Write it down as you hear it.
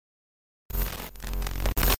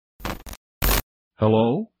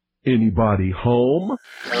Hello? Anybody home?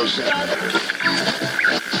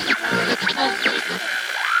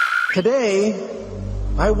 Today,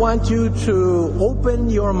 I want you to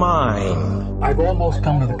open your mind. I've almost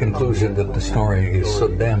come to the conclusion that the story is so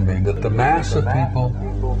damning that the mass of people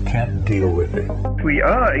can't deal with it. We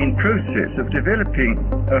are in process of developing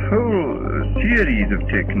a whole series of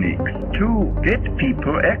techniques to get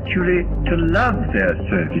people actually to love their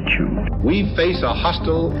servitude. We face a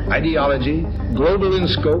hostile ideology, global in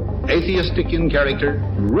scope, atheistic in character,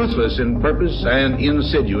 ruthless in purpose, and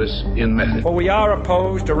insidious in method. For we are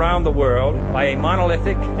opposed around the world by a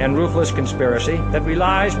monolithic and ruthless conspiracy that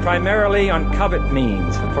relies primarily on covert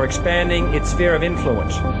means for expanding its sphere of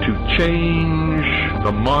influence. To change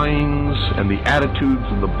the minds and the attitudes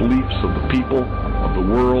and the beliefs of the people of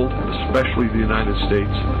the world, especially the United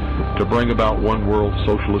States, to bring about one world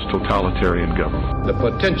socialist totalitarian government. The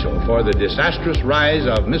potential for the disastrous rise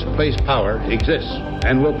of misplaced power exists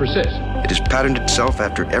and will persist. It has patterned itself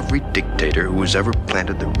after every dictator who has ever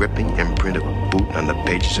planted the ripping imprint of a boot on the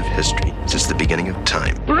pages of history since the beginning of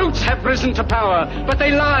time. Brutes have risen to power, but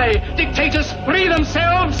they lie. Dictators free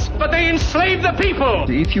themselves, but they enslave the people.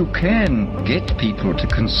 If you can get people to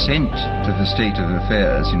consent to the state of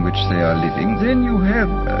affairs in which they are living, then you have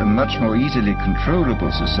a much more easily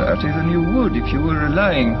controllable society than you would if you were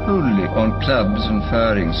relying wholly on clubs and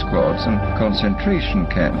firing squads and concentration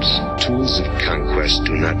camps. Tools of conquest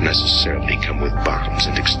do not necessarily come with bombs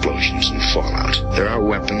and explosions and fallout. There are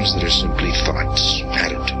weapons that are simply thoughts,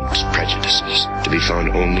 attitudes, prejudices, to be found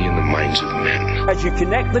only in the minds of men. As you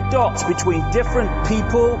connect the dots between different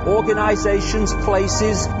people, organizations,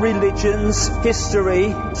 places, religions,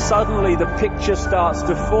 history, suddenly the picture starts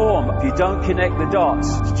to form. If you don't connect the dots,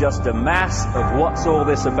 it's just a mass of what's all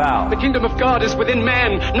this about. The kingdom of God is within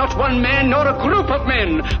man, not one man nor a group of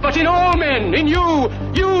men, but in all men, in you.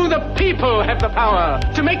 You, the people, have the power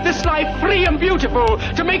to make this life free and beautiful,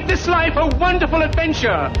 to make this life a wonderful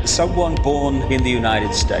adventure. Someone born in the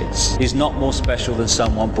United States is not more special than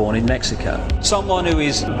someone born in Mexico. Someone who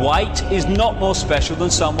is white is not more special than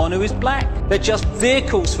someone who is black. They're just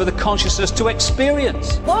vehicles for the consciousness to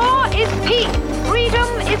experience. War is peace. Freedom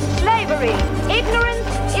is slavery.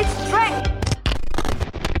 Ignorance is strength.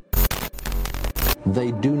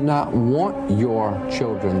 They do not want your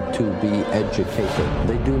children to be educated.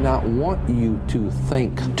 They do not want you to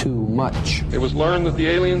think too much. It was learned that the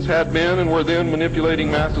aliens had been and were then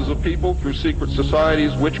manipulating masses of people through secret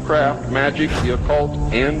societies, witchcraft, magic, the occult,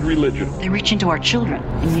 and religion. They reach into our children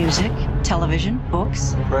in music, television,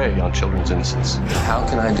 books. Prey on children's innocence. How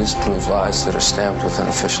can I disprove lies that are stamped with an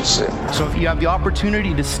official seal? So if you have the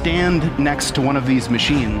opportunity to stand next to one of these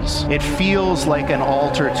machines, it feels like an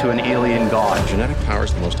altar to an alien god. Genetic power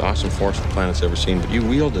is the most awesome force the planet's ever seen, but you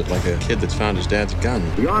wield it like a kid that's found his dad's gun.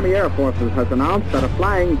 The Army Air Forces has announced that a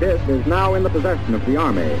flying disc is now in the possession of the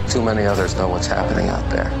Army. Too many others know what's happening out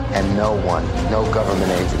there, and no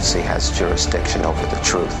government agency has jurisdiction over the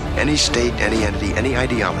truth. Any state, any entity, any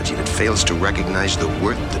ideology that fails to recognize the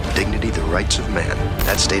worth, the dignity, the rights of man,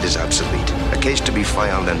 that state is obsolete. A case to be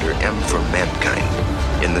filed under M for Mankind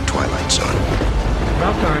in the Twilight Zone.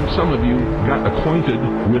 About time some of you got acquainted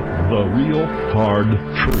with the real hard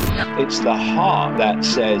truth. It's the heart that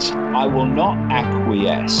says, I will not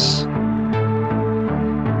acquiesce.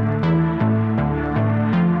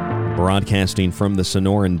 Broadcasting from the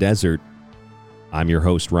Sonoran Desert, I'm your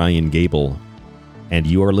host, Ryan Gable, and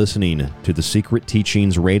you are listening to The Secret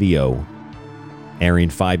Teachings Radio, airing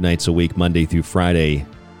 5 nights a week, Monday through Friday,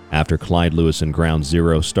 after Clyde Lewis and Ground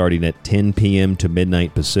Zero, starting at 10 p.m. to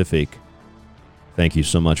midnight Pacific. Thank you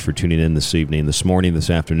so much for tuning in this evening, this morning, this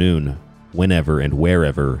afternoon, whenever and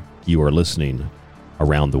wherever you are listening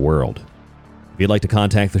around the world. If you'd like to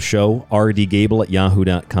contact the show,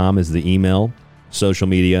 rdgable@yahoo.com is the email. Social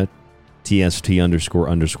media,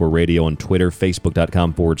 TST__radio on Twitter,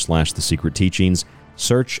 Facebook.com/The Secret Teachings.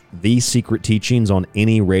 Search The Secret Teachings on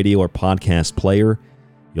any radio or podcast player.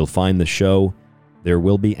 You'll find the show. There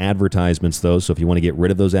will be advertisements, though, so if you want to get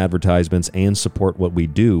rid of those advertisements and support what we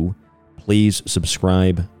do, please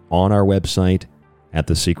subscribe on our website at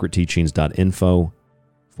thesecretteachings.info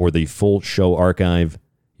for the full show archive.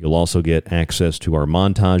 You'll also get access to our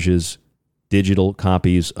montages, digital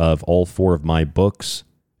copies of all 4 of my books,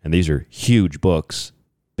 and these are huge books,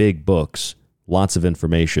 big books, lots of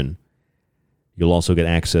information. You'll also get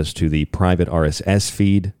access to the private RSS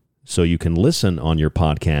feed, so you can listen on your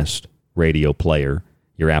podcast radio player,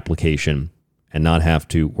 your application, and not have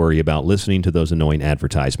to worry about listening to those annoying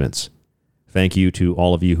advertisements. Thank you to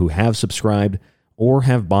all of you who have subscribed or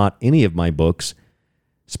have bought any of my books,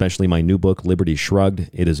 especially my new book, Liberty Shrugged.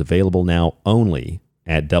 It is available now only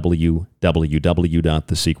at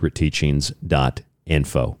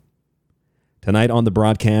www.thesecretteachings.info. Tonight on the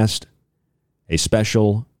broadcast, a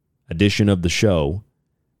special edition of the show.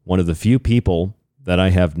 One of the few people that I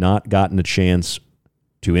have not gotten a chance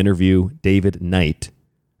to interview, David Knight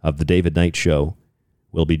of The David Knight Show,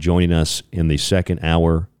 will be joining us in the second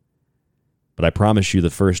hour. But I promise you the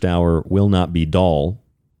first hour will not be dull.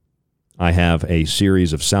 I have a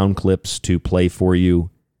series of sound clips to play for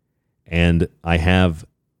you, and I have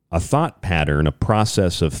a thought pattern, a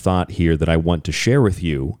process of thought here that I want to share with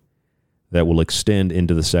you that will extend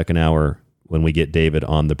into the second hour when we get David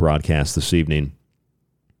on the broadcast this evening.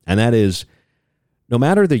 And that is, no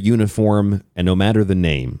matter the uniform and no matter the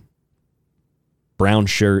name, brown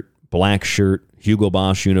shirt, black shirt, Hugo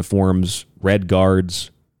Boss uniforms, red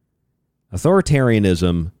guards,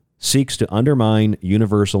 authoritarianism seeks to undermine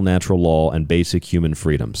universal natural law and basic human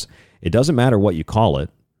freedoms. It doesn't matter what you call it.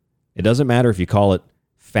 It doesn't matter if you call it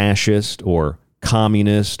fascist or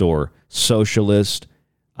communist or socialist.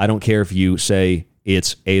 I don't care if you say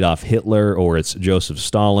it's Adolf Hitler or it's Joseph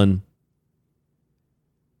Stalin.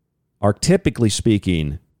 Archetypically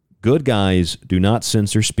speaking, good guys do not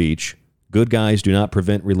censor speech. Good guys do not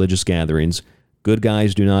prevent religious gatherings. Good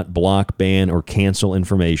guys do not block, ban, or cancel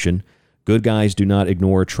information. Good guys do not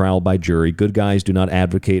ignore trial by jury. Good guys do not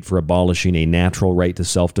advocate for abolishing a natural right to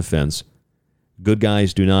self-defense. Good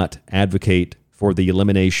guys do not advocate for the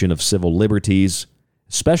elimination of civil liberties,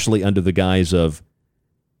 especially under the guise of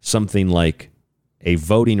something like a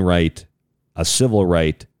voting right, a civil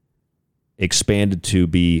right, expanded to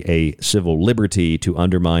be a civil liberty to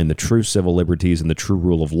undermine the true civil liberties and the true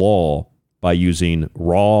rule of law by using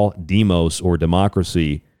raw demos or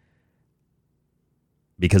democracy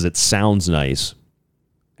because it sounds nice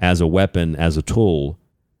as a weapon, as a tool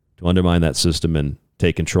to undermine that system and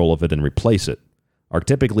take control of it and replace it.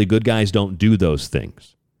 Archetypically, good guys don't do those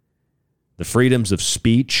things. The freedoms of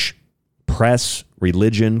speech, press,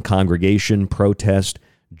 religion, congregation, protest,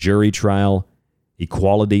 jury trial,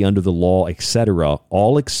 equality under the law, etc.,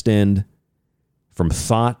 all extend from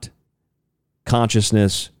thought,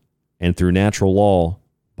 consciousness, and through natural law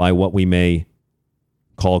by what we may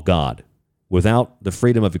call God. Without the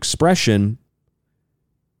freedom of expression,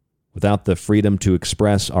 without the freedom to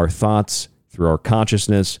express our thoughts through our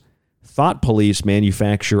consciousness, thought police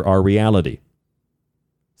manufacture our reality.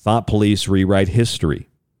 Thought police rewrite history.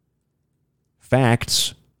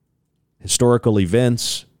 Facts, historical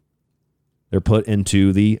events, they're put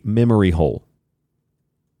into the memory hole.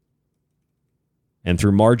 And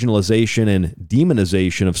through marginalization and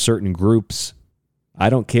demonization of certain groups, I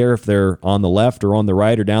don't care if they're on the left or on the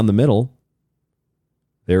right or down the middle,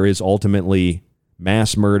 there is ultimately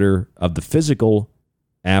mass murder of the physical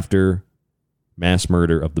after mass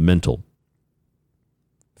murder of the mental.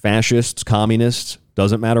 Fascists, communists,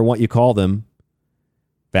 doesn't matter what you call them,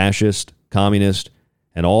 fascist, communist,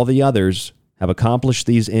 and all the others have accomplished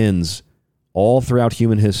these ends all throughout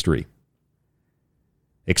human history.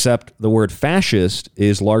 Except the word fascist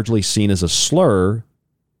is largely seen as a slur,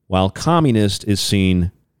 while communist is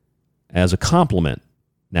seen as a compliment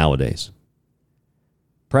nowadays.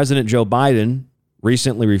 President Joe Biden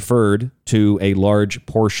recently referred to a large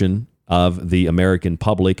portion of the American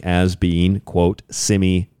public as being, quote,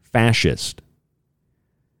 semi-fascist.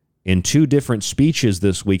 In two different speeches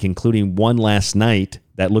this week, including one last night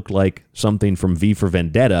that looked like something from V for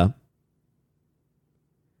Vendetta,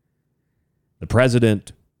 the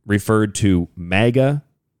president referred to MAGA,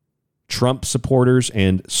 Trump supporters,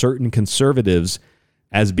 and certain conservatives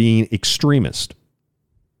as being extremist.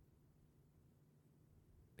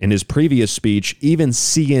 In his previous speech, even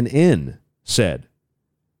CNN said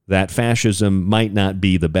that fascism might not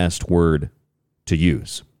be the best word to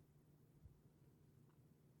use.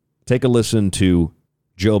 Take a listen to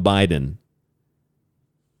Joe Biden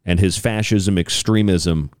and his fascism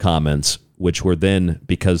extremism comments, which were then,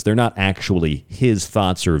 because they're not actually his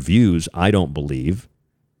thoughts or views, I don't believe,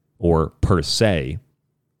 or per se.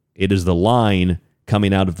 It is the line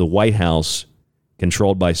coming out of the White House,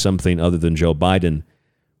 controlled by something other than Joe Biden,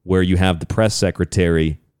 where you have the press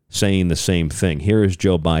secretary saying the same thing. Here is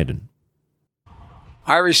Joe Biden.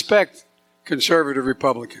 I respect conservative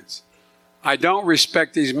Republicans. I don't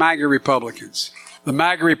respect these MAGA Republicans. The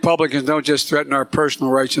MAGA Republicans don't just threaten our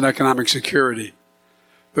personal rights and economic security.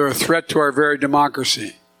 They're a threat to our very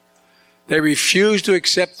democracy. They refuse to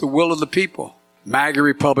accept the will of the people. MAGA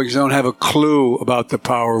Republicans don't have a clue about the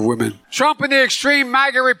power of women. Trump and the extreme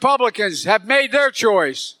MAGA Republicans have made their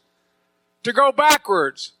choice to go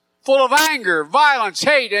backwards, full of anger, violence,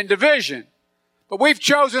 hate, and division. But we've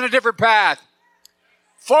chosen a different path.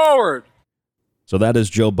 Forward. So that is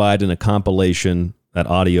Joe Biden, a compilation that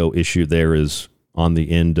audio issue there is on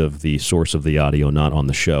the end of the source of the audio, not on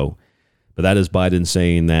the show. But that is Biden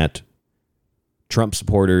saying that Trump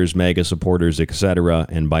supporters, MAGA supporters, etc.,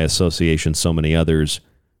 and by association so many others,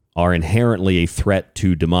 are inherently a threat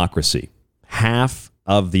to democracy. Half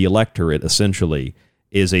of the electorate, essentially,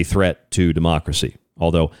 is a threat to democracy.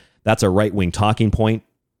 Although that's a right-wing talking point,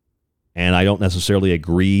 and I don't necessarily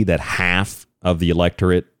agree that half of the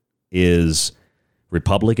electorate is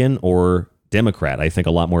Republican or Democrat. I think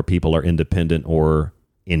a lot more people are independent or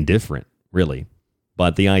indifferent, really.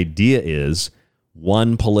 But the idea is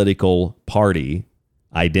one political party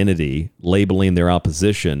identity labeling their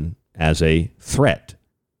opposition as a threat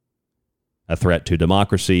to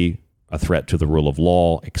democracy, a threat to the rule of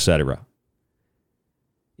law, etc.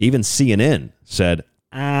 Even CNN said,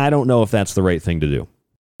 I don't know if that's the right thing to do.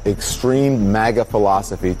 Extreme MAGA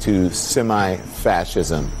philosophy to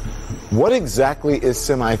semi-fascism. What exactly is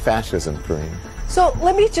semi-fascism, Kareem? So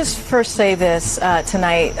let me just first say this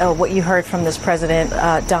tonight, what you heard from this president,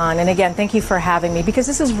 Don. And again, thank you for having me, because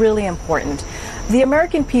this is really important. The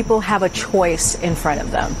American people have a choice in front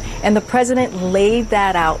of them. And the president laid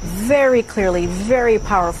that out very clearly, very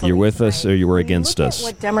powerfully. You're with us or you were against us?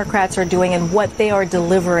 What Democrats are doing and what they are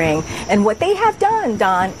delivering and what they have done,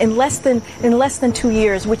 Don, in less than 2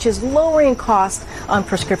 years, which is lowering costs on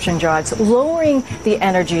prescription drugs, lowering the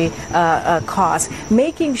energy costs,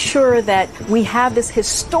 making sure that we have this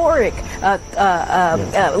historic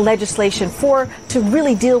legislation to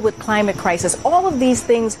really deal with climate crisis. All of these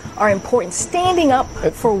things are important. Standing up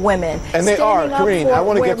for women. And they are, Karine. I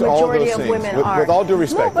want to get to all those things. With all due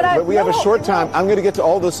respect. But we have a short time. I'm going to get to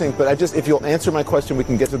all those things. But if you'll answer my question, we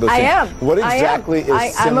can get to those things. I am. What exactly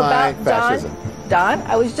is semi-fascism? Don,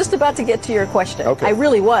 I was just about to get to your question. Okay. I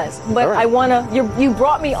really was. But right. I want to, you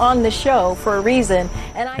brought me on the show for a reason.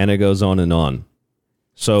 And it goes on and on.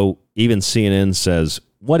 So even CNN says,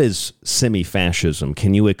 what is semi-fascism?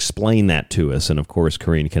 Can you explain that to us? And of course,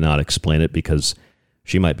 Karine cannot explain it because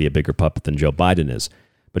she might be a bigger puppet than Joe Biden is.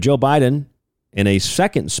 But Joe Biden, in a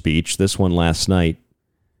second speech, this one last night,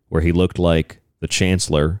 where he looked like the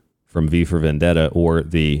chancellor from V for Vendetta or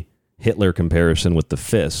the Hitler comparison with the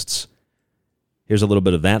fists. Here's a little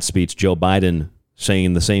bit of that speech. Joe Biden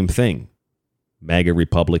saying the same thing. MAGA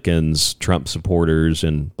Republicans, Trump supporters,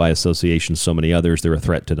 and by association so many others, they're a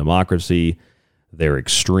threat to democracy. They're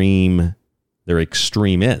extreme. They're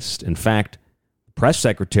extremist. In fact, the press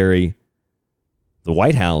secretary, the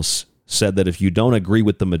White House, said that if you don't agree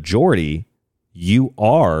with the majority, you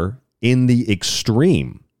are in the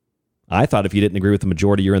extreme. I thought if you didn't agree with the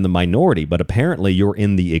majority, you're in the minority, but apparently you're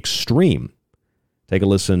in the extreme. Take a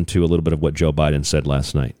listen to a little bit of what Joe Biden said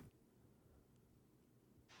last night.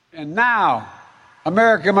 And now,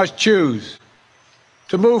 America must choose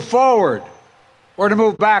to move forward or to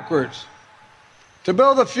move backwards, to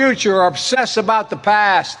build a future or obsess about the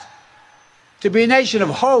past, to be a nation of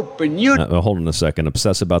hope and unity. Hold on a second.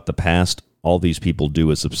 Obsess about the past. All these people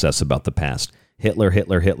do is obsess about the past. Hitler,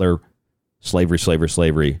 Hitler, Hitler, slavery, slavery,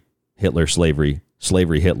 slavery, Hitler, slavery,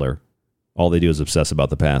 slavery, Hitler. All they do is obsess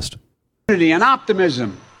about the past. Unity and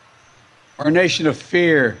optimism, or a nation of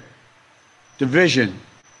fear, division,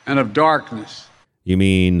 and of darkness. You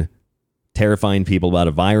mean terrifying people about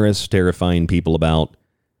a virus, terrifying people about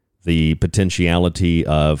the potentiality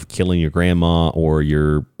of killing your grandma or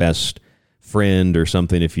your best friend or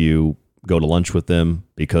something if you go to lunch with them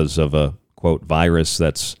because of a, quote, virus?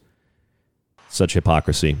 That's such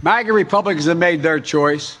hypocrisy. MAGA Republicans have made their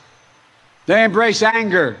choice. They embrace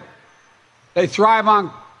anger. They thrive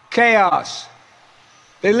on chaos.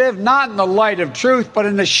 They live not in the light of truth, but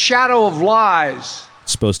in the shadow of lies.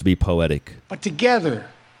 It's supposed to be poetic. But together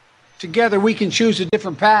we can choose a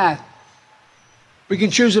different path. We can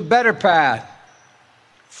choose a better path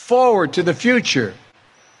forward to the future.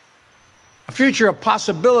 A future of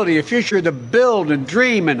possibility, a future to build and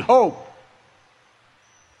dream and hope.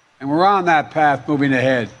 And we're on that path moving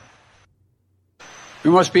ahead. We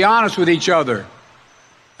must be honest with each other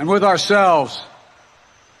and with ourselves.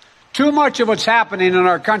 Too much of what's happening in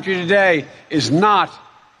our country today is not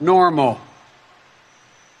normal.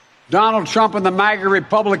 Donald Trump and the MAGA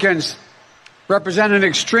Republicans represent an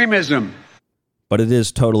extremism. But it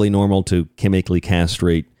is totally normal to chemically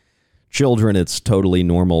castrate children. It's totally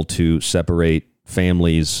normal to separate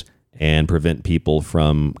families and prevent people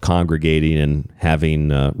from congregating and having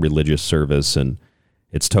religious service. And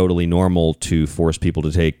it's totally normal to force people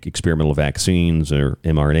to take experimental vaccines or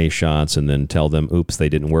mRNA shots and then tell them, oops, they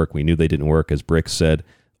didn't work. We knew they didn't work, as Brick said.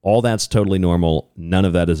 All that's totally normal. None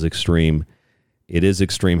of that is extreme. It is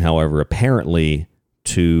extreme, however, apparently,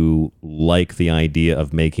 to like the idea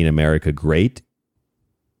of making America great.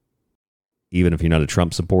 even if you're not a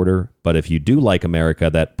Trump supporter. But if you do like America,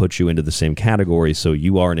 that puts you into the same category. So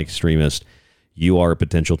you are an extremist. You are a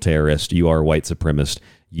potential terrorist. You are a white supremacist.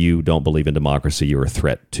 You don't believe in democracy. You're a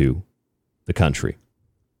threat to the country.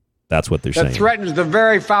 That's what they're saying. That threatens the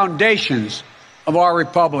very foundations of our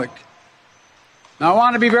republic. Now, I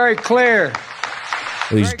want to be very clear.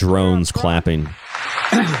 These drones clapping.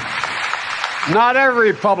 Not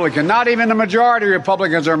every Republican, not even the majority of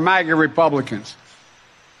Republicans are MAGA Republicans.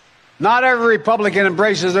 Not every Republican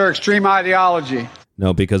embraces their extreme ideology.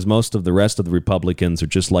 No, because most of the rest of the Republicans are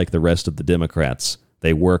just like the rest of the Democrats.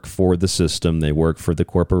 They work for the system. They work for the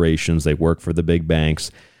corporations. They work for the big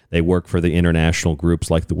banks. They work for the international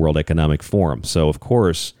groups like the World Economic Forum. So, of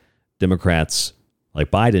course, Democrats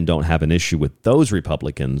like Biden don't have an issue with those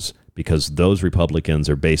Republicans because those Republicans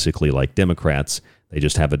are basically like Democrats. They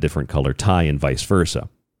just have a different color tie and vice versa.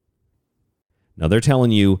 Now, they're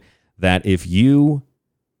telling you that if you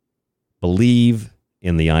believe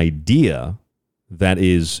in the idea that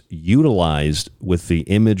is utilized with the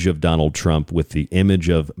image of Donald Trump, with the image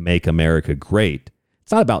of Make America Great,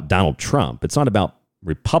 it's not about Donald Trump. It's not about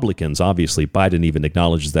Republicans. Obviously, Biden even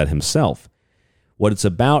acknowledges that himself. What it's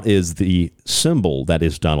about is the symbol that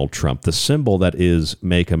is Donald Trump, the symbol that is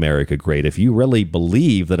Make America Great. If you really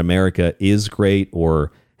believe that America is great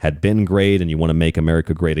or had been great and you want to make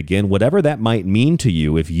America great again, whatever that might mean to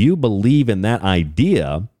you, if you believe in that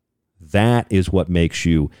idea, that is what makes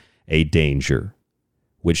you a danger,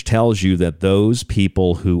 which tells you that those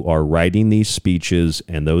people who are writing these speeches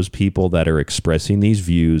and those people that are expressing these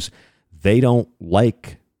views, they don't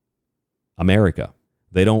like America.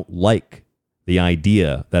 They don't like the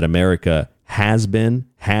idea that America has been,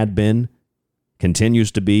 had been,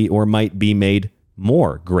 continues to be, or might be made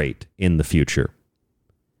more great in the future.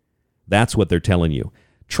 That's what they're telling you.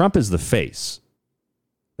 Trump is the face.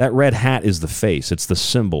 That red hat is the face. It's the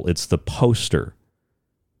symbol. It's the poster.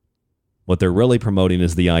 What they're really promoting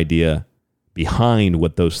is the idea behind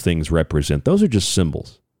what those things represent. Those are just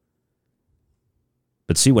symbols.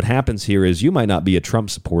 But see, what happens here is you might not be a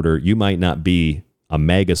Trump supporter. You might not be a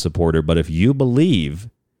MAGA supporter, but if you believe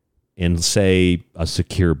in, say, a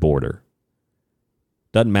secure border,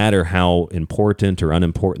 doesn't matter how important or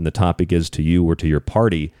unimportant the topic is to you or to your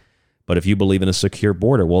party, but if you believe in a secure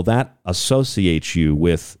border, well, that associates you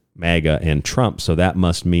with MAGA and Trump, so that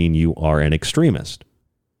must mean you are an extremist.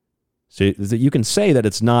 So you can say that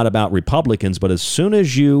it's not about Republicans, but as soon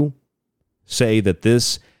as you say that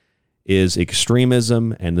this is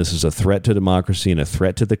extremism and this is a threat to democracy and a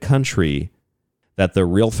threat to the country, that the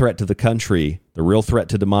real threat to the country, the real threat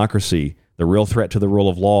to democracy, the real threat to the rule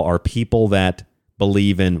of law are people that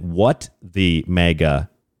believe in what the MAGA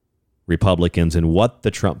Republicans and what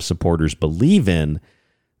the Trump supporters believe in,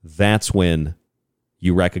 that's when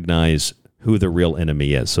you recognize who the real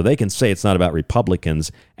enemy is. So they can say it's not about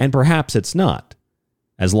Republicans, and perhaps it's not,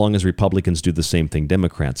 as long as Republicans do the same thing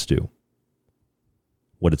Democrats do.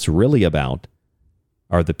 What it's really about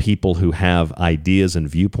are the people who have ideas and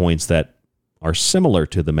viewpoints that are similar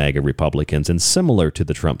to the MAGA Republicans and similar to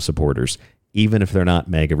the Trump supporters, even if they're not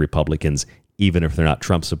MAGA Republicans, even if they're not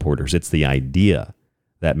Trump supporters. It's the idea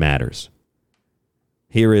that matters.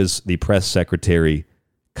 Here is the press secretary,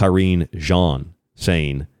 Karine Jean,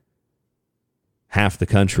 saying half the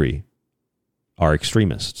country are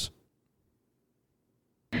extremists.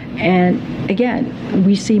 And again,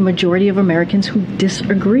 we see majority of Americans who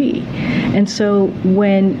disagree. And so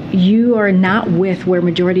when you are not with where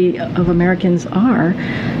majority of Americans are,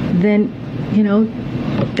 then, you know,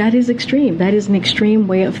 that is extreme. That is an extreme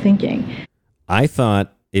way of thinking. I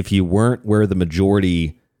thought if you weren't where the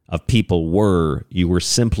majority of people were, you were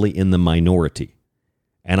simply in the minority.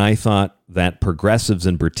 And I thought that progressives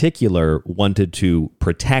in particular wanted to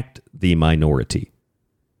protect the minority.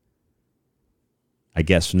 I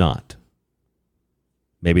guess not.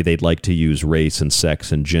 Maybe they'd like to use race and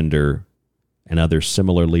sex and gender and other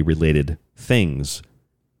similarly related things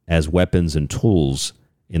as weapons and tools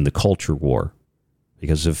in the culture war.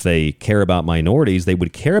 Because if they care about minorities, they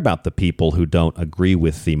would care about the people who don't agree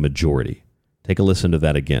with the majority. Take a listen to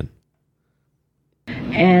that again.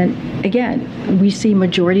 And again, we see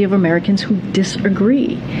majority of Americans who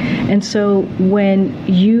disagree. And so when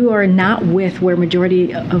you are not with where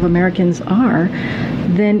majority of Americans are,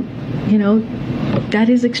 then, you know, that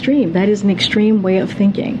is extreme. That is an extreme way of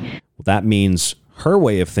thinking. Well, that means her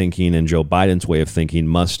way of thinking and Joe Biden's way of thinking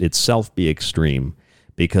must itself be extreme,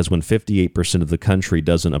 because when 58% of the country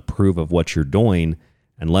doesn't approve of what you're doing,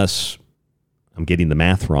 unless I'm getting the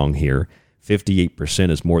math wrong here, 58%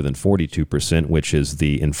 is more than 42%, which is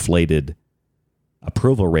the inflated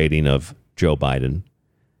approval rating of Joe Biden.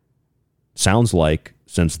 sounds like,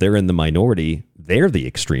 since they're in the minority, they're the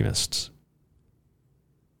extremists.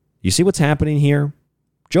 You see what's happening here?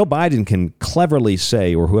 Joe Biden can cleverly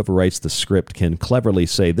say, or whoever writes the script can cleverly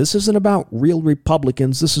say, this isn't about real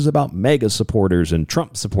Republicans. This is about MAGA supporters and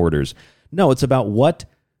Trump supporters. No, it's about what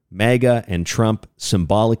MAGA and Trump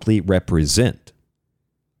symbolically represent.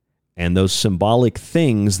 And those symbolic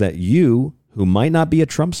things that you, who might not be a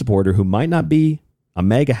Trump supporter, who might not be a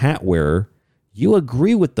MAGA hat wearer, you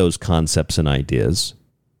agree with those concepts and ideas,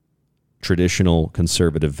 traditional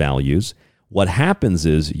conservative values. What happens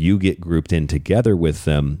is you get grouped in together with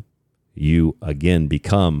them. You, again,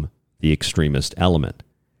 become the extremist element.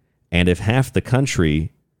 And if half the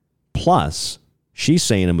country, plus, she's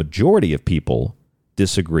saying a majority of people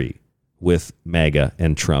disagree with MAGA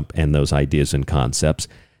and Trump and those ideas and concepts,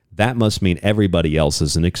 that must mean everybody else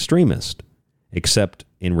is an extremist. Except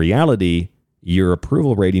in reality, your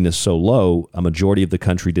approval rating is so low, a majority of the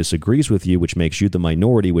country disagrees with you, which makes you the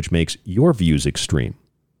minority, which makes your views extreme.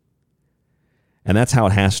 And that's how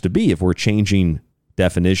it has to be if we're changing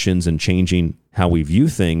definitions and changing how we view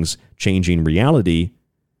things, changing reality.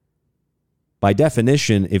 By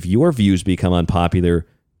definition, if your views become unpopular,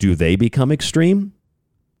 do they become extreme?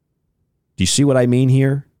 Do you see what I mean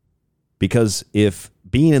here? Because if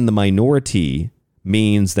being in the minority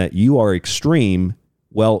means that you are extreme,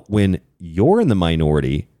 well, when you're in the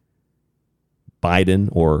minority, Biden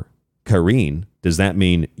or Karine, does that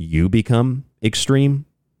mean you become extreme?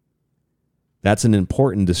 That's an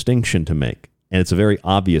important distinction to make, and it's a very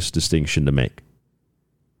obvious distinction to make.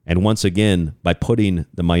 And once again, by putting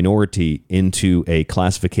the minority into a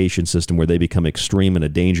classification system where they become extreme and a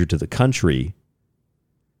danger to the country,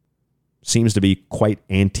 seems to be quite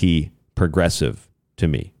anti-progressive to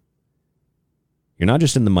me. You're not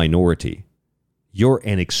just in the minority. You're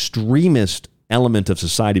an extremist element of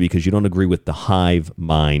society because you don't agree with the hive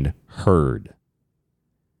mind herd.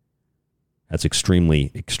 That's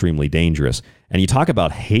extremely, extremely dangerous. And you talk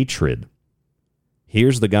about hatred.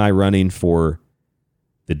 Here's the guy running for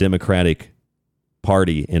the Democratic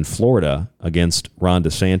Party in Florida against Ron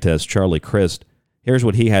DeSantis, Charlie Crist. Here's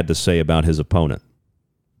what he had to say about his opponent.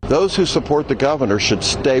 Those who support the governor should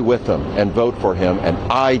stay with him and vote for him, and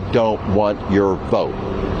I don't want your vote.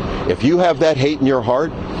 If you have that hate in your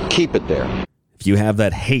heart, keep it there. If you have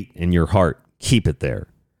that hate in your heart, keep it there.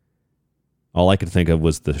 All I could think of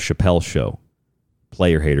was the Chappelle Show,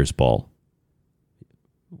 Player Haters Ball,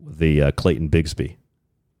 the Clayton Bigsby.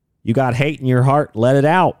 You got hate in your heart, let it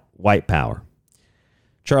out. White power.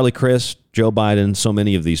 Charlie Crist, Joe Biden, so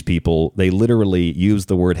many of these people, they literally use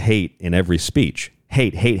the word hate in every speech.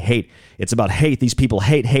 Hate, hate, hate. It's about hate. These people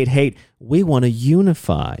hate, hate, hate. We want to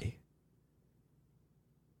unify.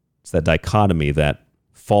 It's that dichotomy, that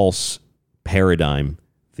false paradigm,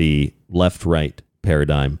 the left-right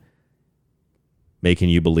paradigm, making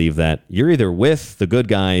you believe that you're either with the good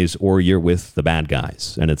guys or you're with the bad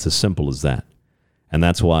guys. And it's as simple as that. And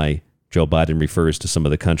that's why Joe Biden refers to some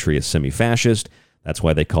of the country as semi-fascist. That's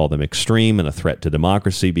why they call them extreme and a threat to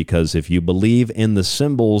democracy, because if you believe in the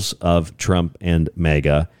symbols of Trump and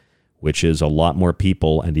MAGA, which is a lot more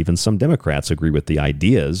people, and even some Democrats agree with the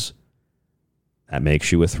ideas, that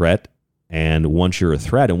makes you a threat. And once you're a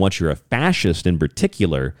threat, and once you're a fascist in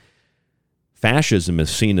particular, fascism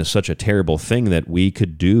is seen as such a terrible thing that we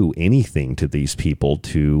could do anything to these people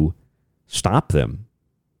to stop them.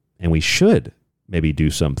 And we should maybe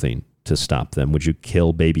do something to stop them. Would you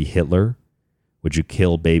kill baby Hitler? Would you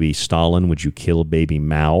kill baby Stalin? Would you kill baby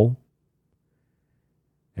Mao?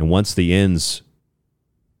 And once the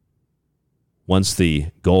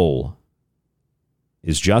goal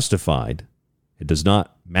is justified, it does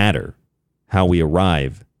not matter how we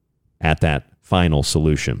arrive at that final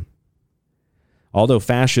solution. Although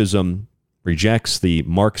fascism rejects the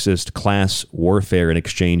Marxist class warfare in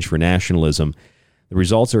exchange for nationalism, the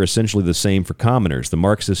results are essentially the same for commoners. The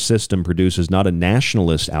Marxist system produces not a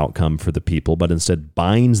nationalist outcome for the people, but instead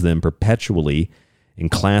binds them perpetually in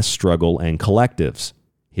class struggle and collectives.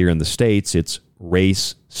 Here in the States, it's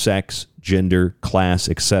race, sex, gender, class,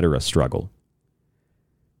 etc. struggle.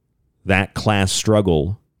 That class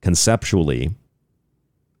struggle, conceptually,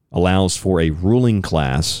 allows for a ruling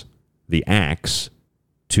class, the axe,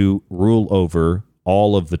 to rule over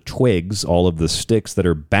all of the twigs, all of the sticks that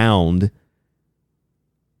are bound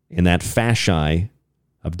in that fasci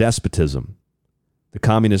of despotism. The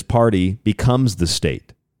Communist Party becomes the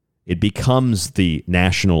state. It becomes the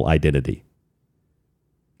national identity,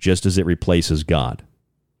 just as it replaces God.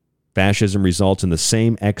 Fascism results in the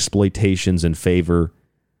same exploitations in favor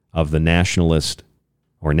of the nationalist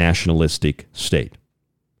or nationalistic state.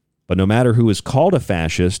 But no matter who is called a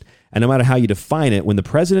fascist, And no matter how you define it, when the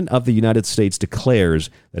President of the United States declares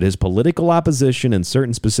that his political opposition and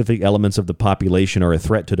certain specific elements of the population are a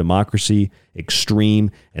threat to democracy, extreme,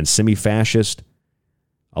 and semi-fascist,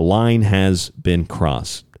 a line has been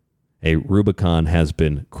crossed. A Rubicon has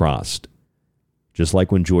been crossed. Just like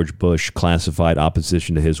when George Bush classified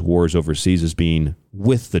opposition to his wars overseas as being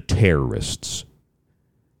with the terrorists.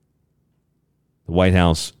 The White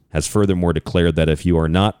House has furthermore declared that if you are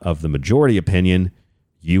not of the majority opinion,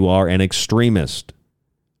 you are an extremist,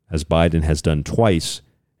 as Biden has done twice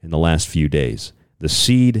in the last few days. The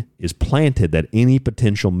seed is planted that any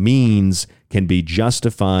potential means can be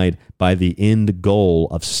justified by the end goal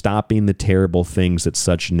of stopping the terrible things that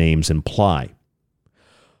such names imply.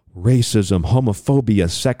 Racism, homophobia,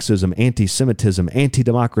 sexism, anti-Semitism,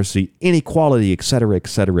 anti-democracy, inequality, etc.,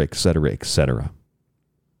 etc., etc., etc.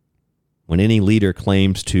 When any leader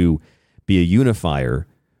claims to be a unifier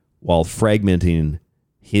while fragmenting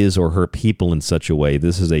his or her people in such a way,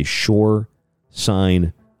 this is a sure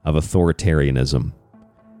sign of authoritarianism.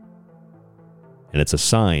 And it's a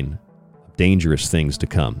sign of dangerous things to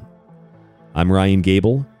come. I'm Ryan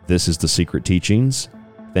Gable. This is The Secret Teachings.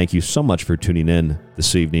 Thank you so much for tuning in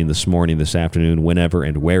this evening, this morning, this afternoon, whenever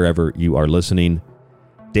and wherever you are listening.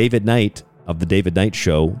 David Knight of The David Knight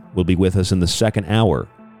Show will be with us in the second hour.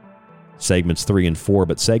 Segments 3 and 4,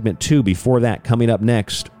 but segment 2 before that coming up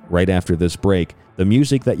next, right after this break. The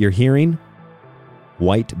music that you're hearing,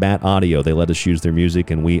 White Bat Audio. They let us use their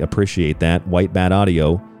music, and we appreciate that. White Bat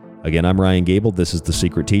Audio. Again, I'm Ryan Gable. This is The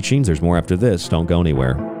Secret Teachings. There's more after this. Don't go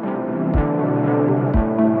anywhere.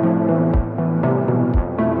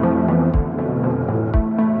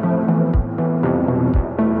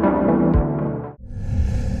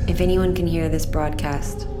 If anyone can hear this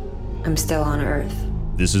broadcast, I'm still on Earth.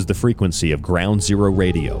 This is the frequency of Ground Zero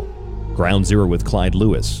Radio. Ground Zero with Clyde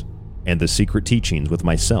Lewis. And The Secret Teachings with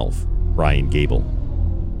myself, Ryan Gable.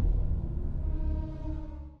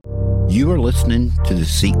 You are listening to The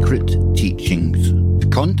Secret Teachings. To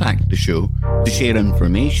contact the show, to share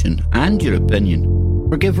information and your opinion,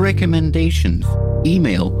 or give recommendations,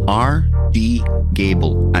 email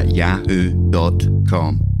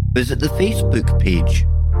rdgable@yahoo.com. Visit the Facebook page,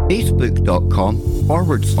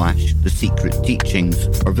 facebook.com/The Secret Teachings,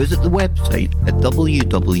 or visit the website at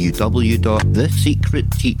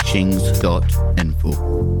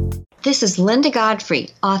www.thesecretteachings.info. This is Linda Godfrey,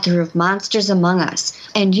 author of Monsters Among Us,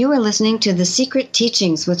 and you are listening to The Secret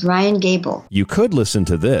Teachings with Ryan Gable. You could listen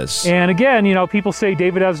to this. And again, people say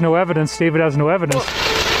David has no evidence, David has no evidence.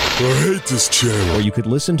 I hate this channel. Or you could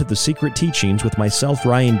listen to The Secret Teachings with myself,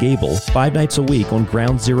 Ryan Gable, 5 nights a week on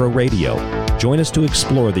Ground Zero Radio. Join us to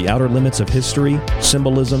explore the outer limits of history,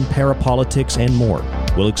 symbolism, parapolitics, and more.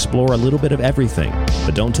 We'll explore a little bit of everything,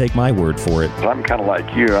 but don't take my word for it. I'm kind of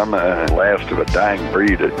like you. I'm a last of a dying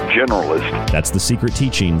breed, a generalist. That's The Secret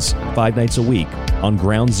Teachings, 5 nights a week on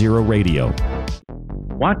Ground Zero Radio.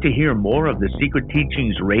 Want to hear more of the Secret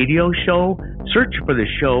Teachings radio show? Search for the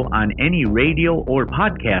show on any radio or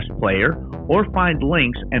podcast player, or find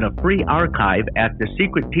links and a free archive at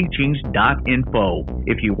thesecretteachings.info.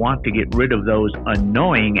 If you want to get rid of those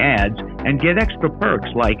annoying ads and get extra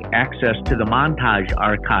perks like access to the montage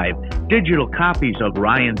archive, digital copies of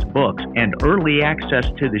Ryan's books, and early access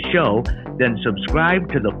to the show, then subscribe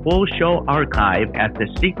to the full show archive at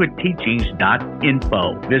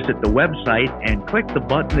thesecretteachings.info. Visit the website and click the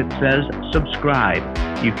button that says subscribe.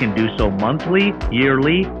 You can do so monthly,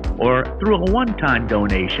 yearly, or through a one-time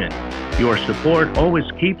donation. Your support always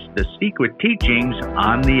keeps The Secret Teachings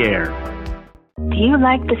on the air. Do you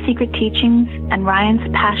like The Secret Teachings and Ryan's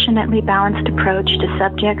passionately balanced approach to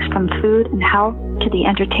subjects from food and health to the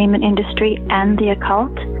entertainment industry and the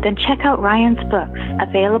occult? Then check out Ryan's books,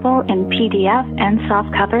 available in PDF and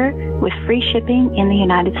softcover with free shipping in the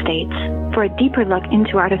United States. For a deeper look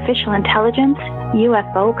into artificial intelligence,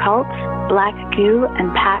 UFO cults, black goo,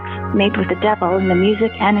 and pacts made with the devil in the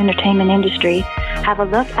music and entertainment industry, have a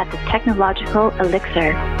look at the Technological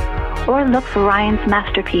Elixir. Or look for Ryan's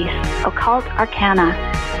masterpiece, Occult Arcana,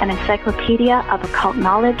 an encyclopedia of occult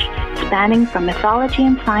knowledge spanning from mythology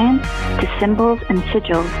and science to symbols and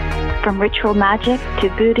sigils, from ritual magic to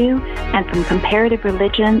voodoo, and from comparative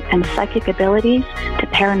religion and psychic abilities to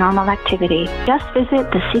paranormal activity. Just visit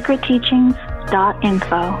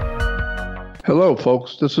thesecretteachings.info. Hello,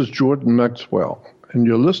 folks. This is Jordan Maxwell, and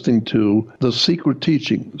you're listening to The Secret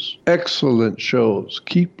Teachings. Excellent shows.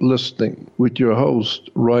 Keep listening with your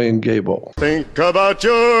host, Ryan Gable. Think about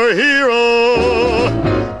your hero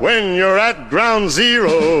when you're at ground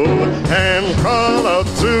zero and call out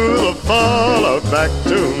to the fallout back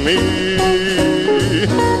to me.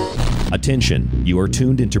 Attention, you are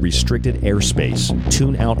tuned into restricted airspace.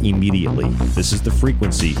 Tune out immediately. This is the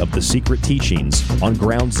frequency of the Secret Teachings on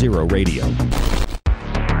Ground Zero Radio.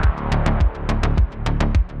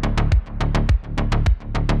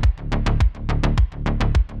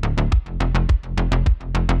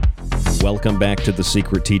 Welcome back to the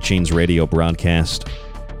Secret Teachings radio broadcast.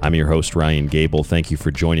 I'm your host, Ryan Gable. Thank you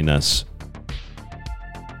for joining us.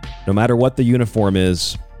 No matter what the uniform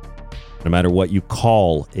is, no matter what you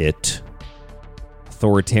call it,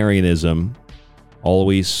 authoritarianism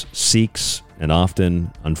always seeks and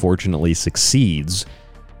often, unfortunately, succeeds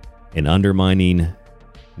in undermining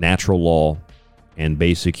natural law and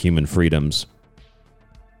basic human freedoms.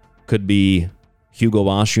 Could be Hugo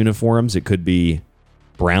Boss uniforms. It could be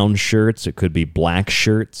brown shirts. It could be black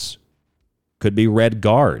shirts. Could be red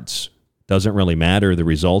guards. Doesn't really matter. The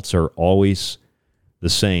results are always the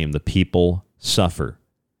same. The people suffer.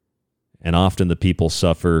 And often the people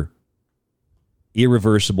suffer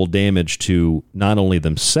irreversible damage to not only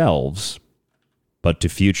themselves, but to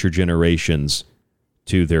future generations,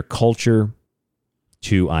 to their culture,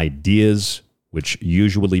 to ideas which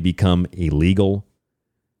usually become illegal,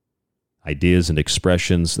 ideas and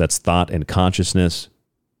expressions, that's thought and consciousness,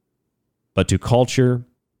 but to culture,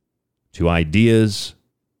 to ideas,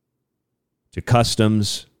 to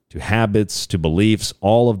customs, to habits, to beliefs.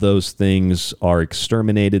 All of those things are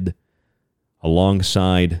exterminated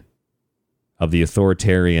alongside of the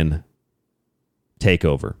authoritarian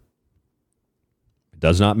takeover. It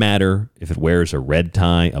does not matter if it wears a red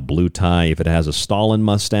tie, a blue tie, if it has a Stalin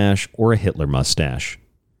mustache or a Hitler mustache.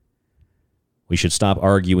 We should stop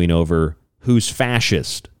arguing over who's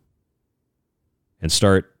fascist and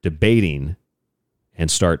start debating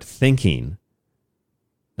and start thinking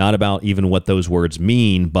not about even what those words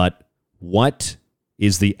mean, but what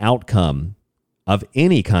is the outcome of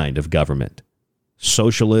any kind of government.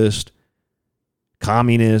 Socialist,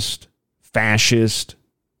 communist, fascist,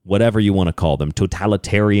 whatever you want to call them,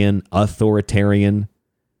 totalitarian, authoritarian.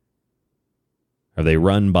 Are they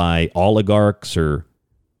run by oligarchs, or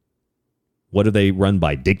what are they run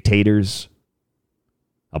by? Dictators?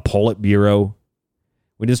 A Politburo?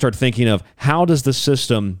 We need to start thinking of, how does the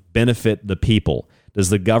system benefit the people?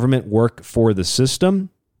 Does the government work for the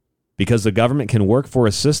system? Because the government can work for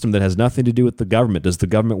a system that has nothing to do with the government. Does the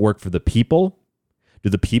government work for the people? Do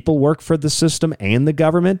the people work for the system and the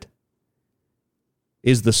government?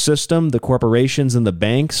 Is the system, the corporations and the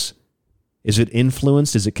banks, is it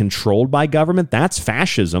influenced? Is it controlled by government? That's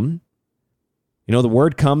fascism. You know, the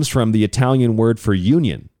word comes from the Italian word for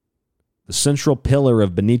union. The central pillar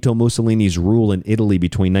of Benito Mussolini's rule in Italy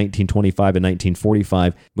between 1925 and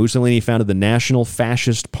 1945, Mussolini founded the National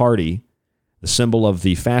Fascist Party. The symbol of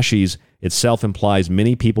the fasces itself implies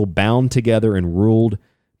many people bound together and ruled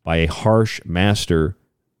by a harsh master,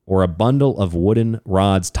 or a bundle of wooden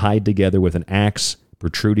rods tied together with an axe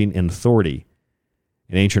protruding in authority.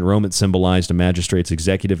 In ancient Rome, it symbolized a magistrate's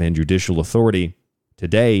executive and judicial authority.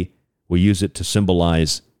 Today, we use it to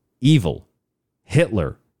symbolize evil,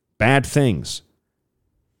 Hitler, bad things.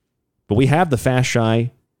 But we have the fasci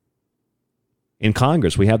in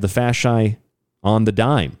Congress. We have the fasci on the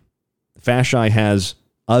dime. The fasci has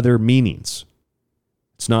other meanings.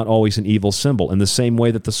 It's not always an evil symbol, in the same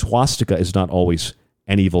way that the swastika is not always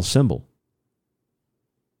an evil symbol.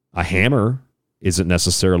 A hammer isn't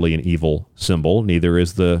necessarily an evil symbol, neither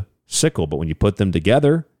is the sickle. But when you put them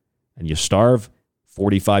together and you starve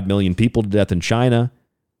 45 million people to death in China,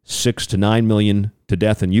 6 to 9 million to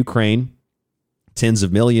death in Ukraine, tens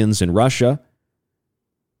of millions in Russia,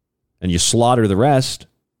 and you slaughter the rest,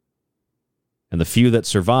 and the few that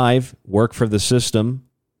survive work for the system,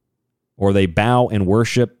 or they bow and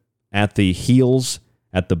worship at the heels,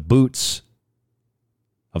 at the boots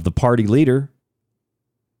of the party leader.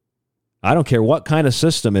 I don't care what kind of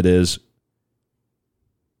system it is.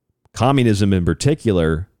 Communism in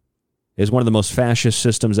particular is one of the most fascist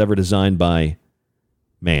systems ever designed by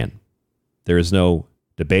man. There is no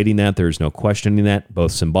debating that. There is no questioning that,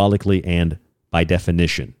 both symbolically and by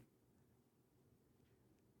definition.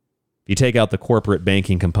 If you take out the corporate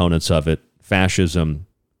banking components of it, fascism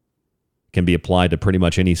can be applied to pretty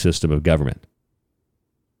much any system of government.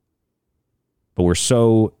 But we're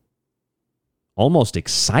so almost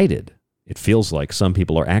excited. It feels like some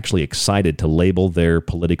people are actually excited to label their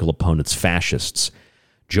political opponents fascists.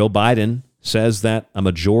 Joe Biden says that a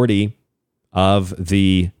majority of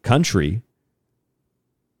the country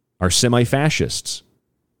are semi-fascists.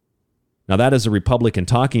 Now, that is a Republican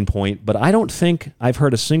talking point, but I don't think I've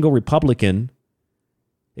heard a single Republican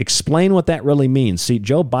explain what that really means. See,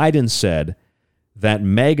 Joe Biden said that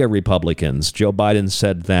mega Republicans, Joe Biden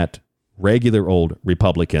said that regular old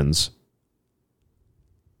Republicans,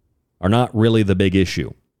 are not really the big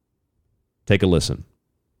issue. Take a listen.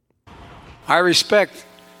 I respect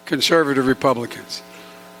conservative Republicans.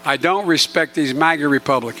 I don't respect these MAGA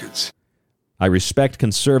Republicans. I respect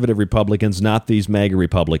conservative Republicans, not these MAGA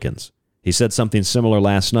Republicans. He said something similar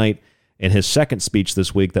last night in his second speech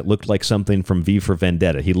this week that looked like something from V for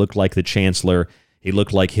Vendetta. He looked like the Chancellor. He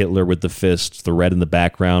looked like Hitler with the fists, the red in the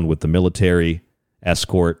background with the military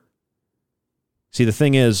escort. See, the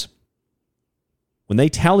thing is, when they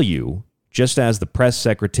tell you, just as the press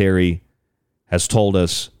secretary has told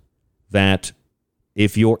us, that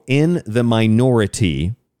if you're in the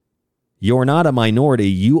minority, you're not a minority,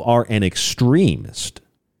 you are an extremist.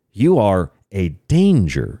 You are a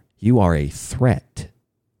danger. You are a threat.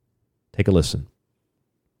 Take a listen.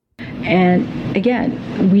 And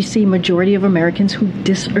again, we see majority of Americans who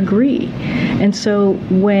disagree. And so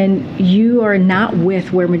when you are not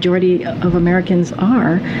with where majority of Americans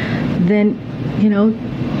are, then,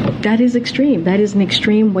 that is extreme. That is an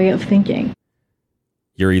extreme way of thinking.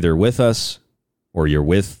 You're either with us or you're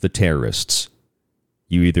with the terrorists.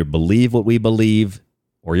 You either believe what we believe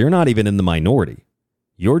or you're not even in the minority.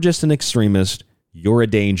 You're just an extremist. You're a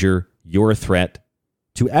danger. You're a threat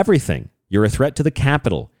to everything. You're a threat to the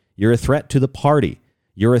Capitol. You're a threat to the party.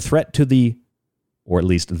 You're a threat to the, or at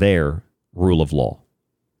least their, rule of law.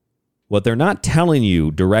 What they're not telling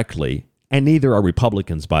you directly, and neither are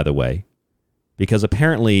Republicans, by the way, because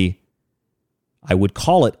apparently I would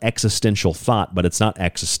call it existential thought, but it's not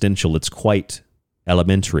existential. It's quite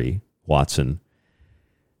elementary, Watson.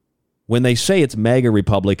 When they say it's MAGA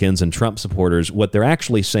Republicans and Trump supporters, what they're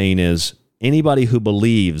actually saying is anybody who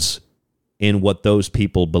believes in what those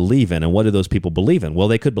people believe in. And what do those people believe in? Well,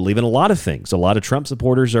 they could believe in a lot of things. A lot of Trump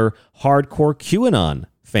supporters are hardcore QAnon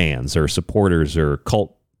fans or supporters or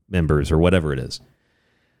cult members or whatever it is.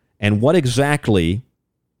 And what exactly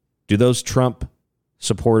do those Trump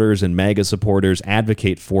supporters and MAGA supporters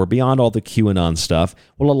advocate for beyond all the QAnon stuff?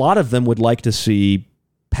 Well, a lot of them would like to see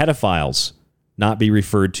pedophiles not be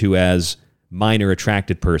referred to as minor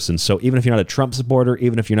attracted persons. So even if you're not a Trump supporter,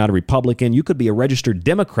 even if you're not a Republican, you could be a registered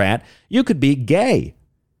Democrat, you could be gay.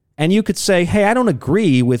 And you could say, hey, I don't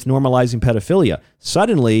agree with normalizing pedophilia.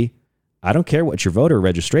 Suddenly, I don't care what your voter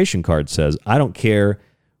registration card says. I don't care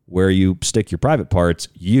where you stick your private parts.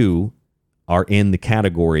 You are in the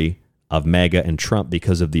category of MAGA and Trump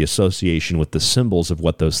because of the association with the symbols of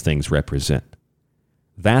what those things represent.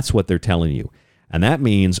 That's what they're telling you. And that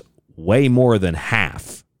means way more than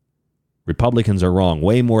half. Republicans are wrong.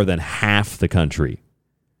 Way more than half the country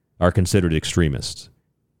are considered extremists.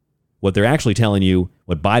 What they're actually telling you,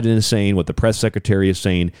 what Biden is saying, what the press secretary is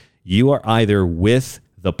saying, you are either with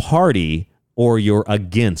the party or you're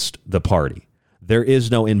against the party. There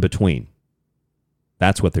is no in between.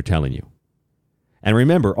 That's what they're telling you. And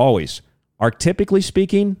remember, always, archetypically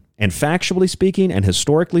speaking and factually speaking and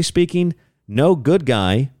historically speaking, no good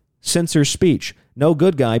guy censors speech. No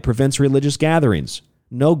good guy prevents religious gatherings.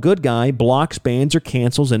 No good guy blocks, bans, or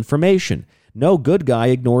cancels information. No good guy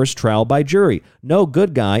ignores trial by jury. No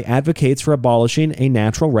good guy advocates for abolishing a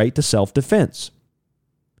natural right to self-defense.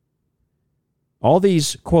 All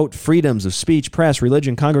these, quote, freedoms of speech, press,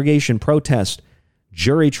 religion, congregation, protest,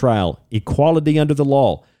 jury trial, equality under the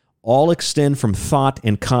law, all extend from thought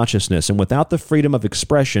and consciousness. And without the freedom of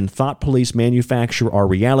expression, thought police manufacture our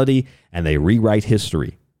reality and they rewrite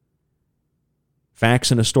history.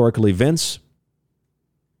 Facts and historical events,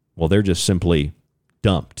 well, they're just simply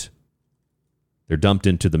dumped. They're dumped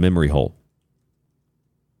into the memory hole.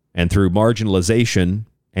 And through marginalization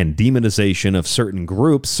and demonization of certain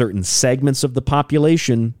groups, certain segments of the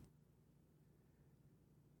population,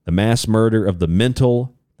 the mass murder of the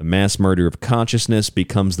mental, the mass murder of consciousness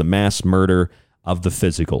becomes the mass murder of the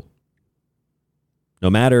physical. No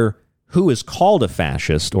matter who is called a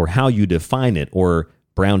fascist or how you define it, or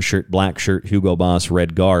brown shirt, black shirt, Hugo Boss,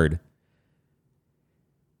 red guard,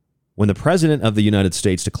 when the president of the United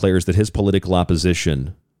States declares that his political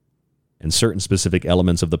opposition and certain specific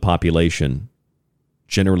elements of the population,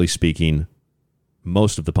 generally speaking,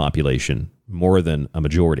 most of the population, more than a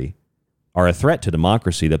majority, are a threat to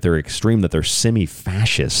democracy, that they're extreme, that they're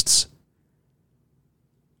semi-fascists,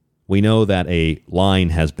 we know that a line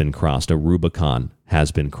has been crossed, a Rubicon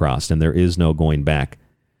has been crossed, and there is no going back.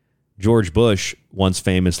 George Bush once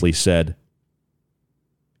famously said,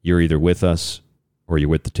 "You're either with us or you're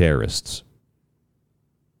with the terrorists."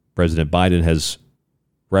 President Biden has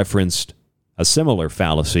referenced a similar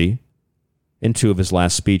fallacy in two of his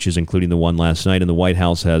last speeches, including the one last night, and the White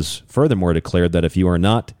House has furthermore declared that if you are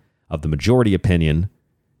not of the majority opinion,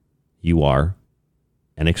 you are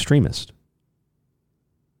an extremist.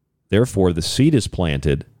 Therefore, the seed is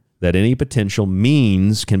planted that any potential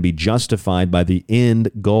means can be justified by the end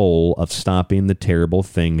goal of stopping the terrible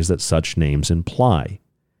things that such names imply.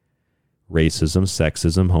 Racism,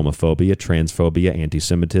 sexism, homophobia, transphobia,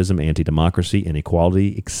 anti-Semitism, anti-democracy,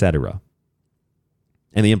 inequality, etc.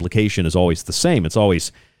 And the implication is always the same. It's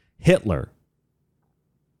always Hitler.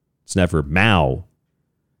 It's never Mao.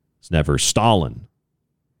 It's never Stalin.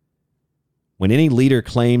 When any leader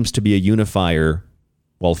claims to be a unifier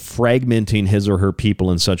while fragmenting his or her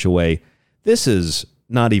people in such a way, this is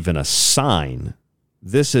not even a sign.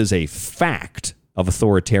 This is a fact of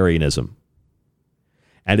authoritarianism.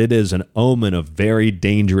 And it is an omen of very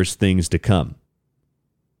dangerous things to come.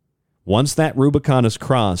 Once that Rubicon is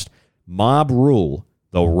crossed, mob rule,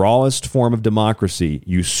 the rawest form of democracy,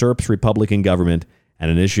 usurps Republican government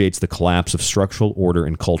and initiates the collapse of structural order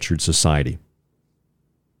in cultured society.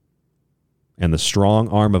 And the strong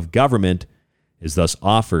arm of government is thus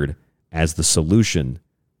offered as the solution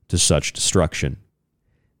to such destruction.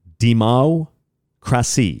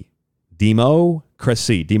 Democracy,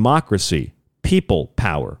 people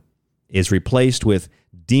power, is replaced with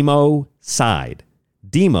democide,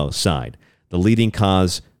 the leading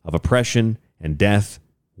cause of oppression and death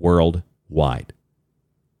worldwide.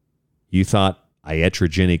 You thought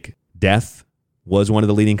iatrogenic death was one of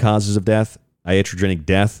the leading causes of death? Iatrogenic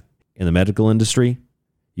death in the medical industry?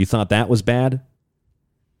 You thought that was bad?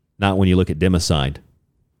 Not when you look at democide.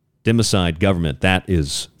 Democide government, that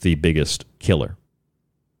is the biggest killer.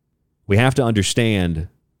 We have to understand,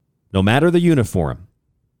 no matter the uniform,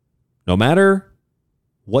 no matter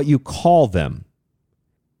what you call them,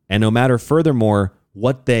 and no matter, furthermore,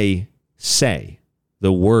 what they say,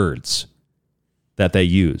 the words that they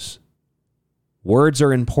use. Words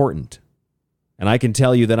are important. And I can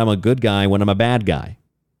tell you that I'm a good guy when I'm a bad guy,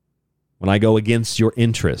 when I go against your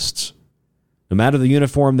interests. No matter the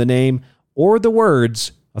uniform, the name, or the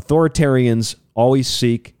words, authoritarians always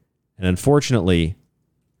seek, and unfortunately,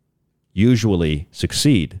 usually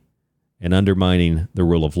succeed in undermining the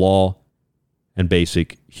rule of law and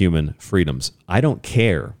basic human freedoms. I don't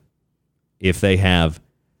care if they have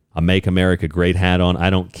a Make America Great hat on. I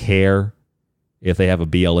don't care if they have a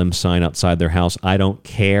BLM sign outside their house. I don't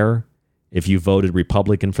care if you voted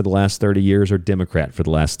Republican for the last 30 years or Democrat for the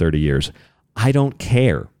last 30 years. I don't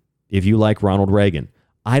care if you like Ronald Reagan.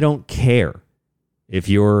 I don't care if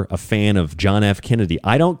you're a fan of John F. Kennedy.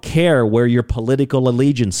 I don't care where your political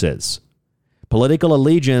allegiance is. Political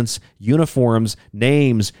allegiance, uniforms,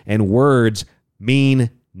 names, and words mean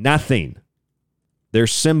nothing. They're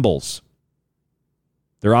symbols.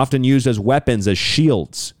 They're often used as weapons, as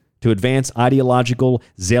shields, to advance ideological,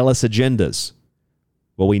 zealous agendas.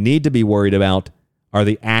 What we need to be worried about are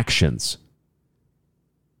the actions.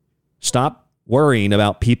 Stop worrying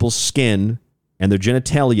about people's skin and their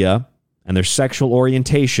genitalia and their sexual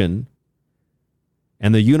orientation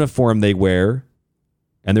and the uniform they wear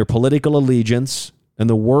and their political allegiance and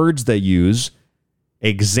the words they use.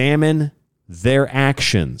 Examine their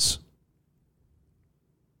actions.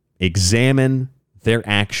 Examine their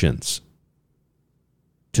actions.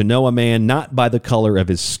 To know a man not by the color of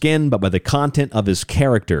his skin, but by the content of his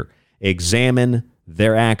character. Examine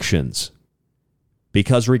their actions.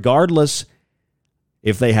 Because regardless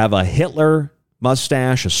if they have a Hitler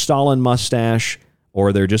mustache, a Stalin mustache,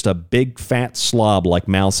 or they're just a big fat slob like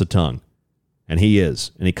Mao Zedong, and he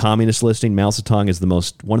is. Any communist listing, Mao Zedong is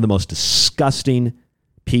one of the most disgusting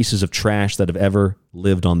pieces of trash that have ever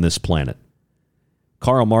lived on this planet.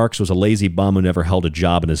 Karl Marx was a lazy bum who never held a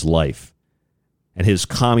job in his life. And his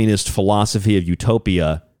communist philosophy of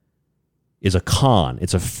utopia is a con.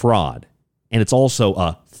 It's a fraud. And it's also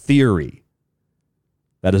a theory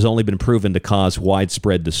that has only been proven to cause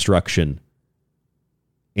widespread destruction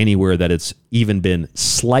anywhere that it's even been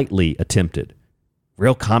slightly attempted.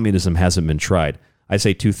 Real communism hasn't been tried. I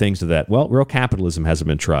say two things to that. Well, real capitalism hasn't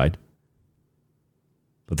been tried.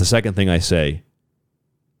 But the second thing I say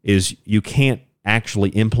is you can't actually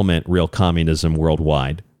implement real communism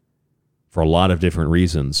worldwide for a lot of different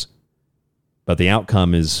reasons. But the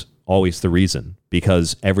outcome is always the reason,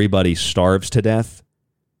 because everybody starves to death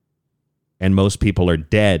and most people are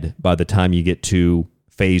dead by the time you get to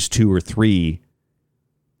phase 2 or 3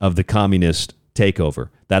 of the communist takeover.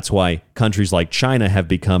 That's why countries like China have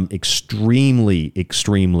become extremely,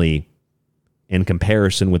 in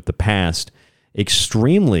comparison with the past,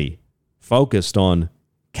 extremely focused on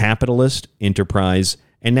capitalist enterprise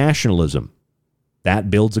and nationalism. That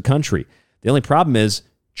builds a country. The only problem is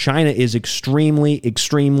China is extremely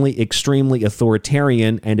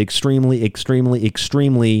authoritarian and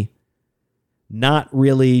extremely not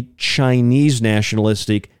really Chinese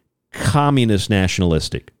nationalistic, communist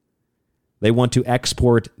nationalistic. They want to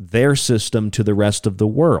export their system to the rest of the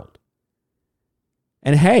world.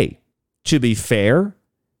 And hey, to be fair,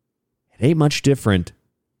 it ain't much different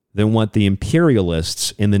than what the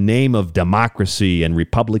imperialists, in the name of democracy and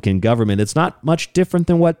Republican government, it's not much different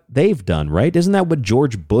than what they've done, right? Isn't that what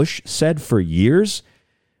George Bush said for years?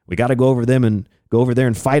 We got to go over there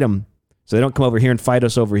and fight them so they don't come over here and fight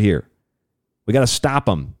us over here. We got to stop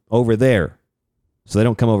them over there so they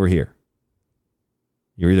don't come over here.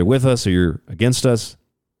 You're either with us or you're against us.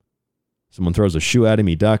 Someone throws a shoe at him,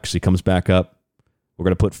 he ducks, he comes back up. We're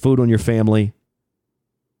going to put food on your family.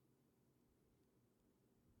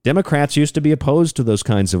 Democrats used to be opposed to those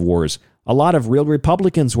kinds of wars. A lot of real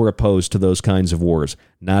Republicans were opposed to those kinds of wars.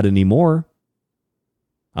 Not anymore.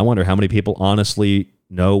 I wonder how many people honestly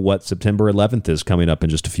know what September 11th is coming up in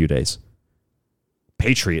just a few days.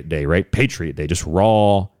 Patriot Day, right? Patriot Day. Just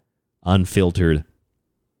raw, unfiltered,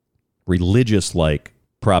 religious-like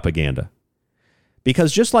propaganda.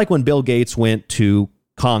 Because just like when Bill Gates went to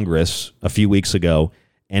Congress a few weeks ago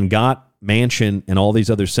and got Manchin and all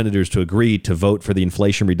these other senators to agree to vote for the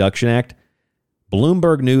Inflation Reduction Act,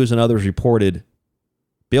 Bloomberg News and others reported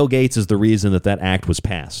Bill Gates is the reason that act was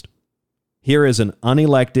passed. Here is an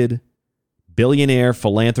unelected billionaire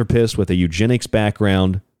philanthropist with a eugenics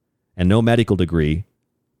background and no medical degree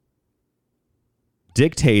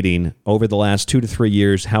dictating over the last 2 to 3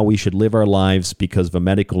 years how we should live our lives because of a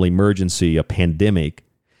medical emergency, a pandemic,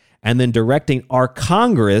 and then directing our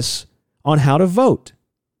Congress on how to vote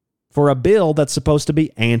for a bill that's supposed to be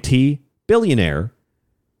anti-billionaire,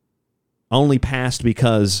 only passed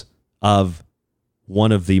because of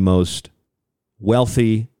one of the most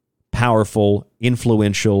wealthy, powerful,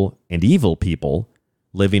 influential, and evil people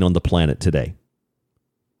living on the planet today.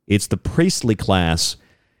 It's the priestly class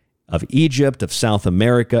of Egypt, of South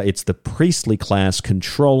America. It's the priestly class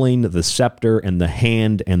controlling the scepter and the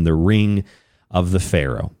hand and the ring of the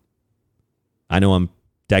Pharaoh. I know I'm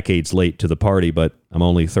decades late to the party, but I'm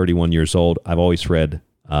only 31 years old. I've always read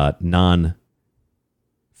non-fiction,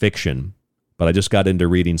 but I just got into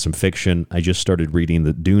reading some fiction. I just started reading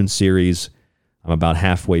the Dune series. I'm about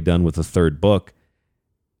halfway done with the third book.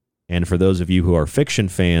 And for those of you who are fiction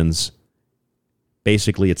fans,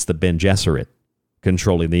 basically it's the Bene Gesserit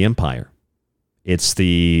controlling the Empire. It's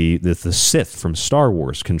the Sith from Star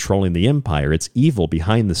Wars controlling the Empire. It's evil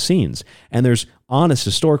behind the scenes. And there's honest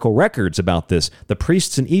historical records about this. The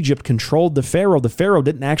priests in Egypt controlled the Pharaoh. The Pharaoh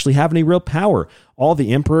didn't actually have any real power. All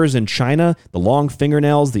the emperors in China, the long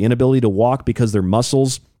fingernails, the inability to walk because their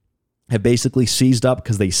muscles have basically seized up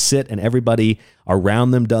because they sit and everybody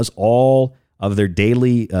around them does all of their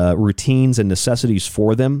daily routines and necessities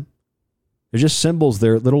for them. They're just symbols.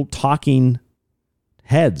 They're little talking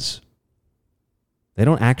heads. They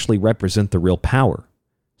don't actually represent the real power.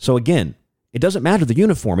 So again, it doesn't matter the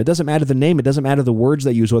uniform. It doesn't matter the name. It doesn't matter the words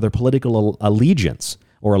they use or their political allegiance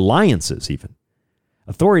or alliances even.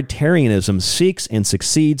 Authoritarianism seeks and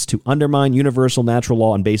succeeds to undermine universal natural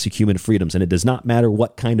law and basic human freedoms. And it does not matter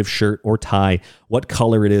what kind of shirt or tie, what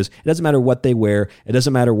color it is. It doesn't matter what they wear. It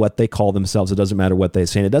doesn't matter what they call themselves. It doesn't matter what they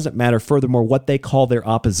say. And it doesn't matter, furthermore, what they call their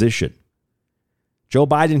opposition. Joe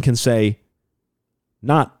Biden can say,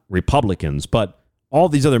 not Republicans, but all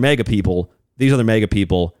these other MAGA people,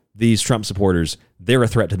 these Trump supporters, they're a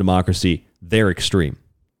threat to democracy. They're extreme.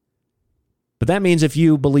 But that means if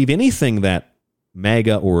you believe anything that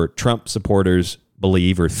MAGA or Trump supporters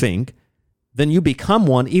believe or think, then you become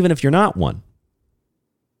one even if you're not one.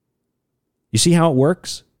 You see how it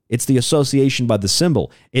works? It's the association by the symbol.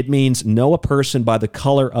 It means know a person by the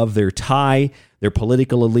color of their tie, their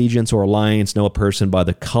political allegiance or alliance. Know a person by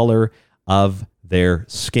the color of their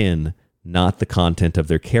skin, not the content of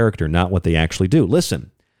their character, not what they actually do.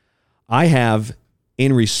 Listen, I have,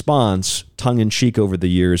 in response, tongue-in-cheek over the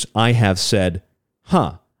years, I have said,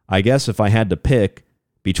 I guess if I had to pick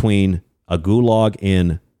between a gulag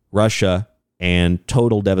in Russia and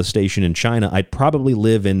total devastation in China, I'd probably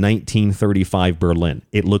live in 1935 Berlin.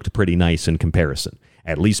 It looked pretty nice in comparison.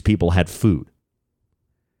 At least people had food.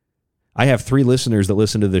 I have 3 listeners that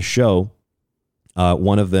listen to this show.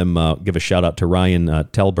 One of them, give a shout out to Ryan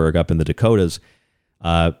Telberg up in the Dakotas.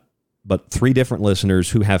 But 3 different listeners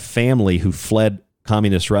who have family who fled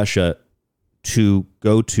communist Russia to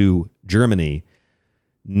go to Germany,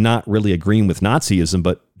 not really agreeing with Nazism,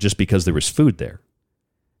 but just because there was food there.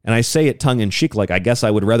 And I say it tongue-in-cheek, like I guess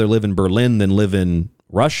I would rather live in Berlin than live in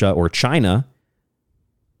Russia or China.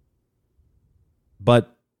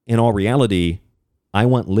 But in all reality, I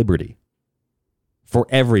want liberty for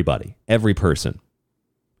everybody, every person.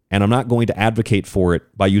 And I'm not going to advocate for it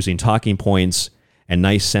by using talking points and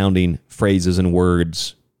nice-sounding phrases and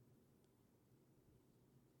words.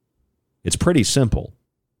 It's pretty simple.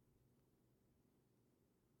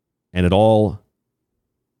 And it all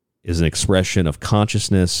is an expression of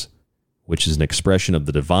consciousness, which is an expression of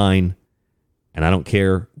the divine. And I don't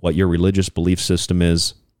care what your religious belief system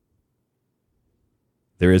is.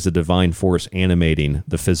 There is a divine force animating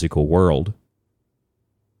the physical world.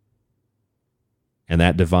 And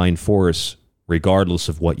that divine force, regardless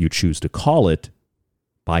of what you choose to call it,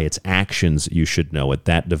 by its actions, you should know it.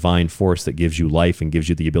 That divine force that gives you life and gives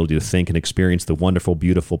you the ability to think and experience the wonderful,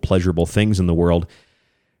 beautiful, pleasurable things in the world,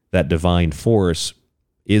 that divine force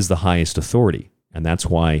is the highest authority. And that's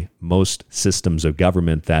why most systems of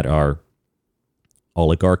government that are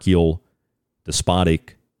oligarchical,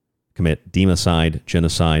 despotic, commit democide,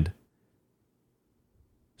 genocide.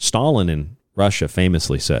 Stalin in Russia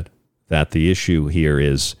famously said that the issue here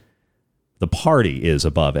is the party is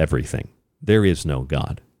above everything. There is no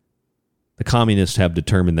God. The communists have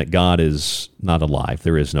determined that God is not alive.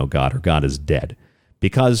 There is no God, or God is dead,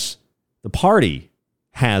 because the party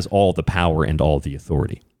has all the power and all the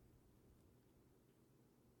authority.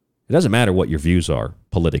 It doesn't matter what your views are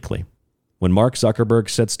politically. When Mark Zuckerberg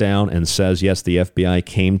sits down and says, yes, the FBI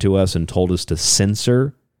came to us and told us to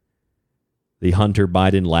censor the Hunter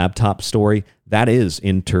Biden laptop story, that is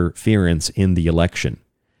interference in the election.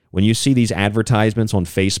 When you see these advertisements on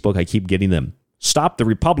Facebook, I keep getting them. Stop the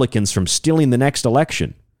Republicans from stealing the next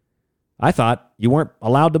election. I thought you weren't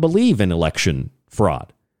allowed to believe in election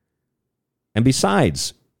fraud. And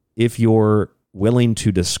besides, if you're willing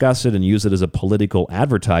to discuss it and use it as a political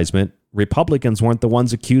advertisement, Republicans weren't the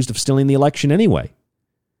ones accused of stealing the election anyway.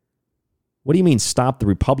 What do you mean stop the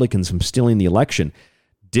Republicans from stealing the election?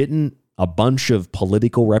 Didn't a bunch of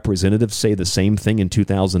political representatives say the same thing in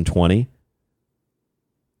 2020?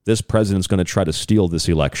 This president's going to try to steal this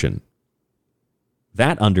election.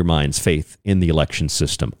 That undermines faith in the election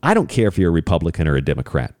system. I don't care if you're a Republican or a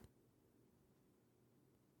Democrat.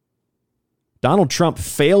 Donald Trump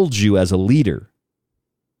failed you as a leader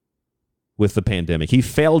with the pandemic. He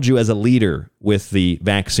failed you as a leader with the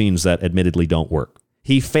vaccines that admittedly don't work.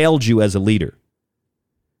 He failed you as a leader.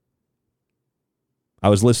 I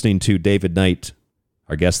was listening to David Knight,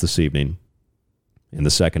 our guest this evening, in the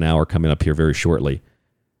second hour coming up here very shortly.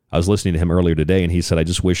 I was listening to him earlier today, and he said, I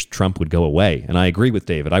just wish Trump would go away. And I agree with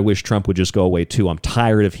David. I wish Trump would just go away, too. I'm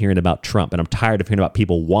tired of hearing about Trump, and I'm tired of hearing about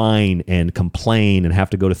people whine and complain and have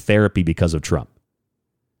to go to therapy because of Trump.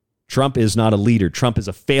 Trump is not a leader. Trump is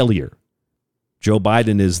a failure. Joe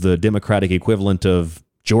Biden is the Democratic equivalent of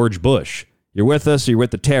George Bush. You're with us or you're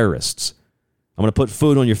with the terrorists. I'm going to put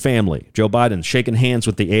food on your family. Joe Biden shaking hands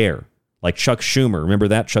with the air. Like Chuck Schumer. Remember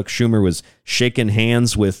that? Chuck Schumer was shaking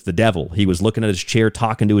hands with the devil. He was looking at his chair,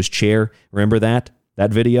 talking to his chair. Remember that?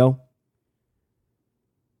 That video?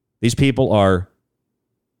 These people are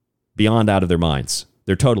beyond out of their minds.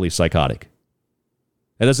 They're totally psychotic.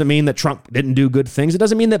 That doesn't mean that Trump didn't do good things. It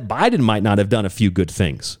doesn't mean that Biden might not have done a few good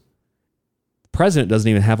things. The president doesn't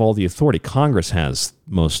even have all the authority. Congress has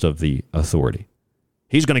most of the authority.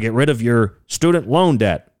 He's going to get rid of your student loan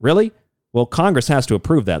debt. Really? Well, Congress has to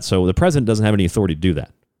approve that, so the president doesn't have any authority to do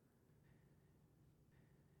that.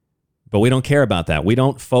 But we don't care about that. We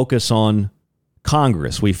don't focus on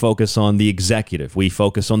Congress. We focus on the executive. We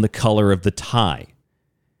focus on the color of the tie.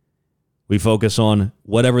 We focus on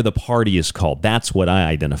whatever the party is called. That's what I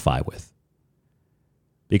identify with.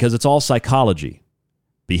 Because it's all psychology.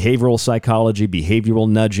 Behavioral psychology, behavioral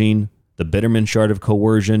nudging, the Bitterman chart of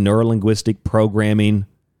coercion, neurolinguistic programming,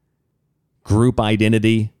 group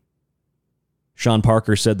identity. Sean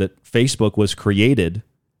Parker said that Facebook was created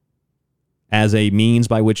as a means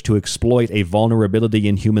by which to exploit a vulnerability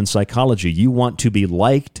in human psychology. You want to be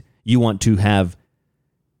liked. You want to have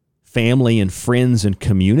family and friends and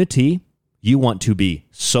community. You want to be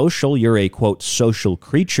social. You're a, quote, social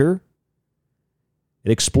creature.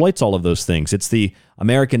 It exploits all of those things. It's the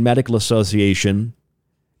American Medical Association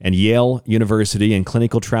and Yale University and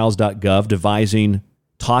clinicaltrials.gov devising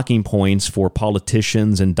talking points for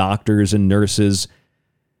politicians and doctors and nurses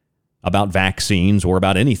about vaccines, or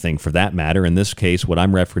about anything for that matter. In this case, what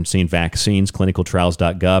I'm referencing, vaccines,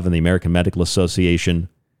 clinicaltrials.gov and the American Medical Association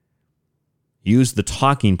use the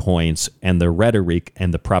talking points and the rhetoric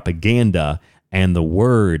and the propaganda and the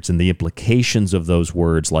words and the implications of those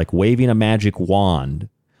words, like waving a magic wand,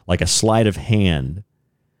 like a sleight of hand,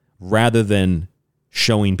 rather than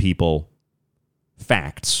showing people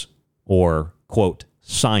facts or, quote,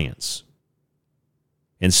 science.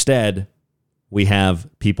 Instead, we have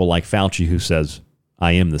people like Fauci who says,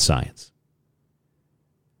 I am the science.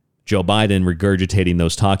 Joe Biden regurgitating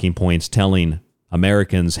those talking points, telling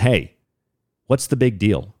Americans, hey, what's the big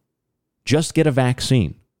deal? Just get a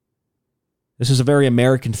vaccine. This is a very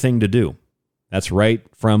American thing to do. That's right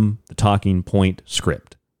from the talking point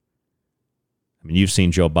script. I mean, you've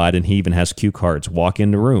seen Joe Biden. He even has cue cards. Walk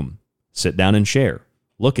in the room, sit down and share,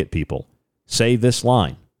 look at people, say this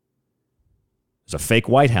line. It's a fake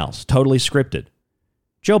White House, totally scripted.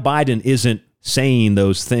 Joe Biden isn't saying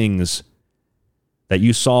those things that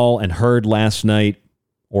you saw and heard last night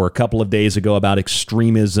or a couple of days ago about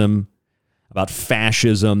extremism, about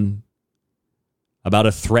fascism, about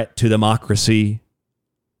a threat to democracy.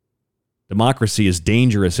 Democracy is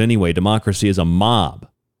dangerous anyway. Democracy is a mob.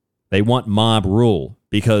 They want mob rule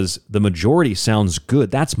because the majority sounds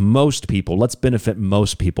good. That's most people. Let's benefit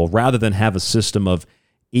most people rather than have a system of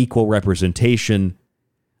equal representation,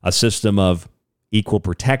 a system of equal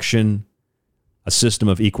protection, a system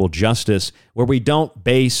of equal justice, where we don't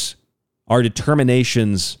base our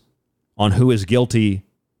determinations on who is guilty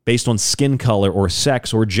based on skin color or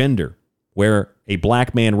sex or gender, where a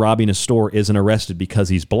black man robbing a store isn't arrested because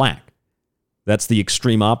he's black. That's the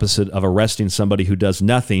extreme opposite of arresting somebody who does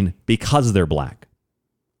nothing because they're black.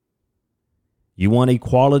 You want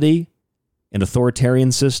equality in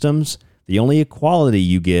authoritarian systems? The only equality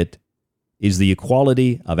you get is the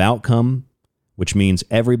equality of outcome, which means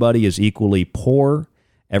everybody is equally poor,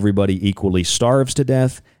 everybody equally starves to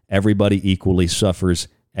death, everybody equally suffers,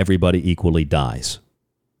 everybody equally dies.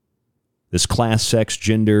 This class, sex,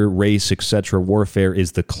 gender, race, etc. warfare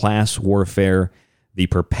is the class warfare, the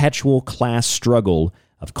perpetual class struggle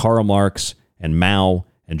of Karl Marx and Mao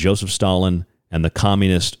and Joseph Stalin and the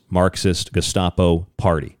communist Marxist Gestapo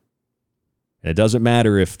party. And it doesn't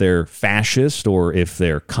matter if they're fascist or if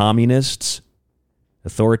they're communists.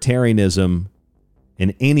 Authoritarianism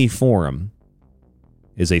in any form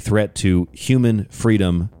is a threat to human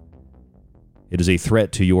freedom. It is a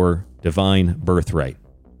threat to your divine birthright.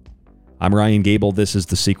 I'm Ryan Gable. This is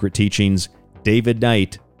The Secret Teachings. David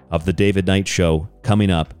Knight of The David Knight Show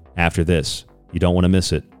coming up after this. You don't want to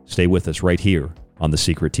miss it. Stay with us right here on The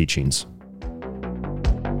Secret Teachings.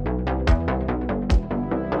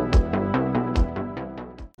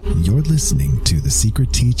 You're listening to The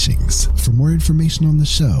Secret Teachings. For more information on the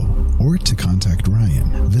show or to contact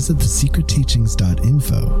Ryan, visit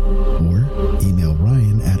thesecretteachings.info or email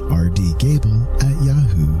Ryan at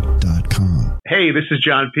rdgable@yahoo.com. Hey, this is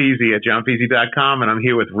John Peasy at johnpeasy.com, and I'm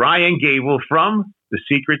here with Ryan Gable from The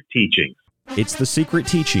Secret Teachings. It's The Secret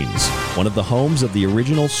Teachings, one of the homes of the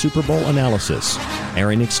original Super Bowl analysis,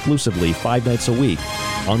 airing exclusively 5 nights a week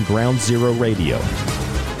on Ground Zero Radio.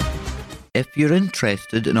 If you're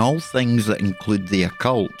interested in all things that include the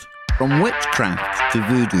occult, from witchcraft to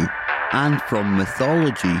voodoo, and from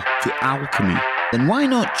mythology to alchemy, then why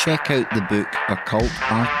not check out the book Occult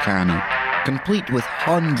Arcana, complete with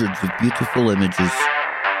hundreds of beautiful images.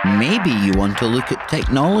 Maybe you want to look at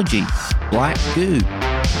technology, black goo,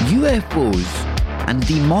 UFOs, and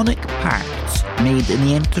demonic pacts made in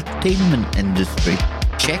the entertainment industry.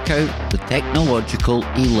 Check out the technological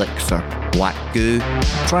elixir, black goo,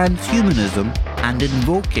 transhumanism, and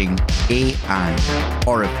invoking AI.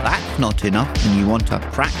 Or if that's not enough and you want a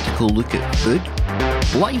practical look at food,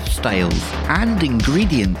 lifestyles, and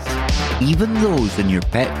ingredients, even those in your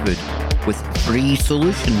pet food, with free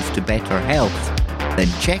solutions to better health, then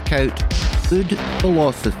check out Food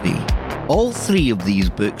Philosophy. All 3 of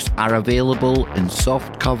these books are available in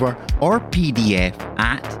softcover or PDF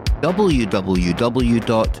at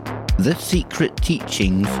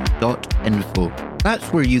www.thesecretteachings.info.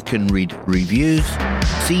 That's where you can read reviews,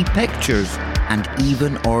 see pictures, and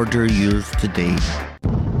even order yours today.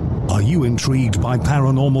 Are you intrigued by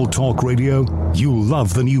Paranormal Talk Radio? You'll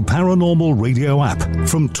love the new Paranormal Radio app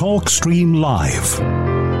from TalkStream Live.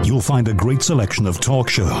 You'll find a great selection of talk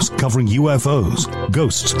shows covering UFOs,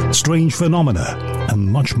 ghosts, strange phenomena, and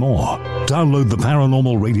much more. Download the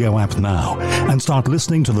Paranormal Radio app now and start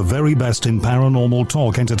listening to the very best in paranormal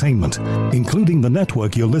talk entertainment, including the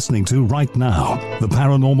network you're listening to right now, the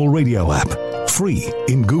Paranormal Radio app, free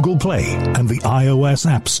in Google Play and the iOS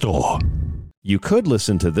App Store. You could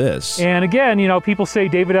listen to this. And again, people say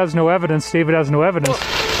David has no evidence, David has no evidence.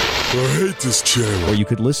 I hate this channel. Or you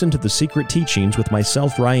could listen to The Secret Teachings with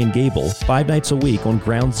myself, Ryan Gable, 5 nights a week on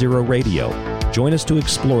Ground Zero Radio. Join us to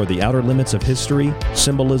explore the outer limits of history,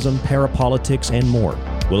 symbolism, parapolitics, and more.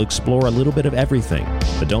 We'll explore a little bit of everything,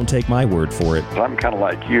 but don't take my word for it. I'm kind of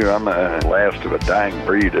like you. I'm a last of a dying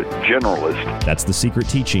breed, a generalist. That's The Secret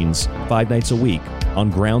Teachings, 5 nights a week on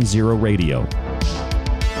Ground Zero Radio.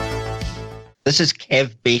 This is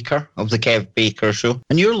Kev Baker of The Kev Baker Show,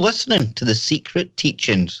 and you're listening to The Secret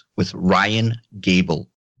Teachings with Ryan Gable.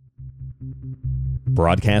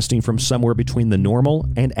 broadcasting from somewhere between the normal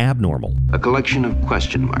and abnormal. A collection of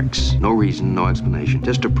question marks. No reason, no explanation.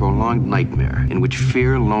 Just a prolonged nightmare in which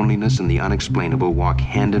fear, loneliness, and the unexplainable walk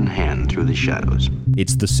hand in hand through the shadows.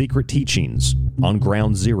 It's The Secret Teachings on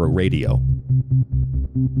Ground Zero Radio.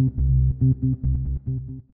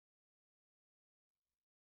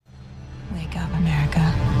 Wake up,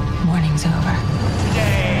 America. Morning's over.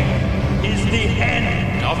 Today is the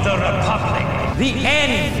end of the Republic. The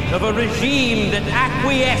end of a regime that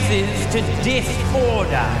acquiesces to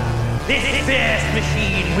disorder. This fierce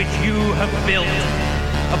machine which you have built,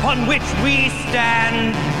 upon which we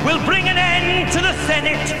stand, will bring an end to the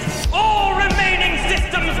Senate. All remaining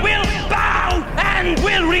systems will bow and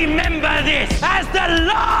will remember this as the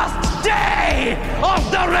last day of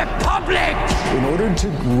the Republic. In order to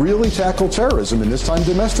really tackle terrorism, and this time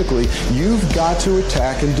domestically, you've got to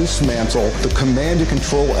attack and dismantle the command and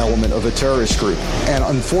control element of a terrorist group. And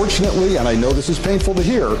unfortunately, and I know this is painful to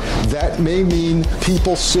hear, that may mean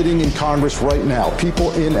people sitting in Congress right now,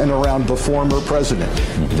 people in and around the former president.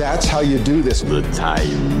 That's how you do this. The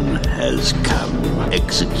time has come.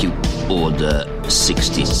 Execute Order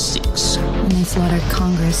 66. When they slaughtered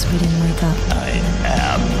Congress, we didn't wake up. I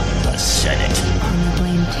am the Senate. When they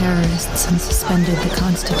blamed terrorists and suspended the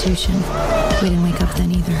Constitution, we didn't wake up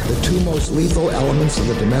then either. The two most lethal elements of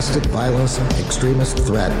the domestic violence extremist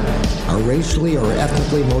threat are racially or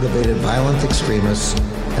ethnically motivated violent extremists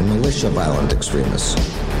and militia violent extremists.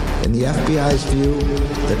 In the FBI's view,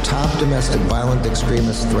 the top domestic violent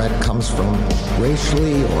extremist threat comes from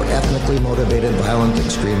racially or ethnically motivated violent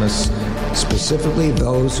extremists, specifically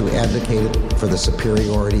those who advocated for the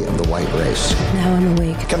superiority of the white race. Now I'm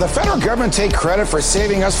awake. Can the federal government take credit for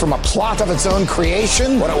saving us from a plot of its own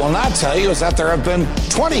creation? What it will not tell you is that there have been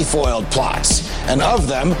 20 foiled plots, and of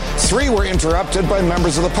them, 3 were interrupted by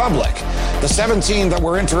members of the public. The 17 that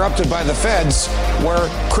were interrupted by the feds were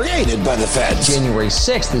created by the feds. January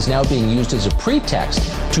 6th is now being used as a pretext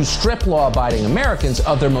to strip law-abiding Americans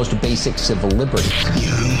of their most basic civil liberties.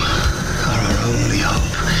 You are our only hope.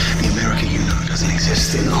 The America you know doesn't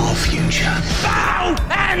exist in our future. Bow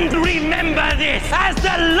and remember this as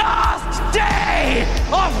the last day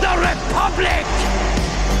of the Republic.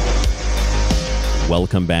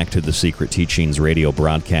 Welcome back to the Secret Teachings radio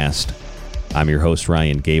broadcast. I'm your host,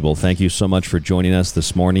 Ryan Gable. Thank you so much for joining us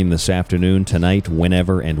this morning, this afternoon, tonight,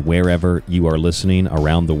 whenever and wherever you are listening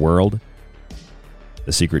around the world.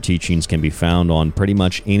 The Secret Teachings can be found on pretty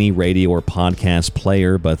much any radio or podcast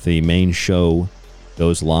player, but the main show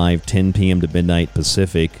goes live 10 p.m. to midnight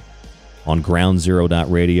Pacific on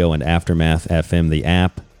groundzero.radio and Aftermath FM, the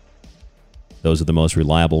app. Those are the most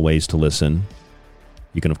reliable ways to listen.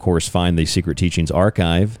 You can, of course, find the Secret Teachings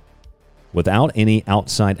archive without any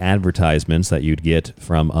outside advertisements that you'd get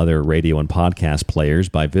from other radio and podcast players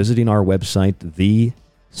by visiting our website,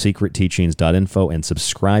 thesecretteachings.info, and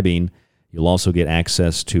subscribing. You'll also get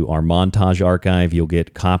access to our montage archive. You'll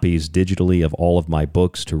get copies digitally of all of my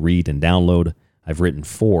books to read and download. I've written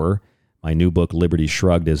 4. My new book, Liberty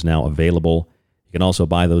Shrugged, is now available. You can also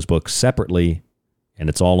buy those books separately, and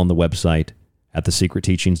it's all on the website at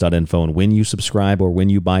thesecretteachings.info. And when you subscribe or when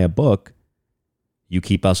you buy a book, you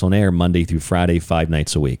keep us on air Monday through Friday, 5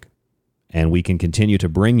 nights a week. And we can continue to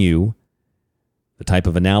bring you the type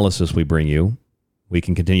of analysis we bring you. We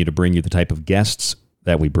can continue to bring you the type of guests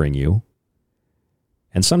that we bring you.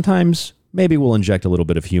 And sometimes maybe we'll inject a little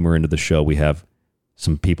bit of humor into the show. We have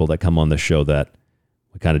some people that come on the show that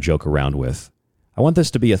we kind of joke around with. I want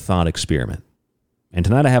this to be a thought experiment. And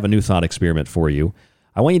tonight I have a new thought experiment for you.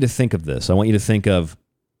 I want you to think of this. I want you to think of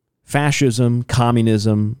fascism,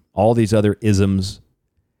 communism, all these other isms,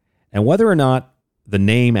 and whether or not the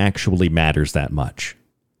name actually matters that much.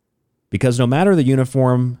 Because no matter the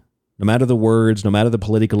uniform, no matter the words, no matter the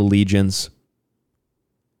political allegiance,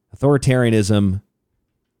 authoritarianism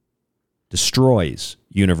destroys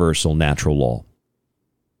universal natural law.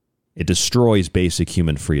 It destroys basic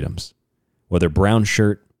human freedoms. Whether brown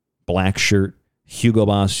shirt, black shirt, Hugo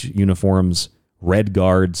Boss uniforms, red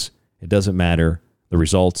guards, it doesn't matter. The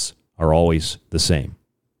results are always the same.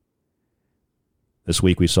 This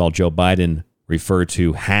week we saw Joe Biden refer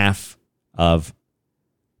to half of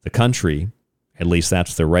the country, at least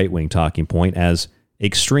that's the right-wing talking point, as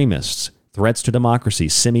extremists, threats to democracy,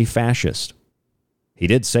 semi-fascist. He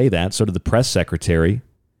did say that, so did the press secretary.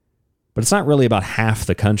 But it's not really about half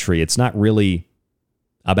the country. It's not really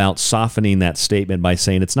about softening that statement by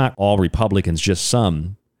saying it's not all Republicans, just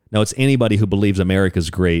some. No, it's anybody who believes America's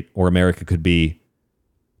great or America could be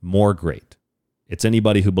more great. It's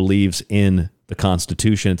anybody who believes in the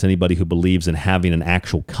Constitution. It's anybody who believes in having an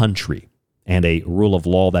actual country and a rule of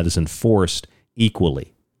law that is enforced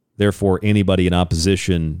equally. Therefore, anybody in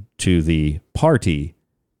opposition to the party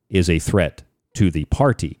is a threat to the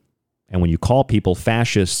party. And when you call people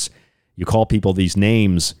fascists, you call people these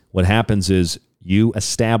names, what happens is you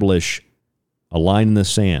establish a line in the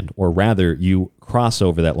sand, or rather, you cross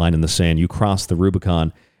over that line in the sand, you cross the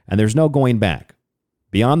Rubicon, and there's no going back.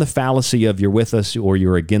 Beyond the fallacy of you're with us or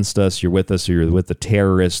you're against us, you're with us or you're with the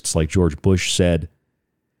terrorists, like George Bush said,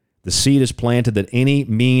 the seed is planted that any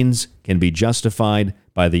means can be justified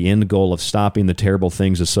by the end goal of stopping the terrible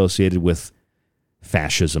things associated with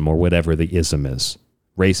fascism or whatever the ism is.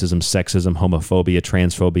 Racism, sexism, homophobia,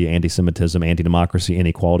 transphobia, anti-Semitism, anti-democracy,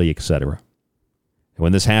 inequality, etc. And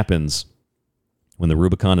when this happens, when the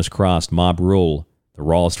Rubicon is crossed, mob rule, the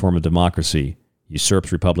rawest form of democracy,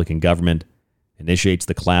 usurps Republican government, initiates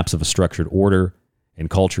the collapse of a structured order in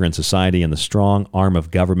culture and society, and the strong arm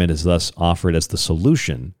of government is thus offered as the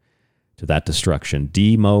solution to that destruction.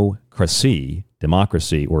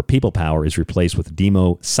 Democracy, or people power, is replaced with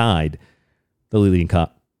democide, the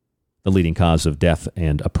leading cause of death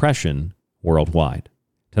and oppression worldwide.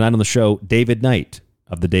 Tonight on the show, David Knight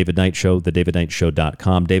of The David Knight Show,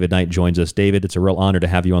 thedavidknightshow.com. David Knight joins us. David, it's a real honor to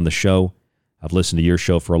have you on the show. I've listened to your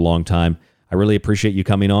show for a long time. I really appreciate you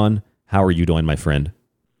coming on. How are you doing, my friend?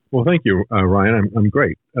 Well, thank you, Ryan. I'm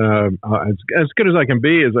great. As good as I can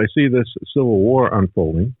be as I see this civil war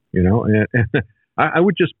unfolding, and I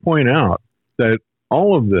would just point out that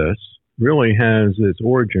all of this really has its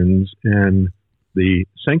origins in the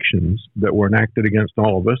sanctions that were enacted against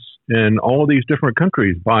all of us in all of these different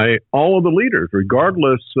countries by all of the leaders,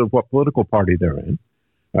 regardless of what political party they're in,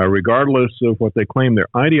 regardless of what they claim their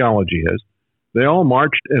ideology is. They all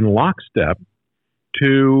marched in lockstep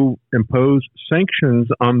to impose sanctions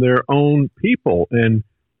on their own people. And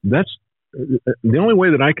that's the only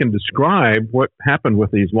way that I can describe what happened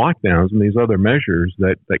with these lockdowns and these other measures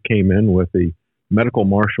that came in with the medical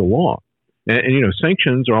martial law. And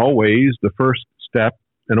sanctions are always the first step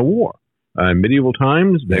in a war. In medieval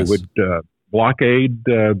times, they would blockade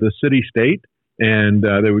the city-state, and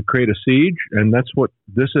they would create a siege. And that's what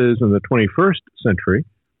this is in the 21st century.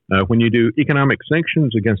 When you do economic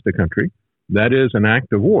sanctions against a country, that is an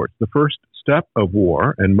act of war. It's the first step of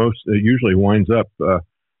war, and most usually winds up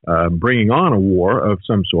bringing on a war of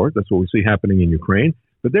some sort. That's what we see happening in Ukraine.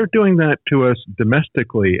 But they're doing that to us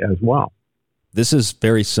domestically as well. This is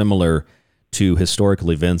very similar to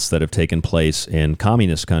historical events that have taken place in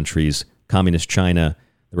communist countries, communist China,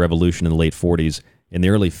 the revolution in the late 40s. In the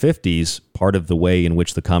early 50s, part of the way in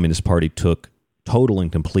which the Communist Party took total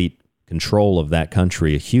and complete control of that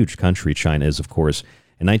country, a huge country China is, of course,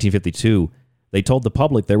 in 1952, they told the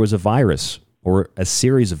public there was a virus or a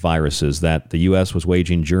series of viruses that the U.S. was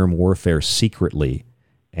waging germ warfare secretly,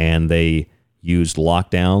 and they used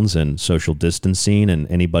lockdowns and social distancing, and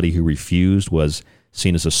anybody who refused was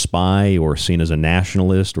seen as a spy or seen as a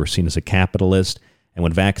nationalist or seen as a capitalist. And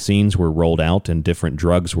when vaccines were rolled out and different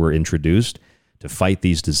drugs were introduced to fight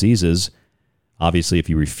these diseases, obviously if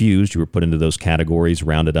you refused, you were put into those categories,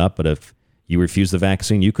 rounded up, but if you refused the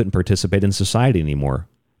vaccine, you couldn't participate in society anymore.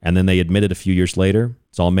 And then they admitted a few years later,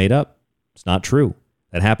 it's all made up. It's not true.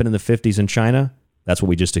 That happened in the 50s in China. That's what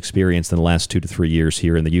we just experienced in the last 2 to 3 years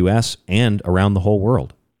here in the U.S. and around the whole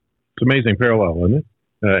world. It's an amazing parallel, isn't it?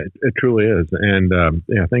 It truly is. And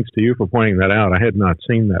thanks to you for pointing that out. I had not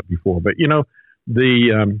seen that before. But, you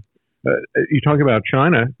talk about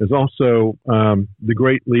China is also the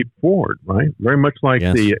Great Leap Forward, right? Very much like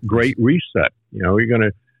the Great Reset. You're going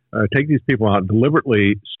to take these people out,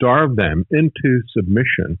 deliberately starve them into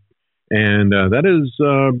submission. And that is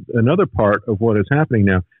another part of what is happening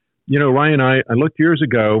now. Ryan, I looked years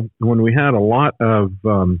ago when we had a lot of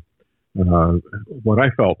what I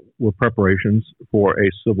felt were preparations for a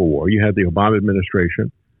civil war. You had the Obama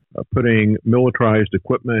administration putting militarized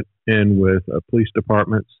equipment in with police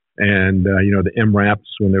departments and, the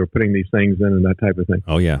MRAPs when they were putting these things in and that type of thing.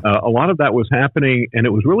 Oh, yeah. A lot of that was happening, and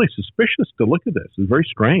it was really suspicious to look at this. It was very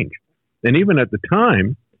strange. And even at the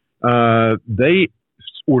time, they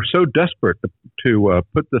were so desperate to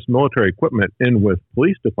put this military equipment in with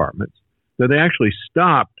police departments that they actually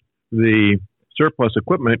stopped the surplus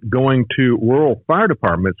equipment going to rural fire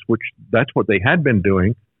departments, which that's what they had been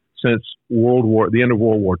doing since the end of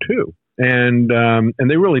World War II. And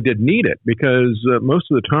they really did need it because most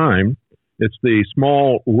of the time it's the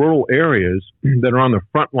small rural areas that are on the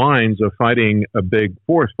front lines of fighting a big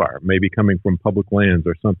forest fire, maybe coming from public lands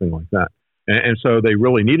or something like that. And so they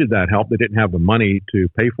really needed that help. They didn't have the money to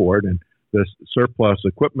pay for it. And this surplus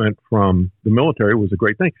equipment from the military was a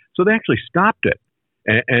great thing. So they actually stopped it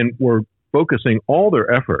and were focusing all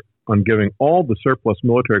their effort on giving all the surplus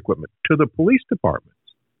military equipment to the police departments.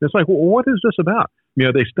 It's like, well, what is this about?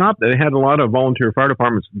 they stopped. They had a lot of volunteer fire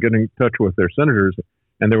departments get in touch with their senators,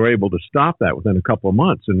 and they were able to stop that within a couple of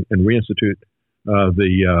months and reinstitute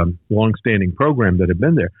the longstanding program that had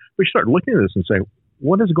been there. We start looking at this and say,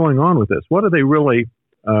 what is going on with this? What are they really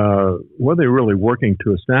working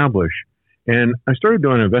to establish? And I started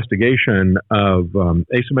doing an investigation of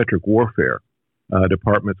asymmetric warfare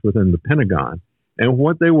departments within the Pentagon, and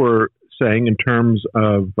what they were saying in terms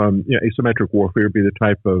of asymmetric warfare would be the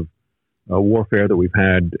type of warfare that we've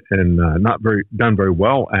had and done very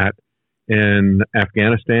well at in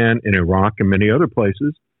Afghanistan, in Iraq, and many other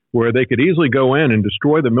places, where they could easily go in and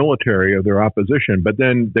destroy the military of their opposition, but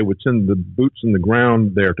then they would send the boots in the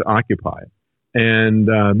ground there to occupy it, and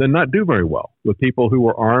then not do very well with people who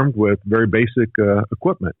were armed with very basic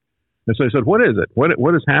equipment. And so I said, what is it?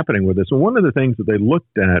 What is happening with this? And one of the things that they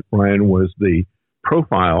looked at, Ryan, was the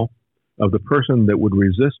profile of the person that would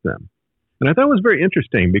resist them. And I thought it was very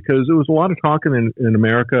interesting because there was a lot of talking in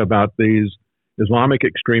America about these Islamic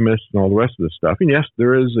extremists and all the rest of this stuff. And yes,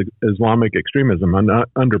 there is Islamic extremism. I'm not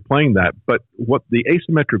underplaying that. But what the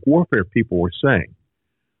asymmetric warfare people were saying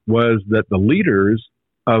was that the leaders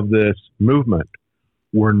of this movement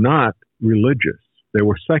were not religious. They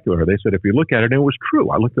were secular. They said, if you look at it, and it was true.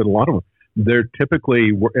 I looked at a lot of them. They're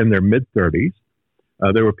typically were in their mid-30s.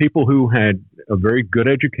 There were people who had a very good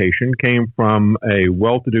education, came from a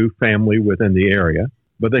well-to-do family within the area.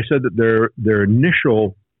 But they said that their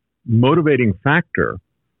initial motivating factor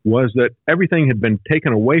was that everything had been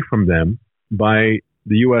taken away from them by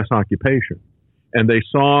the U.S. occupation. And they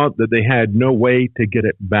saw that they had no way to get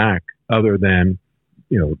it back other than,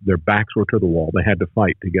 their backs were to the wall. They had to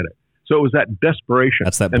fight to get it. So it was that desperation.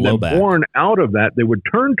 That's that blowback. And then born out of that, they would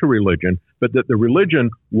turn to religion, but that the religion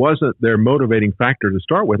wasn't their motivating factor to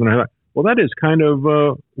start with. And I thought, well, that is kind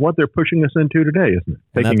of what they're pushing us into today, isn't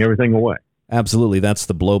it? Taking everything away. Absolutely. That's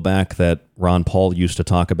the blowback that Ron Paul used to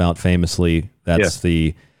talk about famously. That's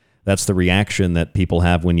the reaction that people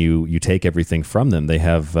have when you take everything from them. They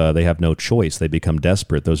have no choice. They become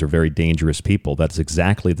desperate. Those are very dangerous people. That's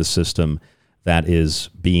exactly the system that is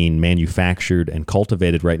being manufactured and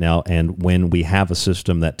cultivated right now. And when we have a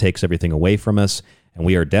system that takes everything away from us and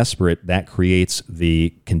we are desperate, that creates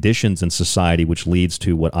the conditions in society which leads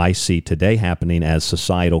to what I see today happening as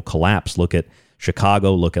societal collapse. Look at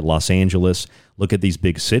Chicago, look at Los Angeles, look at these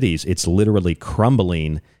big cities. It's literally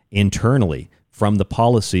crumbling internally from the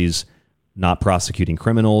policies not prosecuting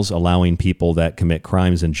criminals, allowing people that commit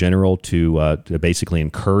crimes in general to basically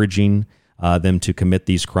encouraging them to commit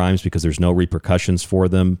these crimes because there's no repercussions for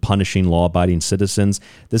them, punishing law-abiding citizens.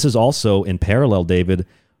 This is also, in parallel, David,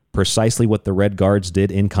 precisely what the Red Guards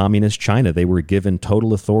did in communist China. They were given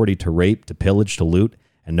total authority to rape, to pillage, to loot,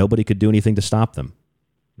 and nobody could do anything to stop them.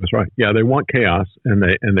 That's right. Yeah, they want chaos, and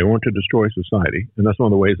they want to destroy society, and that's one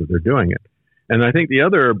of the ways that they're doing it. And I think the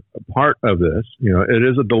other part of this, it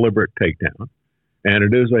is a deliberate takedown, and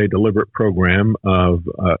it is a deliberate program of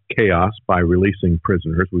chaos by releasing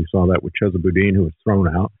prisoners. We saw that with Boudin, who was thrown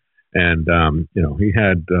out, and he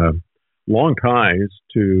had long ties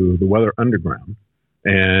to the Weather Underground,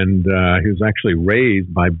 and he was actually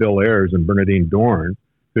raised by Bill Ayers and Bernadine Dorn,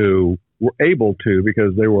 who were able to,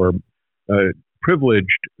 because they were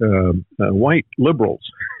privileged white liberals,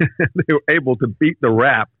 they were able to beat the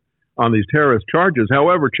rap on these terrorist charges.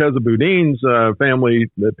 However, Boudin's family,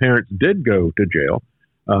 the parents did go to jail,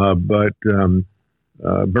 but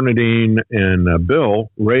Bernadine and Bill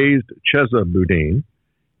raised Boudin,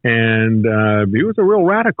 and he was a real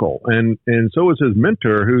radical, and so was his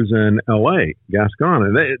mentor, who's in L.A., Gascon.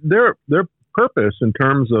 And their purpose in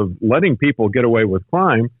terms of letting people get away with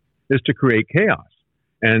crime is to create chaos,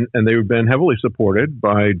 and they've been heavily supported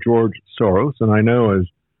by George Soros. And I know as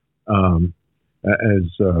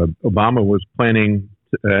Obama was planning,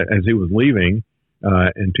 as he was leaving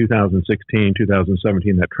in 2016,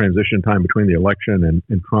 2017, that transition time between the election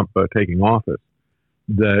and Trump taking office,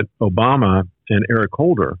 that Obama and Eric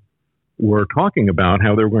Holder were talking about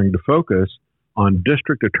how they were going to focus on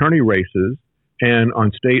district attorney races and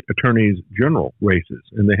on state attorneys general races.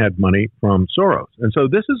 And they had money from Soros. And so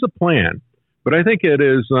this is a plan. But I think it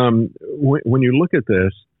is, when you look at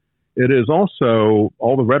this, it is also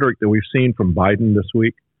all the rhetoric that we've seen from Biden this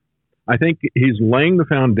week. I think he's laying the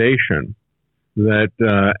foundation that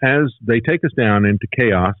as they take us down into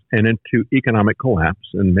chaos and into economic collapse,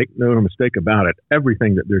 and make no mistake about it,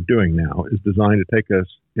 everything that they're doing now is designed to take us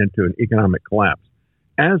into an economic collapse.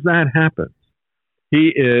 As that happens,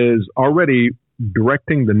 he is already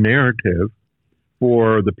directing the narrative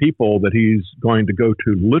for the people that he's going to go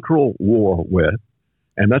to literal war with.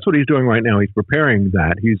 And that's what he's doing right now. He's preparing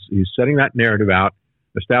that. He's setting that narrative out.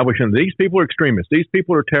 establishing these people are extremists, these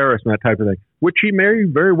people are terrorists, and that type of thing, which he may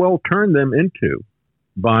very well turn them into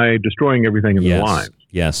by destroying everything in their lives.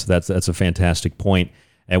 Yes, that's a fantastic point.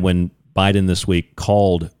 And when Biden this week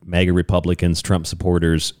called MAGA Republicans, Trump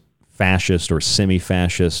supporters, fascist or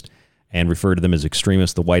semi-fascist, and referred to them as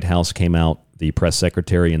extremists, the White House came out, the press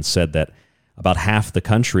secretary, and said that about half the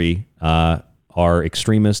country are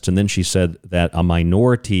extremists. And then she said that a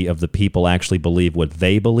minority of the people actually believe what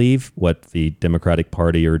they believe, what the Democratic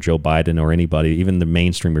Party or Joe Biden or anybody, even the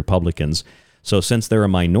mainstream Republicans. So since they're a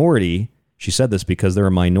minority, she said this because they're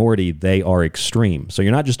a minority, they are extreme. So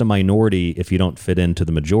you're not just a minority if you don't fit into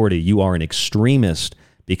the majority. You are an extremist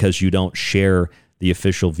because you don't share the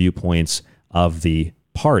official viewpoints of the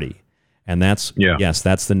party. And that's, yes,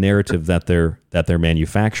 that's the narrative that they're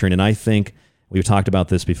manufacturing. And I think we've talked about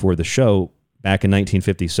this before the show. Back in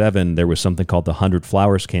 1957, there was something called the 100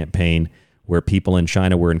 Flowers campaign, where people in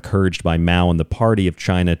China were encouraged by Mao and the Party of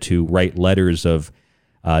China to write letters of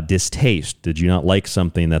distaste. Did you not like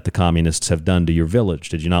something that the communists have done to your village?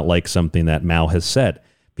 Did you not like something that Mao has said?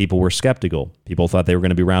 People were skeptical. People thought they were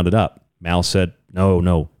going to be rounded up. Mao said,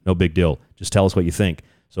 no big deal. Just tell us what you think.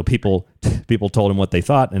 So people told him what they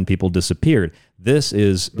thought, and people disappeared. This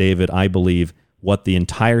is, David, I believe, what the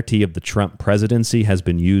entirety of the Trump presidency has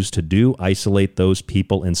been used to do, isolate those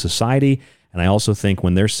people in society. And I also think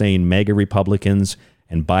when they're saying MAGA Republicans,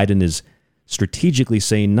 and Biden is strategically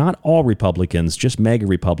saying not all Republicans, just MAGA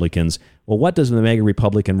Republicans, well, what does the MAGA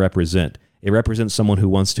Republican represent? It represents someone who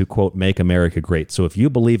wants to, quote, make America great. So if you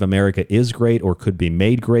believe America is great or could be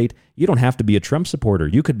made great, you don't have to be a Trump supporter.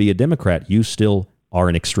 You could be a Democrat. You still are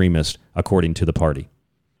an extremist, according to the party.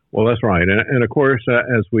 Well, that's right. And of course,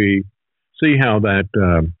 as we see how that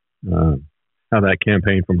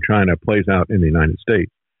campaign from China plays out in the United States,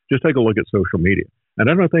 just take a look at social media. And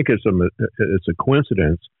I don't think it's a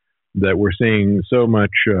coincidence that we're seeing so much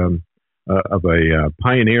of a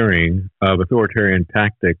pioneering of authoritarian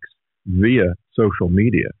tactics via social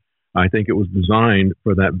media. I think it was designed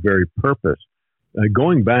for that very purpose.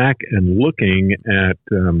 Going back and looking at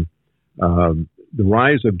the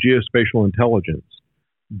rise of geospatial intelligence,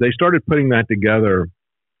 they started putting that together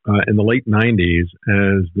in the late 90s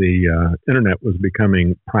as the internet was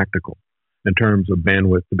becoming practical in terms of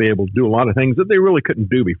bandwidth to be able to do a lot of things that they really couldn't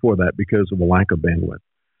do before that because of a lack of bandwidth.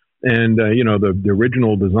 And, the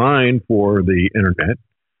original design for the internet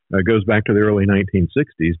goes back to the early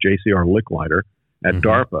 1960s. J.C.R. Licklider at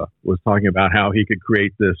DARPA was talking about how he could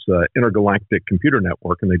create this intergalactic computer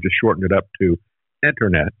network, and they just shortened it up to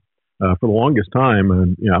Internet. For the longest time,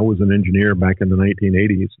 I was an engineer back in the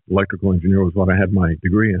 1980s. Electrical engineer was what I had my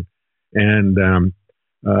degree in. And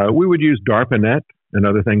we would use DARPANet and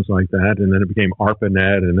other things like that. And then it became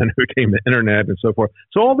ARPANET, and then it became the Internet and so forth.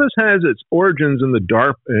 So all this has its origins in the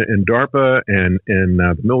DARPA and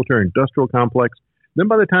the military-industrial complex. Then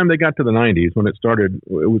by the time they got to the 90s, when it started,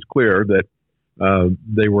 it was clear that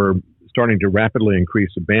they were starting to rapidly increase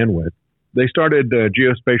the bandwidth. They started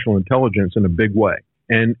geospatial intelligence in a big way.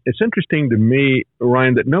 And it's interesting to me,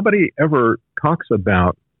 Ryan, that nobody ever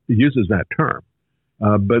uses that term.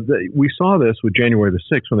 But we saw this with January the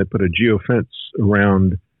 6th when they put a geofence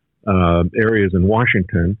around areas in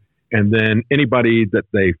Washington, and then anybody that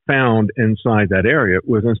they found inside that area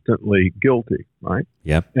was instantly guilty, right?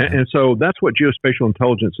 Yep. And so that's what geospatial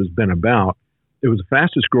intelligence has been about. It was the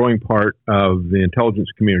fastest growing part of the intelligence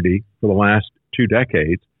community for the last 2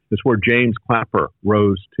 decades. It's where James Clapper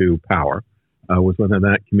rose to power. Was within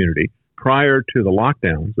that community. Prior to the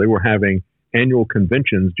lockdowns, they were having annual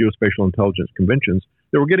conventions, geospatial intelligence conventions.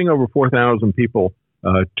 They were getting over 4,000 people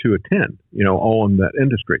to attend, all in that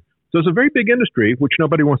industry. So it's a very big industry, which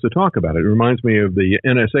nobody wants to talk about. It reminds me of the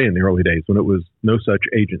NSA in the early days when it was no such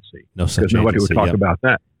agency. Because nobody would talk about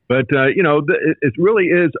that. But, it really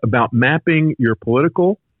is about mapping your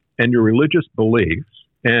political and your religious beliefs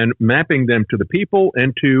and mapping them to the people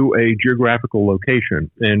and to a geographical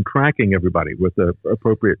location and tracking everybody with the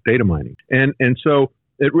appropriate data mining. And so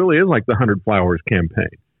it really is like the 100 Flowers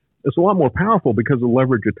campaign. It's a lot more powerful because of the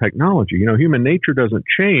leverage of technology. Human nature doesn't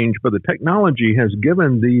change, but the technology has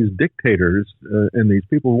given these dictators and these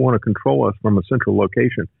people who want to control us from a central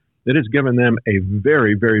location, it has given them a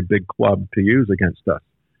very, very big club to use against us.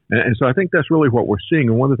 And so I think that's really what we're seeing.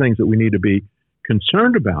 And one of the things that we need to be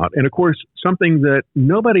concerned about, and of course, something that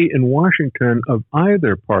nobody in Washington of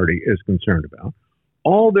either party is concerned about.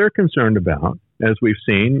 All they're concerned about, as we've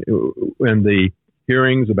seen in the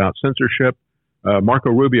hearings about censorship, Marco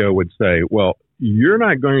Rubio would say, well, you're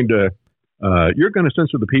going to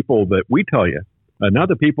censor the people that we tell you, not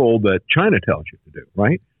the people that China tells you to do,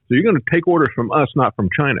 right? So you're going to take orders from us, not from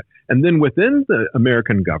China. And then within the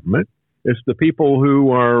American government, It's the people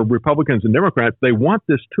who are Republicans and Democrats. They want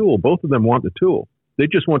this tool. Both of them want the tool. They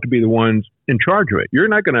just want to be the ones in charge of it. You're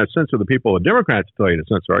not going to censor the people the Democrats tell you to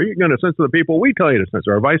censor. Are you going to censor the people we tell you to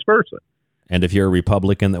censor, or vice versa? And if you're a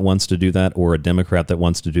Republican that wants to do that, or a Democrat that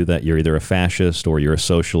wants to do that, you're either a fascist or you're a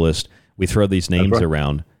socialist. We throw these names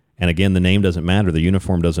around. And again, the name doesn't matter. The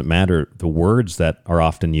uniform doesn't matter. The words that are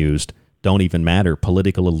often used don't even matter.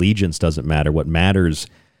 Political allegiance doesn't matter. What matters,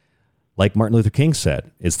 like Martin Luther King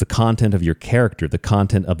said, is the content of your character, the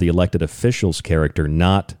content of the elected official's character,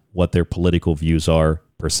 not what their political views are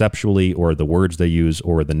perceptually, or the words they use,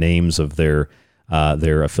 or the names of their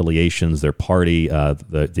affiliations, their party,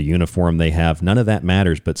 the uniform they have. None of that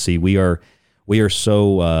matters. But see, we are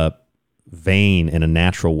so vain in a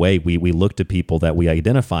natural way. We look to people that we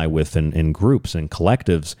identify with in groups and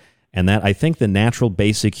collectives, and that I think the natural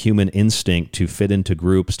basic human instinct to fit into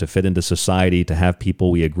groups, to fit into society, to have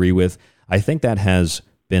people we agree with, I think that has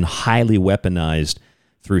been highly weaponized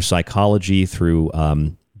through psychology, through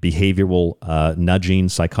behavioral nudging,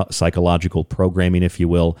 psychological programming, if you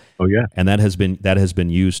will. Oh yeah, and that has been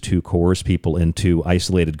used to coerce people into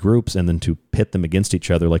isolated groups and then to pit them against each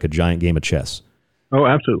other like a giant game of chess. Oh,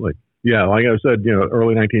 absolutely. Yeah, like I said,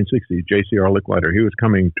 early 1960s, J.C.R. Licklider, he was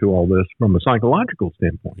coming to all this from a psychological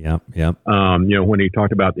standpoint. Yeah. When he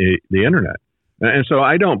talked about the internet, and so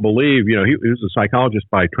I don't believe, he was a psychologist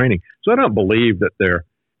by training, so I don't believe that their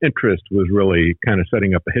interest was really kind of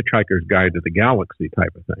setting up a Hitchhiker's Guide to the Galaxy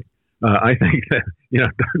type of thing. I think that,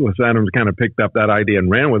 Douglas Adams kind of picked up that idea and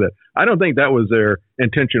ran with it. I don't think that was their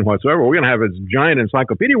intention whatsoever. We're going to have this giant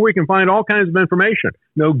encyclopedia where we can find all kinds of information.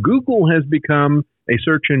 No, Google has become a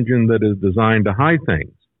search engine that is designed to hide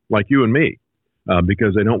things, like you and me,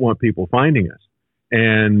 because they don't want people finding us.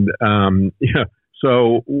 And,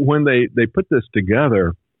 so when they put this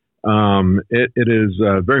together, it is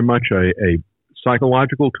very much a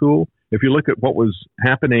psychological tool. If you look at what was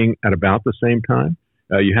happening at about the same time,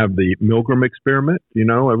 you have the Milgram experiment,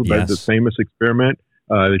 everybody's the famous experiment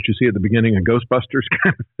that you see at the beginning of Ghostbusters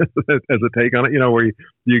as a take on it, where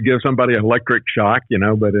you give somebody an electric shock,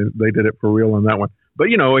 but they did it for real on that one. But,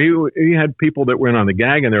 he had people that went on the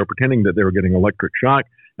gag and they were pretending that they were getting electric shock,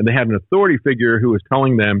 and they had an authority figure who was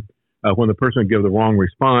telling them when the person would give the wrong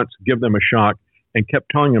response, give them a shock, and kept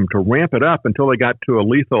telling them to ramp it up until they got to a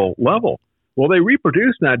lethal level. Well, they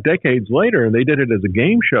reproduced that decades later, and they did it as a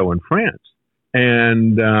game show in France.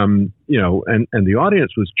 And, and the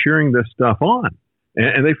audience was cheering this stuff on.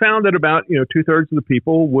 And they found that about, 2/3 of the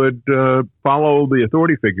people would follow the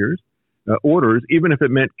authority figures' orders, even if it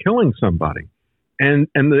meant killing somebody. And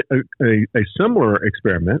a similar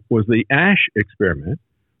experiment was the Ash experiment,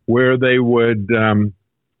 where they would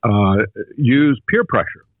use peer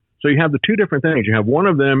pressure. So you have the two different things. You have one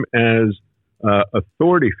of them as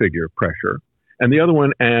authority figure pressure, and the other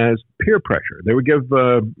one as peer pressure. They would give,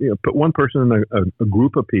 put one person in a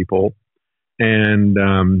group of people, and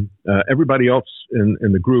everybody else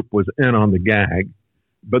in the group was in on the gag.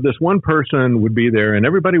 But this one person would be there, and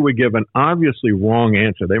everybody would give an obviously wrong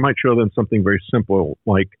answer. They might show them something very simple,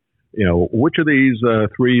 like, which of these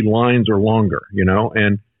 3 lines are longer,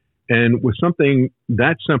 and with something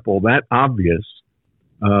that simple, that obvious,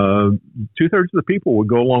 2/3 of the people would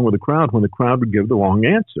go along with the crowd when the crowd would give the wrong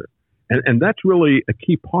answer. And that's really a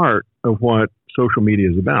key part of what social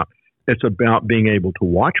media is about. It's about being able to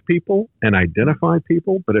watch people and identify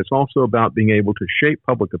people, but it's also about being able to shape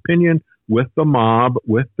public opinion with the mob,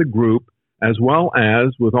 with the group, as well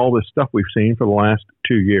as with all this stuff we've seen for the last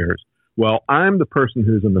 2 years. Well, I'm the person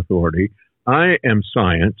who's in authority. I am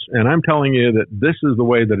science, and I'm telling you that this is the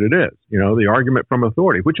way that it is. The argument from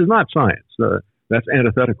authority, which is not science. That's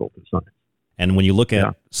antithetical to science. And when you look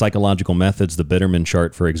at psychological methods, the Bitterman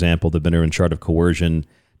chart, for example, the Bitterman chart of coercion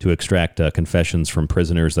to extract confessions from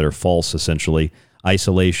prisoners that are false, essentially,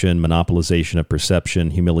 isolation, monopolization of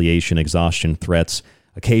perception, humiliation, exhaustion, threats,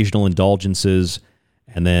 occasional indulgences,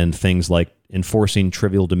 and then things like enforcing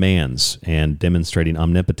trivial demands and demonstrating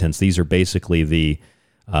omnipotence. These are basically the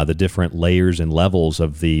different layers and levels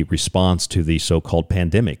of the response to the so-called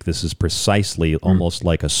pandemic. This is precisely almost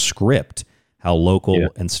like a script, how local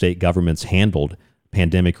and state governments handled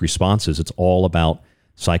pandemic responses. It's all about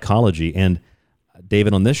psychology. And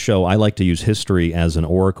David, on this show, I like to use history as an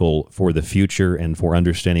oracle for the future and for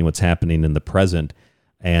understanding what's happening in the present.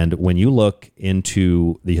 And when you look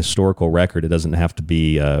into the historical record, it doesn't have to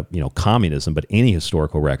be communism, but any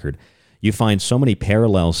historical record, you find so many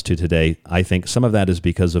parallels to today. I think some of that is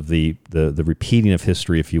because of the repeating of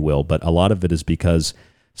history, if you will, but a lot of it is because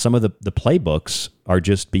some of the playbooks are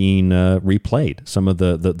just being replayed. Some of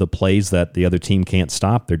the plays that the other team can't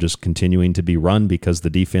stop, they're just continuing to be run because the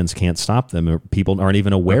defense can't stop them, or people aren't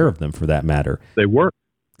even aware of them for that matter. They work.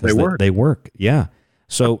 They work. Yeah.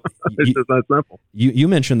 So it's just that simple. You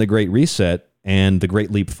mentioned the Great Reset and the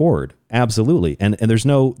Great Leap Forward. Absolutely. And there's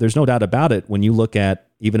no doubt about it. When you look at,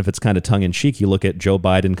 even if it's kind of tongue in cheek, you look at Joe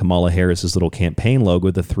Biden, Kamala Harris's little campaign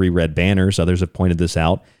logo, the 3 red banners. Others have pointed this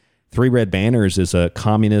out. 3 red banners is a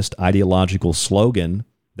communist ideological slogan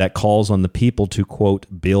that calls on the people to,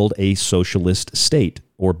 quote, build a socialist state,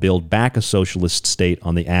 or build back a socialist state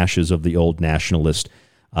on the ashes of the old nationalist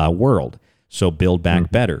world. So build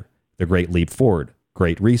back better, the Great Leap Forward,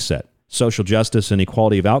 Great Reset. Social justice and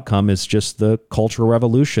equality of outcome is just the cultural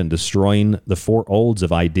revolution, destroying the 4 olds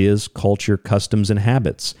of ideas, culture, customs, and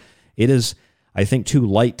habits. It is, I think, too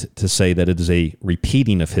light to say that it is a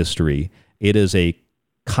repeating of history. It is a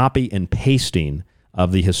copy and pasting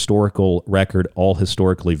of the historical record, all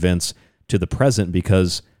historical events, to the present,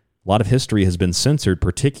 because a lot of history has been censored,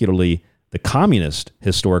 particularly the communist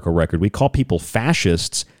historical record. We call people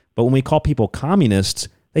fascists, but when we call people communists,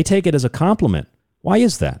 they take it as a compliment. Why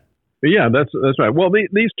is that? Yeah, that's right. Well,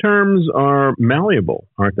 these terms are malleable,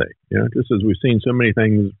 aren't they? Yeah, just as we've seen so many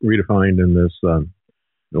things redefined in this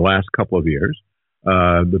the last couple of years.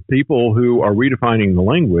 The people who are redefining the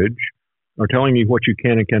language are telling you what you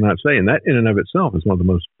can and cannot say, and that in and of itself is one of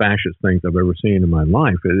the most fascist things I've ever seen in my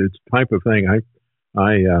life. It's the type of thing I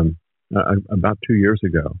about 2 years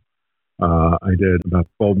ago, I did about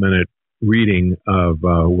a 12-minute reading of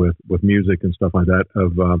with music and stuff like that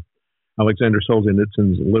of Alexander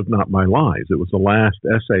Solzhenitsyn's "Live Not My Lies." It was the last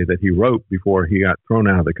essay that he wrote before he got thrown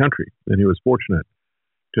out of the country, and he was fortunate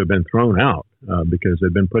to have been thrown out because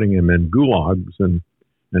they'd been putting him in gulags and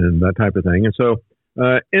that type of thing. And so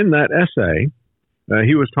in that essay,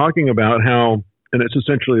 he was talking about how, and it's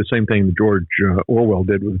essentially the same thing that George Orwell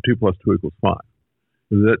did with 2 + 2 = 5,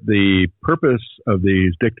 that the purpose of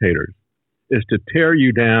these dictators is to tear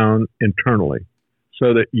you down internally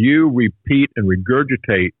so that you repeat and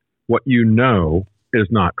regurgitate what you know is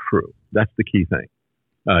not true. That's the key thing.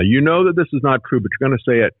 You know that this is not true, but you're going to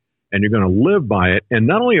say it and you're going to live by it. And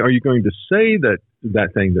not only are you going to say that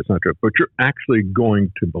thing that's not true, but you're actually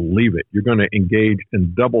going to believe it. You're going to engage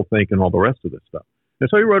in double think and all the rest of this stuff. And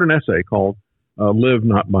so he wrote an essay called "Live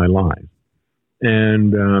Not My Lies."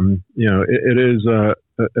 And, it is a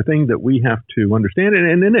thing that we have to understand.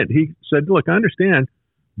 And in it, he said, look, I understand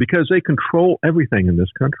because they control everything in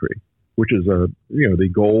this country, which is the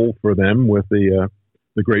goal for them with the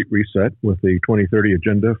Great Reset, with the 2030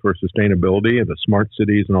 agenda for sustainability and the smart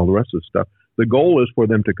cities and all the rest of the stuff. The goal is for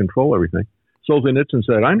them to control everything. Solzhenitsyn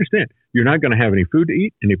said, I understand. You're not going to have any food to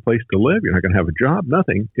eat, any place to live. You're not going to have a job,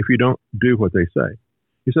 nothing, if you don't do what they say.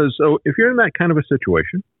 He says, so if you're in that kind of a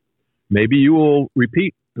situation, maybe you will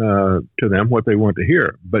repeat to them what they want to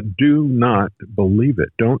hear, but do not believe it.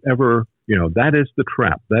 Don't ever, that is the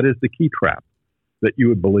trap. That is the key trap, that you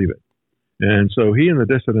would believe it. And so he and the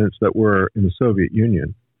dissidents that were in the Soviet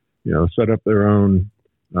Union, set up their own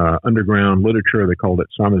underground literature. They called it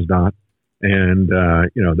samizdat, and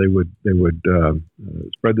they would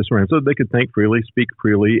spread this around so they could think freely, speak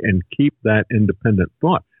freely, and keep that independent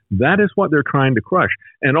thought. That is what they're trying to crush.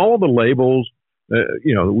 And all the labels,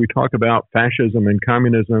 we talk about fascism and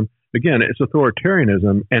communism. Again, it's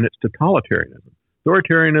authoritarianism and it's totalitarianism.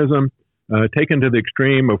 Authoritarianism, taken to the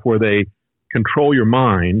extreme of where they control your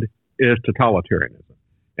mind, is totalitarianism.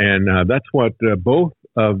 And that's what both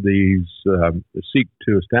of these seek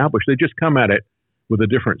to establish. They just come at it with a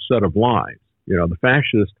different set of lies. The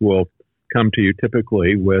fascist will come to you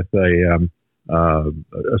typically with a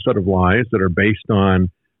set of lies that are based on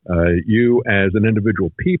you as an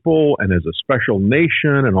individual people and as a special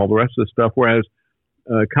nation and all the rest of the stuff, whereas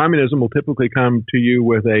communism will typically come to you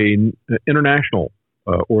with a international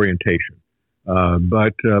orientation.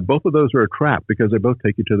 But both of those are a trap because they both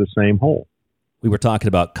take you to the same hole. We were talking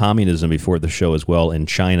about communism before the show as well in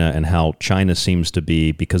China, and how China seems to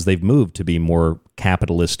be, because they've moved to be more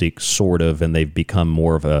capitalistic, sort of, and they've become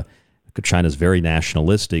more of China's very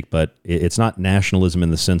nationalistic, but it's not nationalism in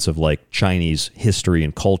the sense of like Chinese history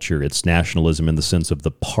and culture. It's nationalism in the sense of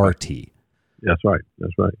the party. That's right.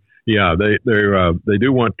 That's right. Yeah, they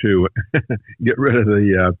do want to get rid of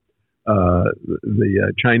the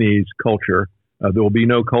Chinese culture. There will be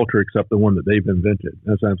no culture except the one that they've invented.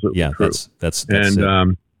 That's absolutely true. That's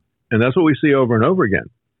and that's what we see over and over again.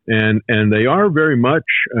 And they are very much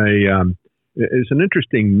it's an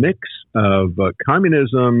interesting mix of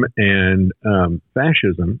communism and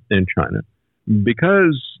fascism in China,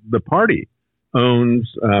 because the party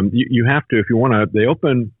owns. You have to, if you want to. They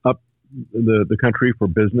open up the country for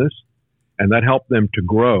business, and that helped them to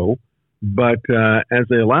grow. But as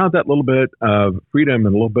they allowed that little bit of freedom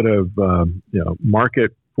and a little bit of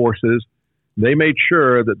market forces, they made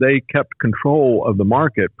sure that they kept control of the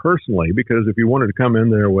market personally, because if you wanted to come in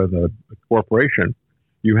there with a corporation,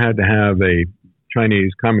 you had to have a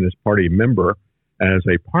Chinese Communist Party member as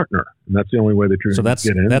a partner, and that's the only way that you're going to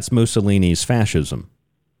get in. That's Mussolini's fascism.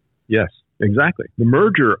 Yes, exactly. The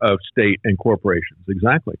merger of state and corporations,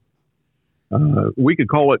 exactly. We could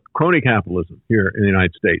call it crony capitalism here in the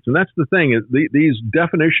United States. And that's the thing, is these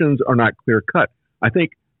definitions are not clear-cut. I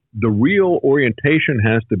think the real orientation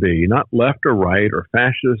has to be not left or right or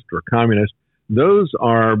fascist or communist. Those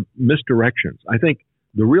are misdirections. I think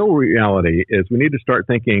the real reality is we need to start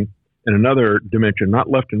thinking in another dimension, not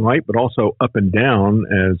left and right, but also up and down,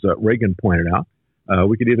 as Reagan pointed out.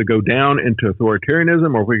 We could either go down into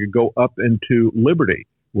authoritarianism, or we could go up into liberty,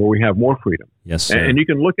 where we have more freedom. Yes, sir. And you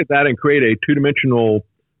can look at that and create a two-dimensional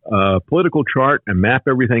political chart and map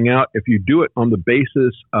everything out if you do it on the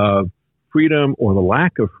basis of freedom or the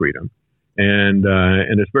lack of freedom. And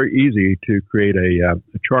it's very easy to create a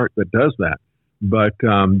chart that does that. But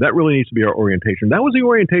that really needs to be our orientation. That was the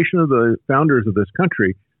orientation of the founders of this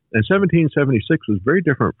country. And 1776 was very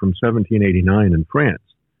different from 1789 in France.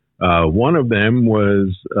 One of them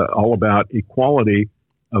was all about equality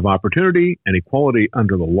of opportunity and equality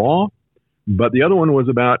under the law, but the other one was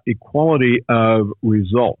about equality of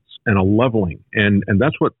results and a leveling. And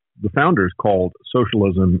that's what the founders called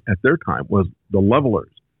socialism at their time, was the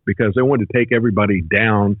levelers, because they wanted to take everybody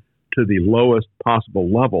down to the lowest possible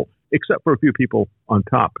level, except for a few people on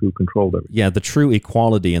top who controlled everything. Yeah, the true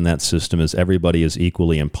equality in that system is everybody is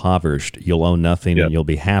equally impoverished. You'll own nothing and you'll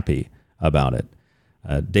be happy about it.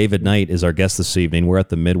 David Knight is our guest this evening. We're at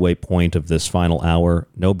the midway point of this final hour.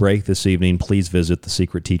 No break this evening. Please visit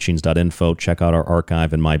thesecretteachings.info. Check out our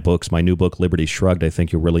archive and my books. My new book, Liberty Shrugged. I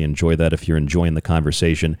think you'll really enjoy that if you're enjoying the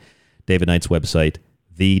conversation. David Knight's website,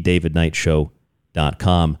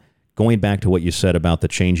 thedavidknightshow.com. Going back to what you said about the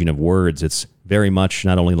changing of words, it's very much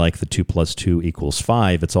not only like the 2 + 2 =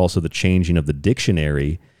 5, it's also the changing of the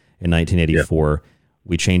dictionary in 1984. Yeah.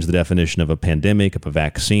 We changed the definition of a pandemic, of a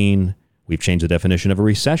vaccine. We've changed the definition of a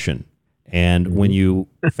recession. And when you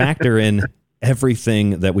factor in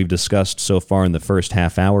everything that we've discussed so far in the first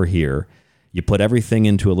half hour here, you put everything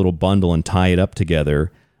into a little bundle and tie it up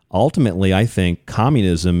together. Ultimately, I think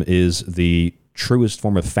communism is the truest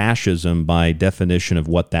form of fascism by definition of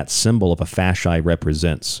what that symbol of a fasci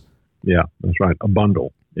represents. Yeah, that's right. A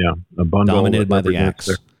bundle. Yeah, a bundle. Dominated by the axe.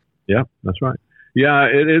 Yeah, that's right. Yeah,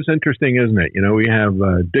 it is interesting, isn't it? You know, we have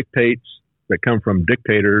dictates that come from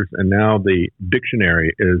dictators, and now the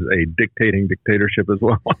dictionary is a dictating dictatorship as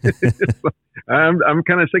well. I'm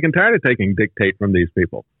kind of sick and tired of taking dictate from these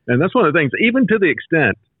people. And that's one of the things, even to the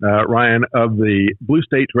extent, Ryan, of the blue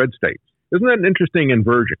states, red states. Isn't that an interesting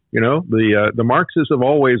inversion? You know, the Marxists have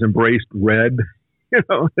always embraced red, you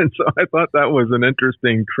know, and so I thought that was an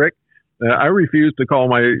interesting trick. I refuse to call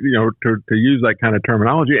to use that kind of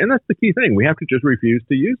terminology. And that's the key thing. We have to just refuse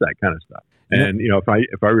to use that kind of stuff. And, you know, if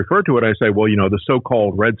I refer to it, I say, well, you know, the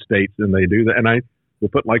so-called red states, and they do that. And I will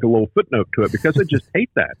put like a little footnote to it because I just hate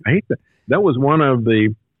that. I hate that. That was one of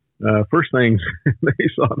the first things they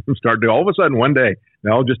saw them start doing. All of a sudden, one day,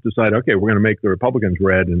 they all just decide, okay, we're going to make the Republicans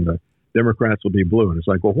red and the Democrats will be blue. And it's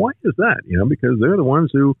like, well, why is that? You know, because they're the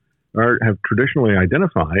ones who have traditionally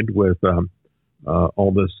identified with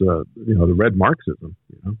all this, you know, the red Marxism,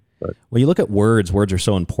 you know. But, well, you look at words. Words are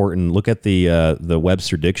so important. Look at the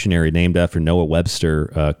Webster Dictionary, named after Noah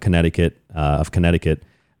Webster, of Connecticut.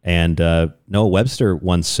 And Noah Webster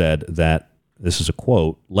once said that, this is a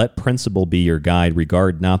quote, "Let principle be your guide.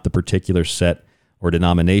 Regard not the particular set or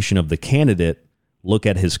denomination of the candidate. Look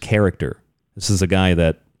at his character." This is a guy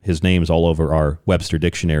that his name's all over our Webster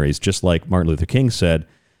dictionaries. Just like Martin Luther King said,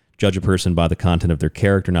 "Judge a person by the content of their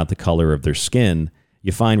character, not the color of their skin."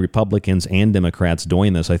 You find Republicans and Democrats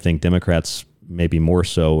doing this. I think Democrats maybe more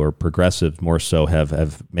so, or progressive more so,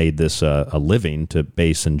 have made this a living to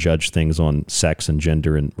base and judge things on sex and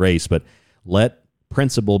gender and race. But let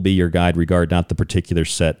principle be your guide. Regard not the particular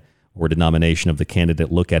set or denomination of the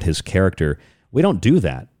candidate. Look at his character. We don't do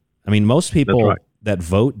that. I mean, most people that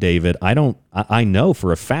vote, David, I know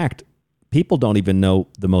for a fact, people don't even know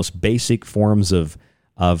the most basic forms of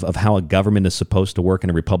how a government is supposed to work in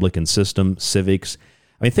a Republican system, civics.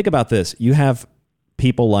 I mean, think about this. You have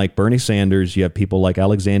people like Bernie Sanders, you have people like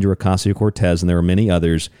Alexandria Ocasio-Cortez, and there are many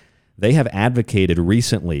others. They have advocated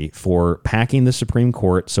recently for packing the Supreme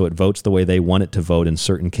Court so it votes the way they want it to vote in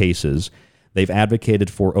certain cases. They've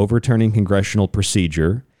advocated for overturning congressional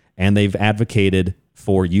procedure, and they've advocated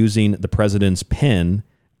for using the president's pen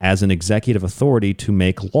as an executive authority to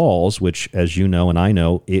make laws, which, as you know and I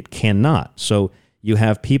know, it cannot. So you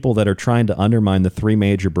have people that are trying to undermine the three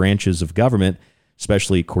major branches of government,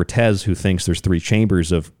 especially Cortez, who thinks there's three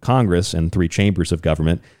chambers of Congress and three chambers of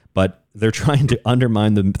government, but they're trying to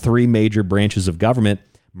undermine the three major branches of government,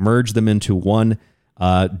 merge them into one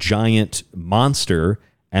giant monster,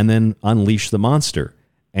 and then unleash the monster.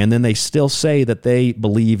 And then they still say that they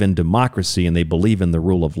believe in democracy and they believe in the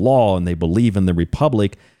rule of law and they believe in the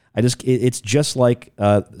republic. It's just like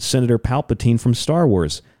Senator Palpatine from Star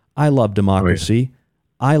Wars. I love democracy.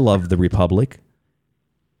 I love the republic.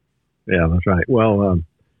 Yeah, that's right. Well,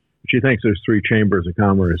 she thinks there's three chambers of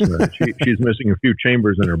commerce. She's missing a few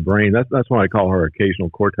chambers in her brain. That's why I call her occasional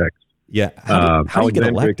cortex. Yeah. How do you get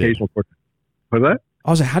elected? Occasional cortex. What's that? I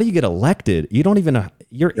was like, how do you get elected? You don't even know.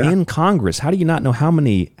 You're in Congress. How do you not know how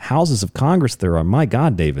many houses of Congress there are? My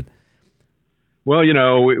God, David. Well,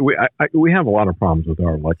 we have a lot of problems with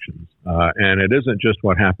our elections, and it isn't just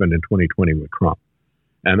what happened in 2020 with Trump.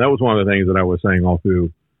 And that was one of the things that I was saying all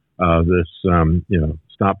through this,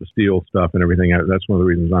 stop the steal stuff and everything. That's one of the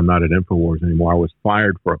reasons I'm not at InfoWars anymore. I was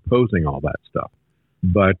fired for opposing all that stuff.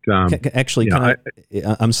 But actually,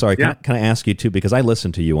 I'm sorry. Can I ask you too? Because I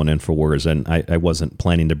listened to you on InfoWars, and I wasn't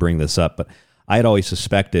planning to bring this up, but I had always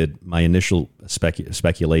suspected. My initial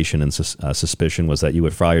speculation and suspicion was that you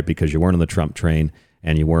were fired because you weren't on the Trump train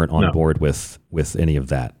and you weren't on board with any of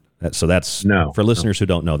that. So that's for listeners who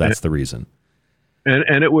don't know. That's the reason.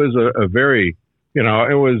 And it was a very, it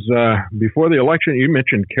was before the election. You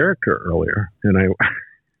mentioned character earlier, and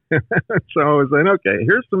so I was saying, okay,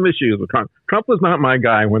 here's some issues with Trump. Trump was not my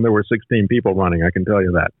guy when there were 16 people running. I can tell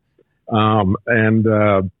you that.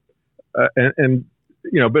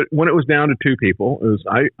 But when it was down to two people,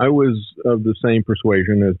 I was of the same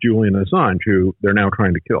persuasion as Julian Assange, who they're now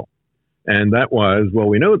trying to kill. And that was, well,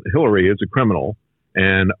 we know that Hillary is a criminal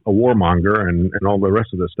and a warmonger and all the rest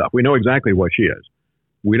of this stuff. We know exactly what she is.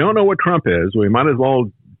 We don't know what Trump is. We might as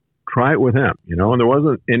well try it with him, and there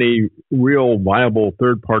wasn't any real viable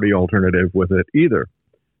third-party alternative with it either.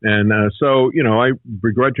 And so, I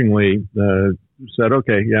begrudgingly said,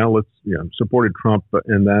 okay, let's, supported Trump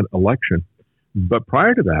in that election. But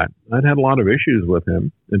prior to that, I'd had a lot of issues with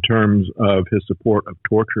him in terms of his support of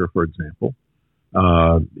torture, for example.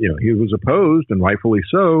 He was opposed, and rightfully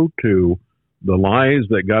so, to the lies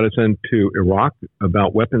that got us into Iraq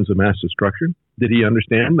about weapons of mass destruction. Did he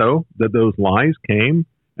understand, though, that those lies came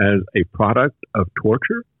as a product of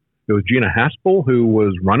torture? It was Gina Haspel who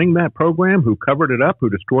was running that program, who covered it up, who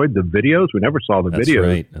destroyed the videos. We never saw the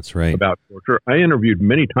videos That's right. about torture. I interviewed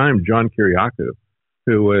many times John Kiriakou,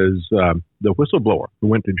 who was the whistleblower who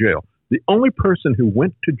went to jail. The only person who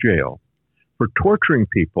went to jail for torturing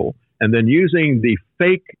people and then using the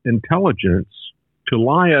fake intelligence to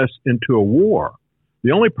lie us into a war,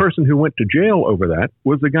 the only person who went to jail over that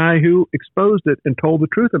was the guy who exposed it and told the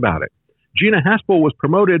truth about it. Gina Haspel was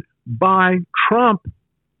promoted by Trump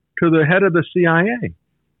to the head of the CIA.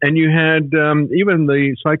 And you had even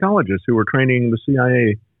the psychologists who were training the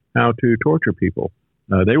CIA how to torture people.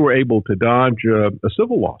 They were able to dodge a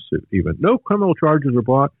civil lawsuit even. No criminal charges were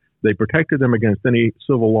brought. They protected them against any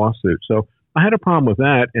civil lawsuit. So I had a problem with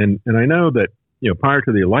that. And I know that, prior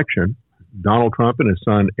to the election, Donald Trump and his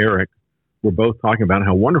son, Eric, were both talking about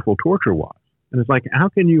how wonderful torture was. And it's like, how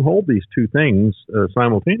can you hold these two things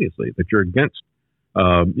simultaneously, that you're against,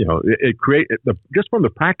 it creates, just from the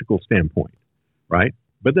practical standpoint, right?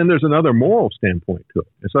 But then there's another moral standpoint to it.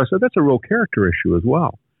 And so I said, that's a real character issue as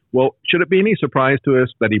well. Well, should it be any surprise to us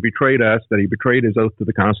that he betrayed us, that he betrayed his oath to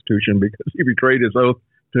the Constitution because he betrayed his oath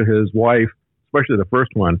to his wife, especially the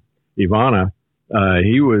first one, Ivana?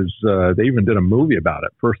 They even did a movie about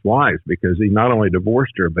it, First Wives, because he not only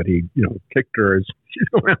divorced her, but he, kicked her as she's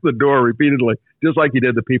going out the door repeatedly, just like he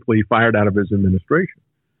did the people he fired out of his administration.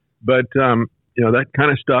 But, that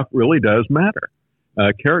kind of stuff really does matter.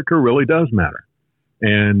 Character really does matter.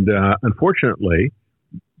 And unfortunately,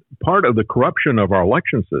 part of the corruption of our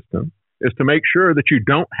election system is to make sure that you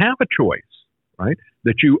don't have a choice, right?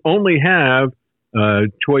 That you only have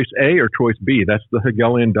choice A or choice B. That's the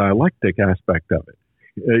Hegelian dialectic aspect of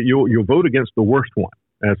it. You'll vote against the worst one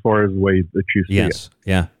as far as the way that you see it.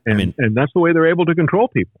 Yeah. And that's the way they're able to control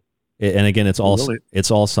people. And again, it's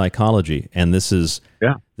all psychology. And this is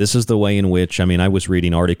the way in which, I was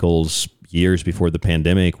reading articles years before the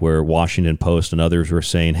pandemic where Washington Post and others were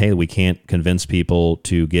saying, hey, we can't convince people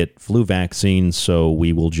to get flu vaccines, so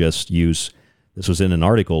we will just use, this was in an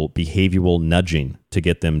article, behavioral nudging to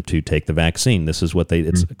get them to take the vaccine. This is what they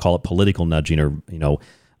call it, political nudging, or,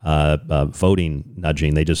 voting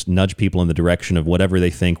nudging. They just nudge people in the direction of whatever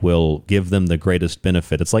they think will give them the greatest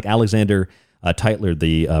benefit. It's like Alexander Tytler,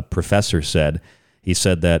 the professor, said. He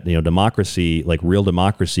said that, democracy, like real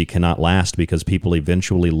democracy, cannot last because people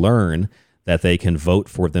eventually learn that they can vote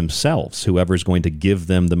for themselves, whoever's going to give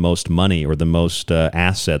them the most money or the most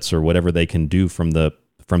assets or whatever they can do from the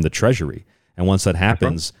treasury. And once that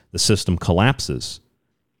happens, the system collapses.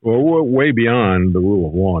 Well, we're way beyond the rule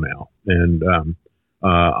of law now. And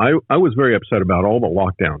I was very upset about all the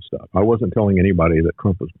lockdown stuff. I wasn't telling anybody that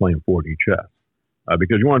Trump was playing 4D chess.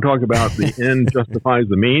 Because you want to talk about the end justifies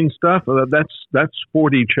the means stuff, that's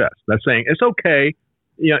 4D chess. That's saying it's okay.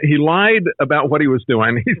 He lied about what he was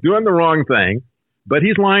doing. He's doing the wrong thing, but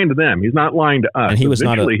he's lying to them. He's not lying to us. And he was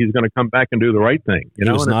Eventually, he's going to come back and do the right thing. He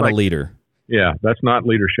was not a leader. Yeah, that's not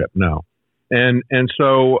leadership. No. And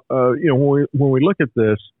so when we look at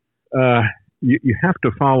this, you have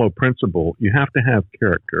to follow principle. You have to have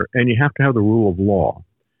character, and you have to have the rule of law.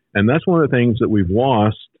 And that's one of the things that we've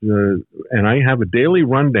lost. And I have a daily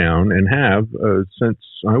rundown and have since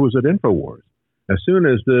I was at InfoWars. As soon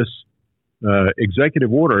as this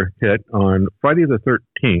executive order hit on Friday the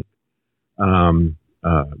 13th,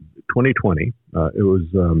 2020, it was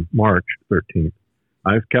March 13th,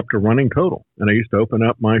 I've kept a running total. And I used to open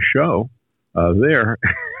up my show there.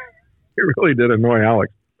 It really did annoy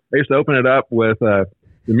Alex. I used to open it up with the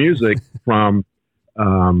music from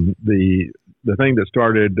the thing that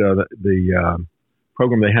started the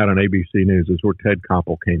program they had on ABC News is where Ted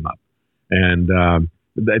Koppel came up. And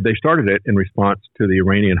they started it in response to the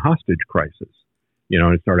Iranian hostage crisis.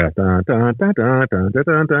 It started out, dun, dun, dun, dun, dun, dun,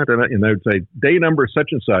 dun, dun, dun, and they would say, day number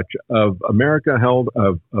such and such of Americans held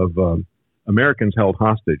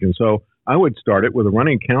hostage. And so I would start it with a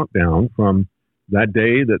running countdown from that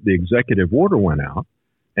day that the executive order went out.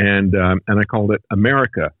 And I called it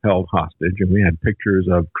America Held Hostage. And we had pictures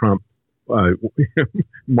of Trump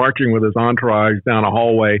marching with his entourage down a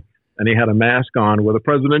hallway, and he had a mask on with a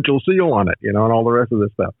presidential seal on it, and all the rest of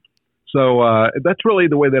this stuff. So that's really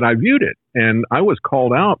the way that I viewed it. And I was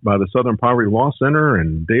called out by the Southern Poverty Law Center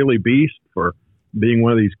and Daily Beast for being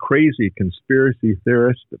one of these crazy conspiracy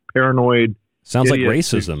theorists, paranoid. Sounds like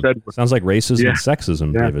racism. Sounds like racism and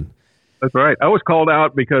sexism, David. That's right. I was called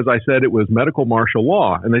out because I said it was medical martial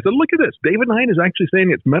law. And they said, look at this. David Knight is actually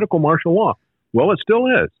saying it's medical martial law. Well, it still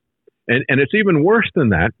is. And it's even worse than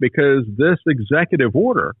that because this executive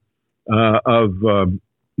order of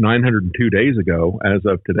 902 days ago, as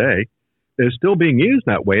of today, is still being used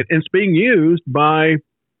that way. It's being used by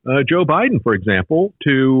Joe Biden, for example,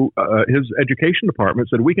 to his education department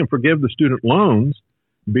said we can forgive the student loans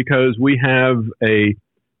because we have an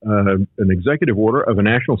executive order of a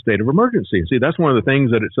national state of emergency. See, that's one of the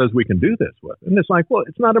things that it says we can do this with. And it's like, well,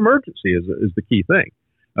 it's not emergency is the key thing.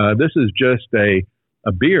 This is just a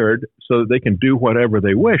beard so that they can do whatever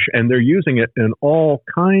they wish. And they're using it in all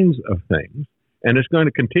kinds of things. And it's going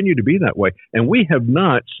to continue to be that way. And we have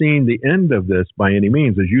not seen the end of this by any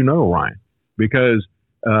means, as you know, Ryan, because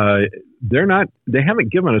they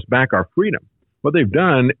haven't given us back our freedom. What they've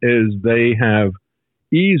done is they have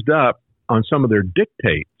eased up on some of their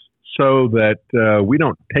dictates so that we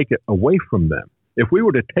don't take it away from them. If we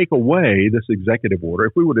were to take away this executive order,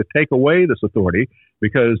 if we were to take away this authority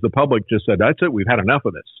because the public just said, that's it, we've had enough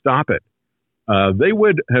of this, stop it, they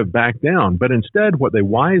would have backed down. But instead, what they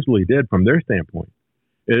wisely did from their standpoint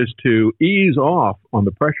is to ease off on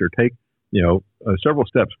the pressure, take several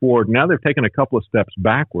steps forward. Now they've taken a couple of steps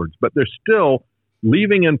backwards, but they're still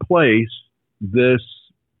leaving in place this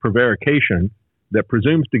prevarication that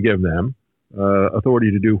presumes to give them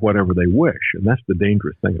authority to do whatever they wish. And that's the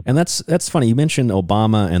dangerous thing. And that's funny. You mentioned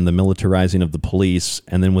Obama and the militarizing of the police.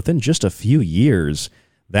 And then within just a few years,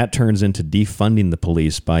 that turns into defunding the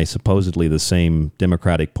police by supposedly the same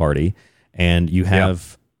Democratic Party. And you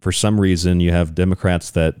have, for some reason, you have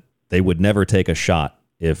Democrats that they would never take a shot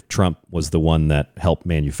if Trump was the one that helped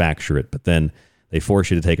manufacture it. But then they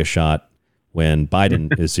force you to take a shot when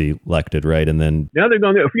Biden is elected, right? And then now they're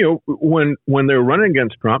going to, when they're running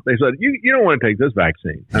against Trump, they said, you don't want to take this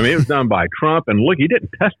vaccine. I mean, it was done by Trump, and look, he didn't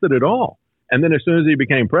test it at all. And then as soon as he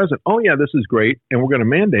became president, oh yeah, this is great, and we're going to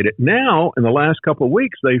mandate it. Now, in the last couple of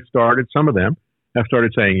weeks, some of them have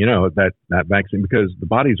started saying, that vaccine, because the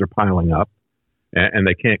bodies are piling up, and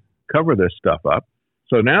they can't cover this stuff up.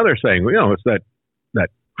 So now they're saying, it's that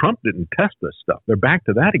Trump didn't test this stuff. They're back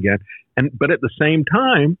to that again. But at the same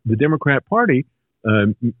time, the Democrat Party,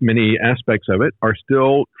 many aspects of it, are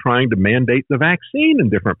still trying to mandate the vaccine in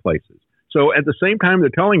different places. So at the same time, they're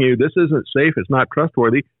telling you this isn't safe, it's not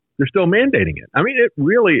trustworthy, they're still mandating it. I mean, it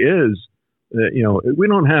really is, we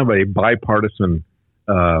don't have a bipartisan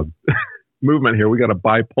movement here. We got a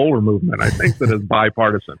bipolar movement, I think, that is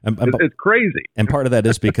bipartisan. It's crazy. And part of that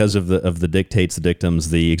is because of the dictates, the dictums,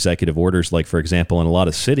 the executive orders. Like, for example, in a lot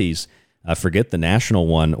of cities, forget the national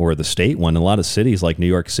one or the state one. In a lot of cities like New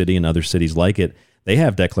York City and other cities like it, they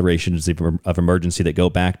have declarations of emergency that go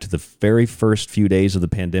back to the very first few days of the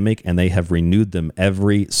pandemic, and they have renewed them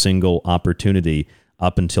every single opportunity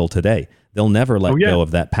up until today. They'll never let go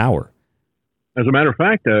of that power. As a matter of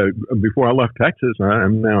fact, before I left Texas,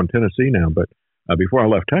 I'm now in Tennessee now, but before I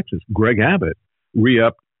left Texas, Greg Abbott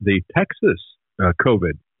re-upped the Texas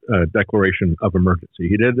COVID declaration of emergency.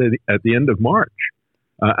 He did it at the end of March.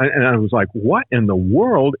 And I was like, what in the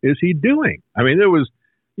world is he doing? I mean, there was,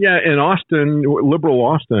 in Austin, liberal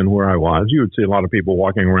Austin, where I was, you would see a lot of people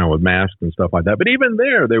walking around with masks and stuff like that. But even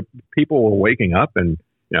there people were waking up and,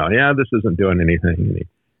 this isn't doing anything.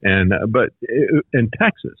 But in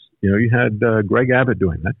Texas, you had Greg Abbott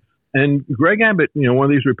doing that. And Greg Abbott, one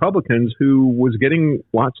of these Republicans who was getting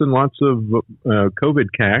lots and lots of COVID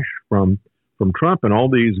cash from Trump, and all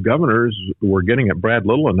these governors were getting it. Brad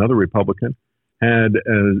Little, another Republican, had,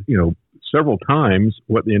 several times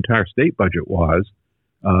what the entire state budget was.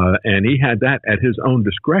 And he had that at his own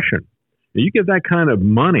discretion. Now, you give that kind of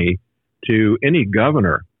money to any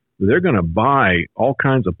governor, they're going to buy all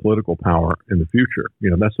kinds of political power in the future.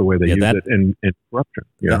 That's the way they use it in corruption.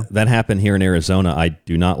 That happened here in Arizona. I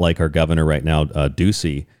do not like our governor right now,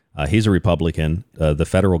 Ducey. He's a Republican. The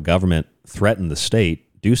federal government threatened the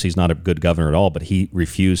state. Ducey's not a good governor at all, but he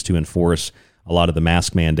refused to enforce a lot of the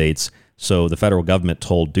mask mandates. So the federal government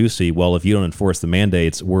told Ducey, well, if you don't enforce the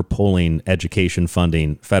mandates, we're pulling education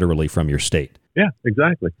funding federally from your state. Yeah,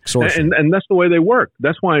 exactly. And that's the way they work.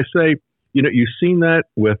 That's why I say, you've seen that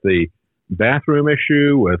with the bathroom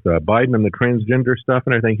issue, with Biden and the transgender stuff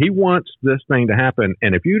and everything. He wants this thing to happen.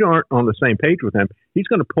 And if you aren't on the same page with him, he's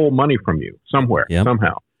going to pull money from you somewhere,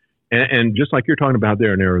 somehow. And just like you're talking about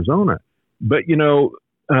there in Arizona. But,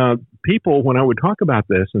 people, when I would talk about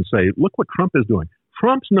this and say, look what Trump is doing.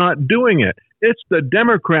 Trump's not doing it. It's the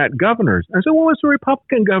Democrat governors. I said, well, it's the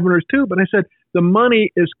Republican governors too. But I said, the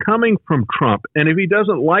money is coming from Trump. And if he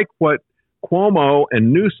doesn't like what Cuomo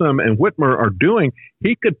and Newsom and Whitmer are doing,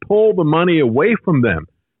 he could pull the money away from them.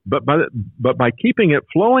 But by keeping it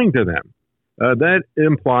flowing to them, that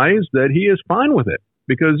implies that he is fine with it.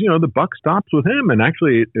 Because, the buck stops with him. And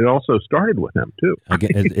actually, it also started with him, too.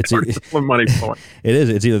 Again, it's money flowing. It is.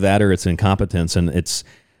 It's either that or it's incompetence. And it's,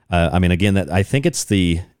 I think it's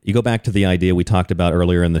you go back to the idea we talked about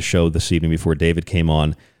earlier in the show this evening before David came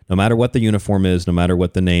on. No matter what the uniform is, no matter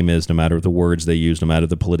what the name is, no matter the words they use, no matter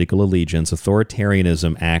the political allegiance,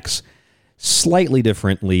 authoritarianism acts slightly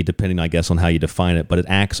differently depending, I guess, on how you define it, but it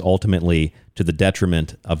acts ultimately to the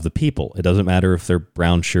detriment of the people. It doesn't matter if they're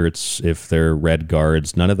brown shirts, if they're red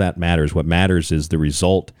guards, none of that matters. What matters is the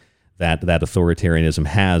result that authoritarianism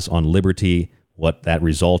has on liberty, what that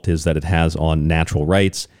result is that it has on natural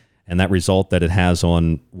rights, and that result that it has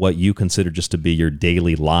on what you consider just to be your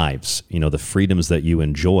daily lives, the freedoms that you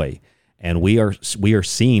enjoy. And we are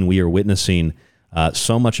witnessing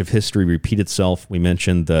so much of history repeat itself. We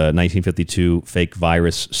mentioned the 1952 fake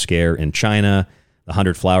virus scare in China, the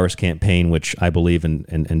 100 Flowers campaign, which I believe,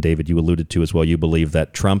 and David, you alluded to as well, you believe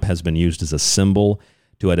that Trump has been used as a symbol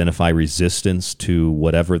to identify resistance to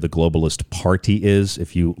whatever the globalist party is.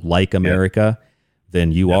 If you like America,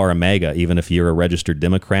 then you are a MAGA, even if you're a registered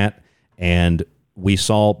Democrat. And we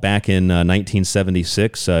saw back in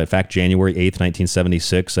 1976, in fact, January 8th,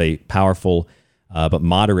 1976, a powerful but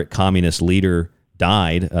moderate communist leader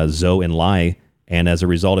died, Zhou Enlai. And as a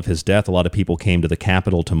result of his death, a lot of people came to the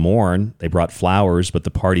Capitol to mourn. They brought flowers, but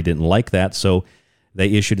the party didn't like that. So they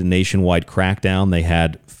issued a nationwide crackdown. They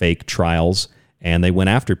had fake trials. And they went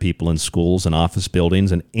after people in schools and office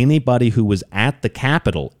buildings, and anybody who was at the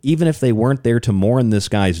Capitol, even if they weren't there to mourn this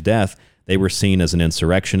guy's death, they were seen as an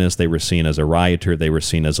insurrectionist, they were seen as a rioter, they were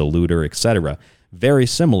seen as a looter, etc. Very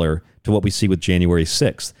similar to what we see with January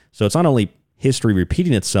 6th. So it's not only history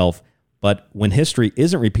repeating itself, but when history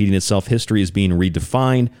isn't repeating itself, history is being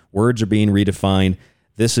redefined, words are being redefined.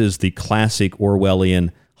 This is the classic Orwellian,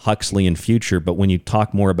 Huxleyan future. But when you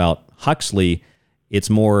talk more about Huxley, it's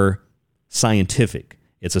more scientific.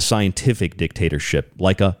 It's a scientific dictatorship,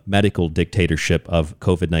 like a medical dictatorship of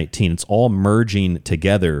COVID-19. It's all merging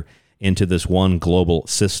together into this one global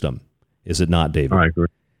system. Is it not, David? I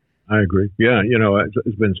agree. Yeah,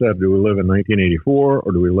 it's been said, do we live in 1984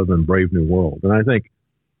 or do we live in Brave New World? And I think,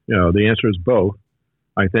 the answer is both.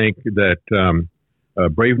 I think that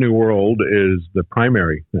Brave New World is the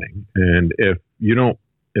primary thing. And if you don't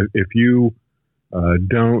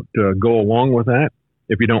go along with that,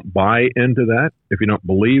 if you don't buy into that, if you don't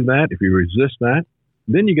believe that, if you resist that,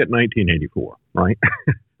 Then you get 1984, right?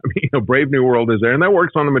 I mean, Brave New World is there, and that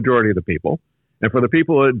works on the majority of the people. And for the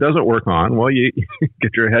people it doesn't work on, well, you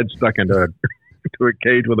get your head stuck into a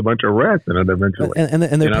cage with a bunch of rats in it eventually. And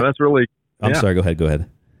that's really. I'm sorry. Go ahead.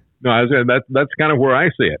 No, I was saying that's kind of where I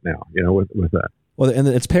see it now. With that. Well, and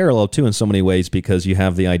it's parallel too in so many ways, because you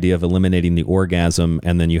have the idea of eliminating the orgasm,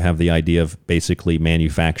 and then you have the idea of basically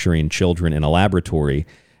manufacturing children in a laboratory.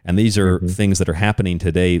 And these are things that are happening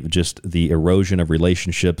today, just the erosion of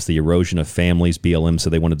relationships, the erosion of families. BLM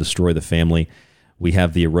said they want to destroy the family. We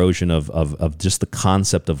have the erosion of just the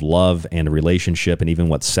concept of love and relationship, and even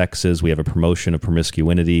what sex is. We have a promotion of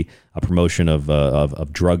promiscuity, a promotion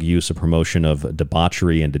of drug use, a promotion of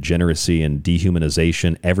debauchery and degeneracy and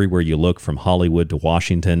dehumanization everywhere you look, from Hollywood to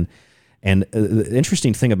Washington. And the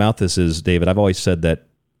interesting thing about this is, David, I've always said that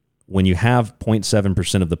when you have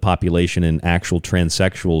 0.7% of the population in actual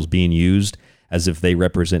transsexuals being used as if they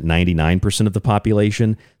represent 99% of the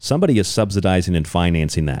population, somebody is subsidizing and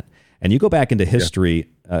financing that. And you go back into history,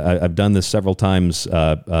 I've done this several times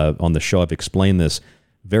on the show, I've explained this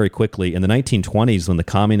very quickly. In the 1920s, when the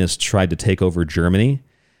communists tried to take over Germany,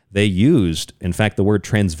 they used, in fact, the word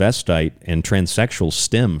transvestite and transsexual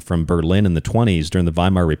stem from Berlin in the 20s during the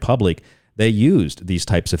Weimar Republic. They used these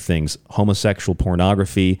types of things, homosexual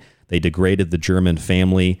pornography. They degraded the German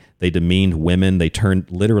family. They demeaned women. They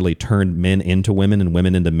literally turned men into women and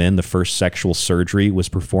women into men. The first sexual surgery was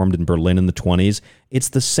performed in Berlin in the 20s. It's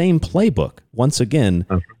the same playbook, once again,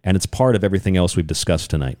 and it's part of everything else we've discussed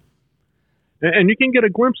tonight. And you can get a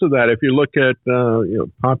glimpse of that if you look at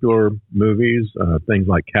popular movies, things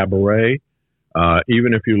like Cabaret.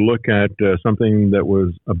 Even if you look at something that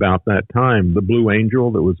was about that time, The Blue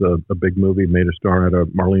Angel, that was a big movie, made a star out of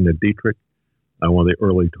Marlene Dietrich. One of the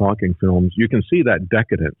early talking films, you can see that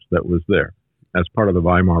decadence that was there as part of the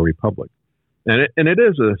Weimar Republic. And it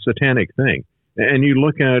is a satanic thing. And you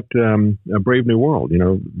look at A Brave New World,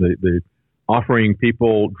 the offering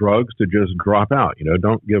people drugs to just drop out,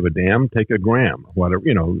 don't give a damn, take a gram, whatever,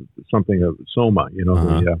 something of soma,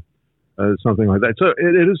 something like that. So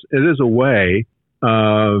it is a way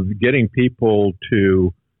of getting people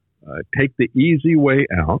to take the easy way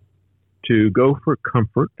out, to go for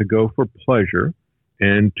comfort, to go for pleasure,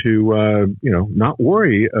 and to, not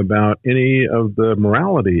worry about any of the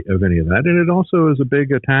morality of any of that. And it also is a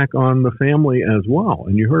big attack on the family as well.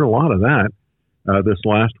 And you heard a lot of that this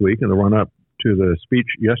last week in the run-up to the speech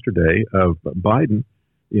yesterday of Biden,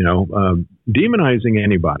 demonizing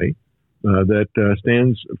anybody that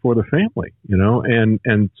stands for the family,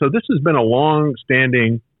 and so this has been a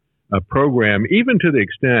long-standing program, even to the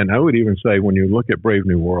extent, I would even say, when you look at Brave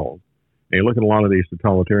New World, and you look at a lot of these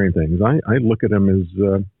totalitarian things, I look at them as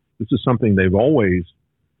this is something they've always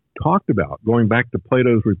talked about, going back to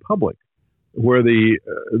Plato's Republic, where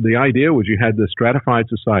the idea was you had this stratified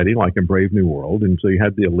society like in Brave New World, and so you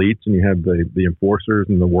had the elites and you had the enforcers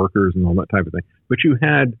and the workers and all that type of thing, but you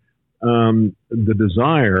had the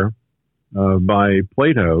desire by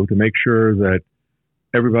Plato to make sure that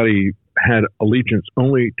everybody had allegiance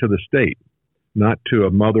only to the state, not to a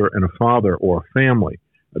mother and a father or a family.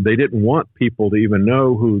 They didn't want people to even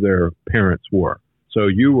know who their parents were. So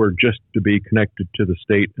you were just to be connected to the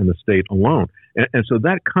state and the state alone. And so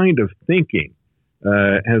that kind of thinking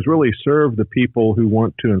has really served the people who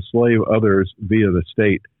want to enslave others via the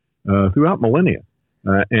state throughout millennia.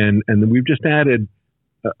 And we've just added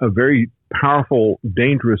a very powerful,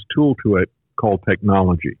 dangerous tool to it called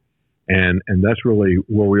technology. And that's really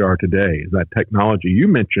where we are today, is that technology. You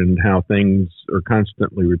mentioned how things are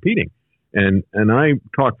constantly repeating. And I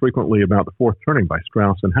talk frequently about the fourth turning by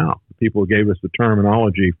Strauss and Howe. The people who gave us the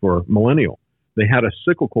terminology for millennial. They had a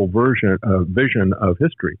cyclical vision of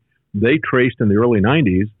history. They traced in the early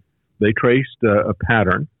 90s, they traced a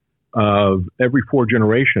pattern of every 4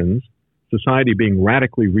 generations, society being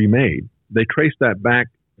radically remade. They traced that back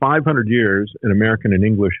 500 years in American and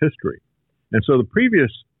English history. And so the previous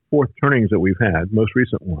fourth turnings that we've had, most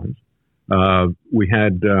recent ones, we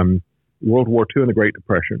had World War II and the Great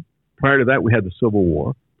Depression. Prior to that, we had the Civil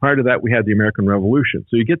War. Prior to that, we had the American Revolution.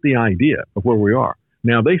 So you get the idea of where we are.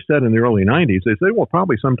 Now, they said in the early 90s, they said, well,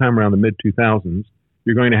 probably sometime around the mid-2000s,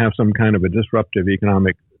 you're going to have some kind of a disruptive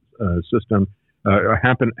economic system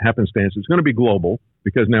happenstance. It's going to be global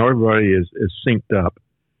because now everybody is synced up.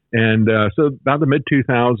 And so about the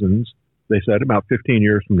mid-2000s, they said about 15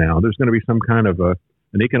 years from now, there's going to be some kind of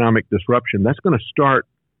an economic disruption. That's going to start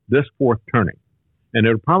this fourth turning. And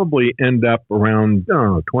it'll probably end up around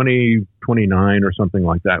 2029 or something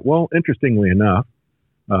like that. Well, interestingly enough,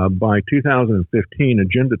 by 2015,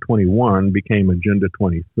 Agenda 21 became Agenda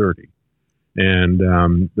 2030. And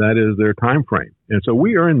that is their time frame. And so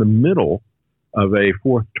we are in the middle of a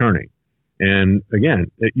fourth turning. And again,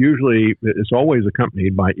 it's always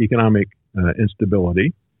accompanied by economic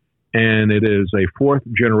instability. And it is a fourth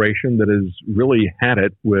generation that has really had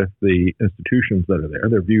it with the institutions that are there.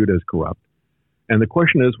 They're viewed as corrupt. And the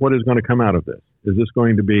question is, what is going to come out of this? Is this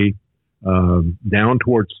going to be down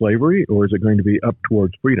towards slavery, or is it going to be up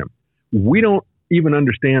towards freedom? We don't even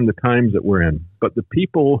understand the times that we're in, but the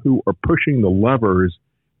people who are pushing the levers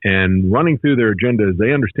and running through their agendas,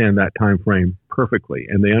 they understand that time frame perfectly,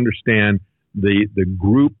 and they understand the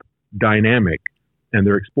group dynamic, and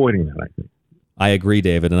they're exploiting that, I think. I agree,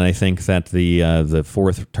 David, and I think that the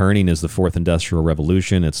fourth turning is the fourth industrial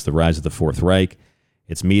revolution. It's the rise of the Fourth Reich.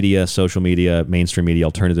 It's media, social media, mainstream media,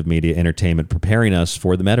 alternative media, entertainment, preparing us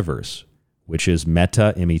for the metaverse, which is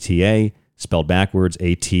meta, M-E-T-A, spelled backwards,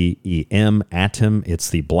 A-T-E-M, atom. It's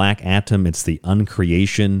the black atom. It's the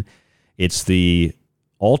uncreation. It's the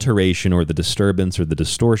alteration or the disturbance or the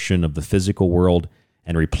distortion of the physical world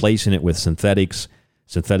and replacing it with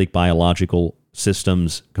synthetic biological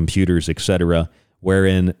systems, computers, etc.,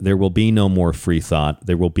 wherein there will be no more free thought.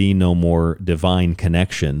 There will be no more divine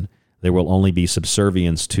connection. There will only be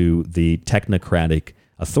subservience to the technocratic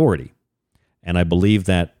authority. And I believe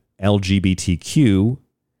that LGBTQ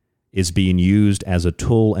is being used as a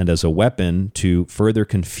tool and as a weapon to further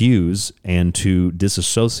confuse and to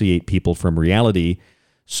disassociate people from reality,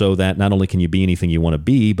 so that not only can you be anything you want to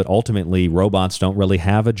be, but ultimately robots don't really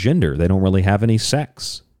have a gender. They don't really have any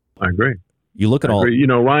sex. I agree. You look at all... You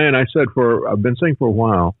know, Ryan, I've been saying for a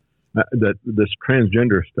while that this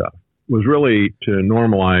transgender stuff was really to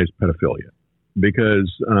normalize pedophilia. Because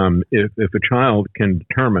if a child can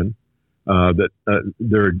determine that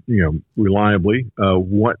they're, reliably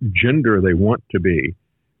what gender they want to be,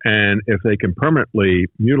 and if they can permanently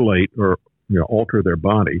mutilate or alter their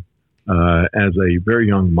body as a very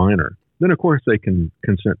young minor, then of course they can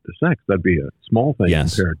consent to sex. That'd be a small thing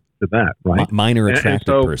compared to that, right? Minor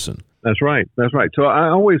attractive person. That's right. That's right. So I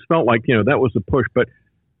always felt like that was the push, but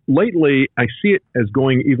lately I see it as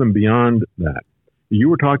going even beyond that. You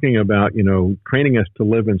were talking about training us to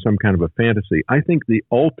live in some kind of a fantasy. I think the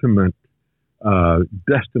ultimate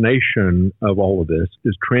destination of all of this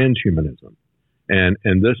is transhumanism.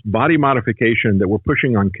 And this body modification that we're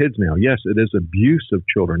pushing on kids now, yes, it is abuse of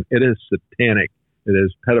children. It is satanic. It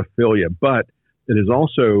is pedophilia. But it is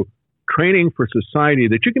also training for society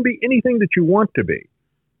that you can be anything that you want to be.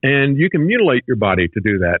 And you can mutilate your body to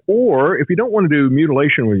do that. Or if you don't want to do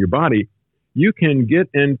mutilation with your body, you can get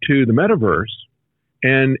into the metaverse.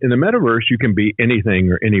 And in the metaverse, you can be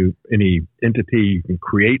anything or any entity. You can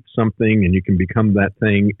create something, and you can become that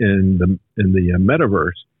thing in the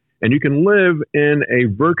metaverse. And you can live in a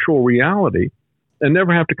virtual reality and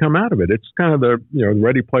never have to come out of it. It's kind of the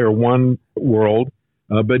Ready Player One world.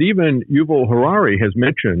 But even Yuval Harari has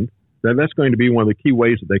mentioned that that's going to be one of the key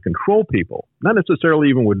ways that they control people, not necessarily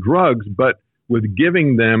even with drugs, but with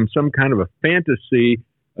giving them some kind of a fantasy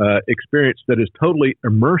experience that is totally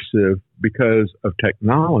immersive because of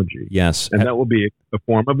technology. Yes. And that will be a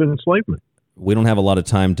form of enslavement. We don't have a lot of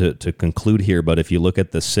time to conclude here, but if you look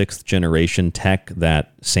at the 6th generation tech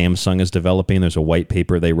that Samsung is developing, there's a white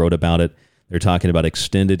paper they wrote about it. They're talking about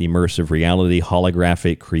extended immersive reality,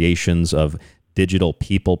 holographic creations of digital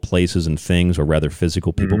people, places, and things, or rather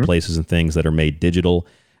physical people, places, and things that are made digital.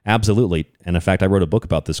 Absolutely. And in fact, I wrote a book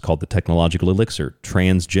about this called The Technological Elixir.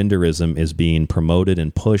 Transgenderism is being promoted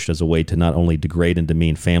and pushed as a way to not only degrade and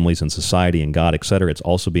demean families and society and God, etc. It's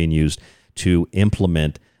also being used to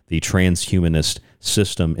implement the transhumanist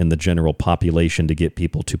system in the general population to get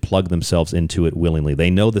people to plug themselves into it willingly. They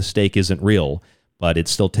know the steak isn't real, but it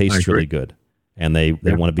still tastes really good. And they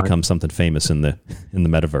want to become something famous in the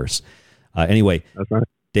metaverse. Anyway, that's right.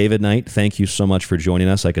 David Knight, thank you so much for joining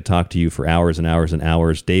us. I could talk to you for hours and hours and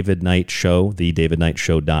hours. David Knight Show,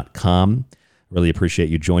 thedavidknightshow.com. Really appreciate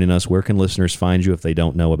you joining us. Where can listeners find you if they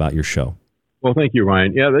don't know about your show? Well, thank you,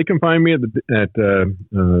 Ryan. Yeah, they can find me at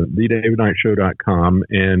thedavidknightshow.com.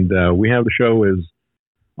 And we have the show is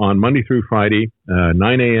on Monday through Friday,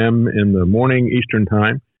 9 a.m. in the morning Eastern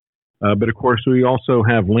Time. But, of course, we also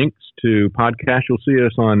have links to podcasts. You'll see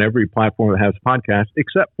us on every platform that has podcasts,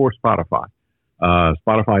 except for Spotify.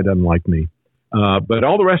 Spotify doesn't like me. But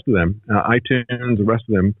all the rest of them, iTunes, the rest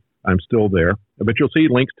of them, I'm still there. But you'll see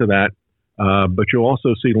links to that. But you'll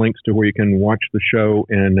also see links to where you can watch the show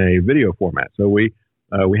in a video format. So we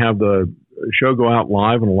have the show go out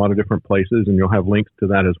live in a lot of different places, and you'll have links to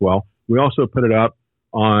that as well. We also put it up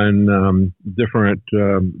on different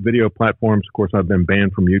video platforms. Of course, I've been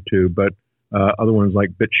banned from YouTube, but other ones like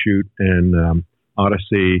BitChute and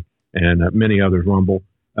Odyssey and many others, Rumble.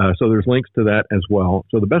 So there's links to that as well.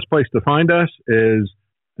 So the best place to find us is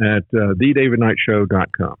at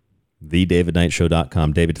thedavidknightshow.com.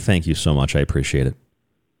 thedavidknightshow.com. David, thank you so much. I appreciate it.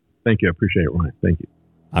 Thank you. I appreciate it, Ryan. Thank you.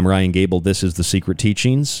 I'm Ryan Gable. This is The Secret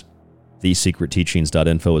Teachings.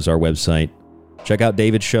 TheSecretTeachings.info is our website. Check out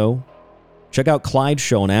David's show. Check out Clyde's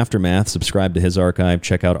show on Aftermath. Subscribe to his archive.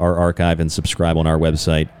 Check out our archive and subscribe on our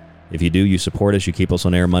website. If you do, you support us. You keep us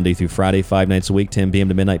on air Monday through Friday, 5 nights a week, 10 p.m.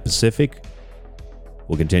 to midnight Pacific.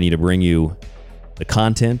 We'll continue to bring you the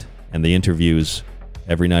content and the interviews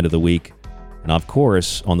every night of the week. And of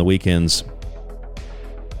course, on the weekends,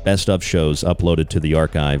 best of shows uploaded to the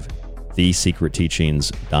archive,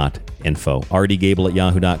 thesecretteachings.info.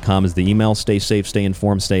 rdgable@yahoo.com is the email. Stay safe, stay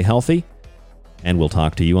informed, stay healthy. And we'll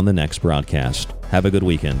talk to you on the next broadcast. Have a good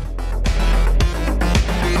weekend.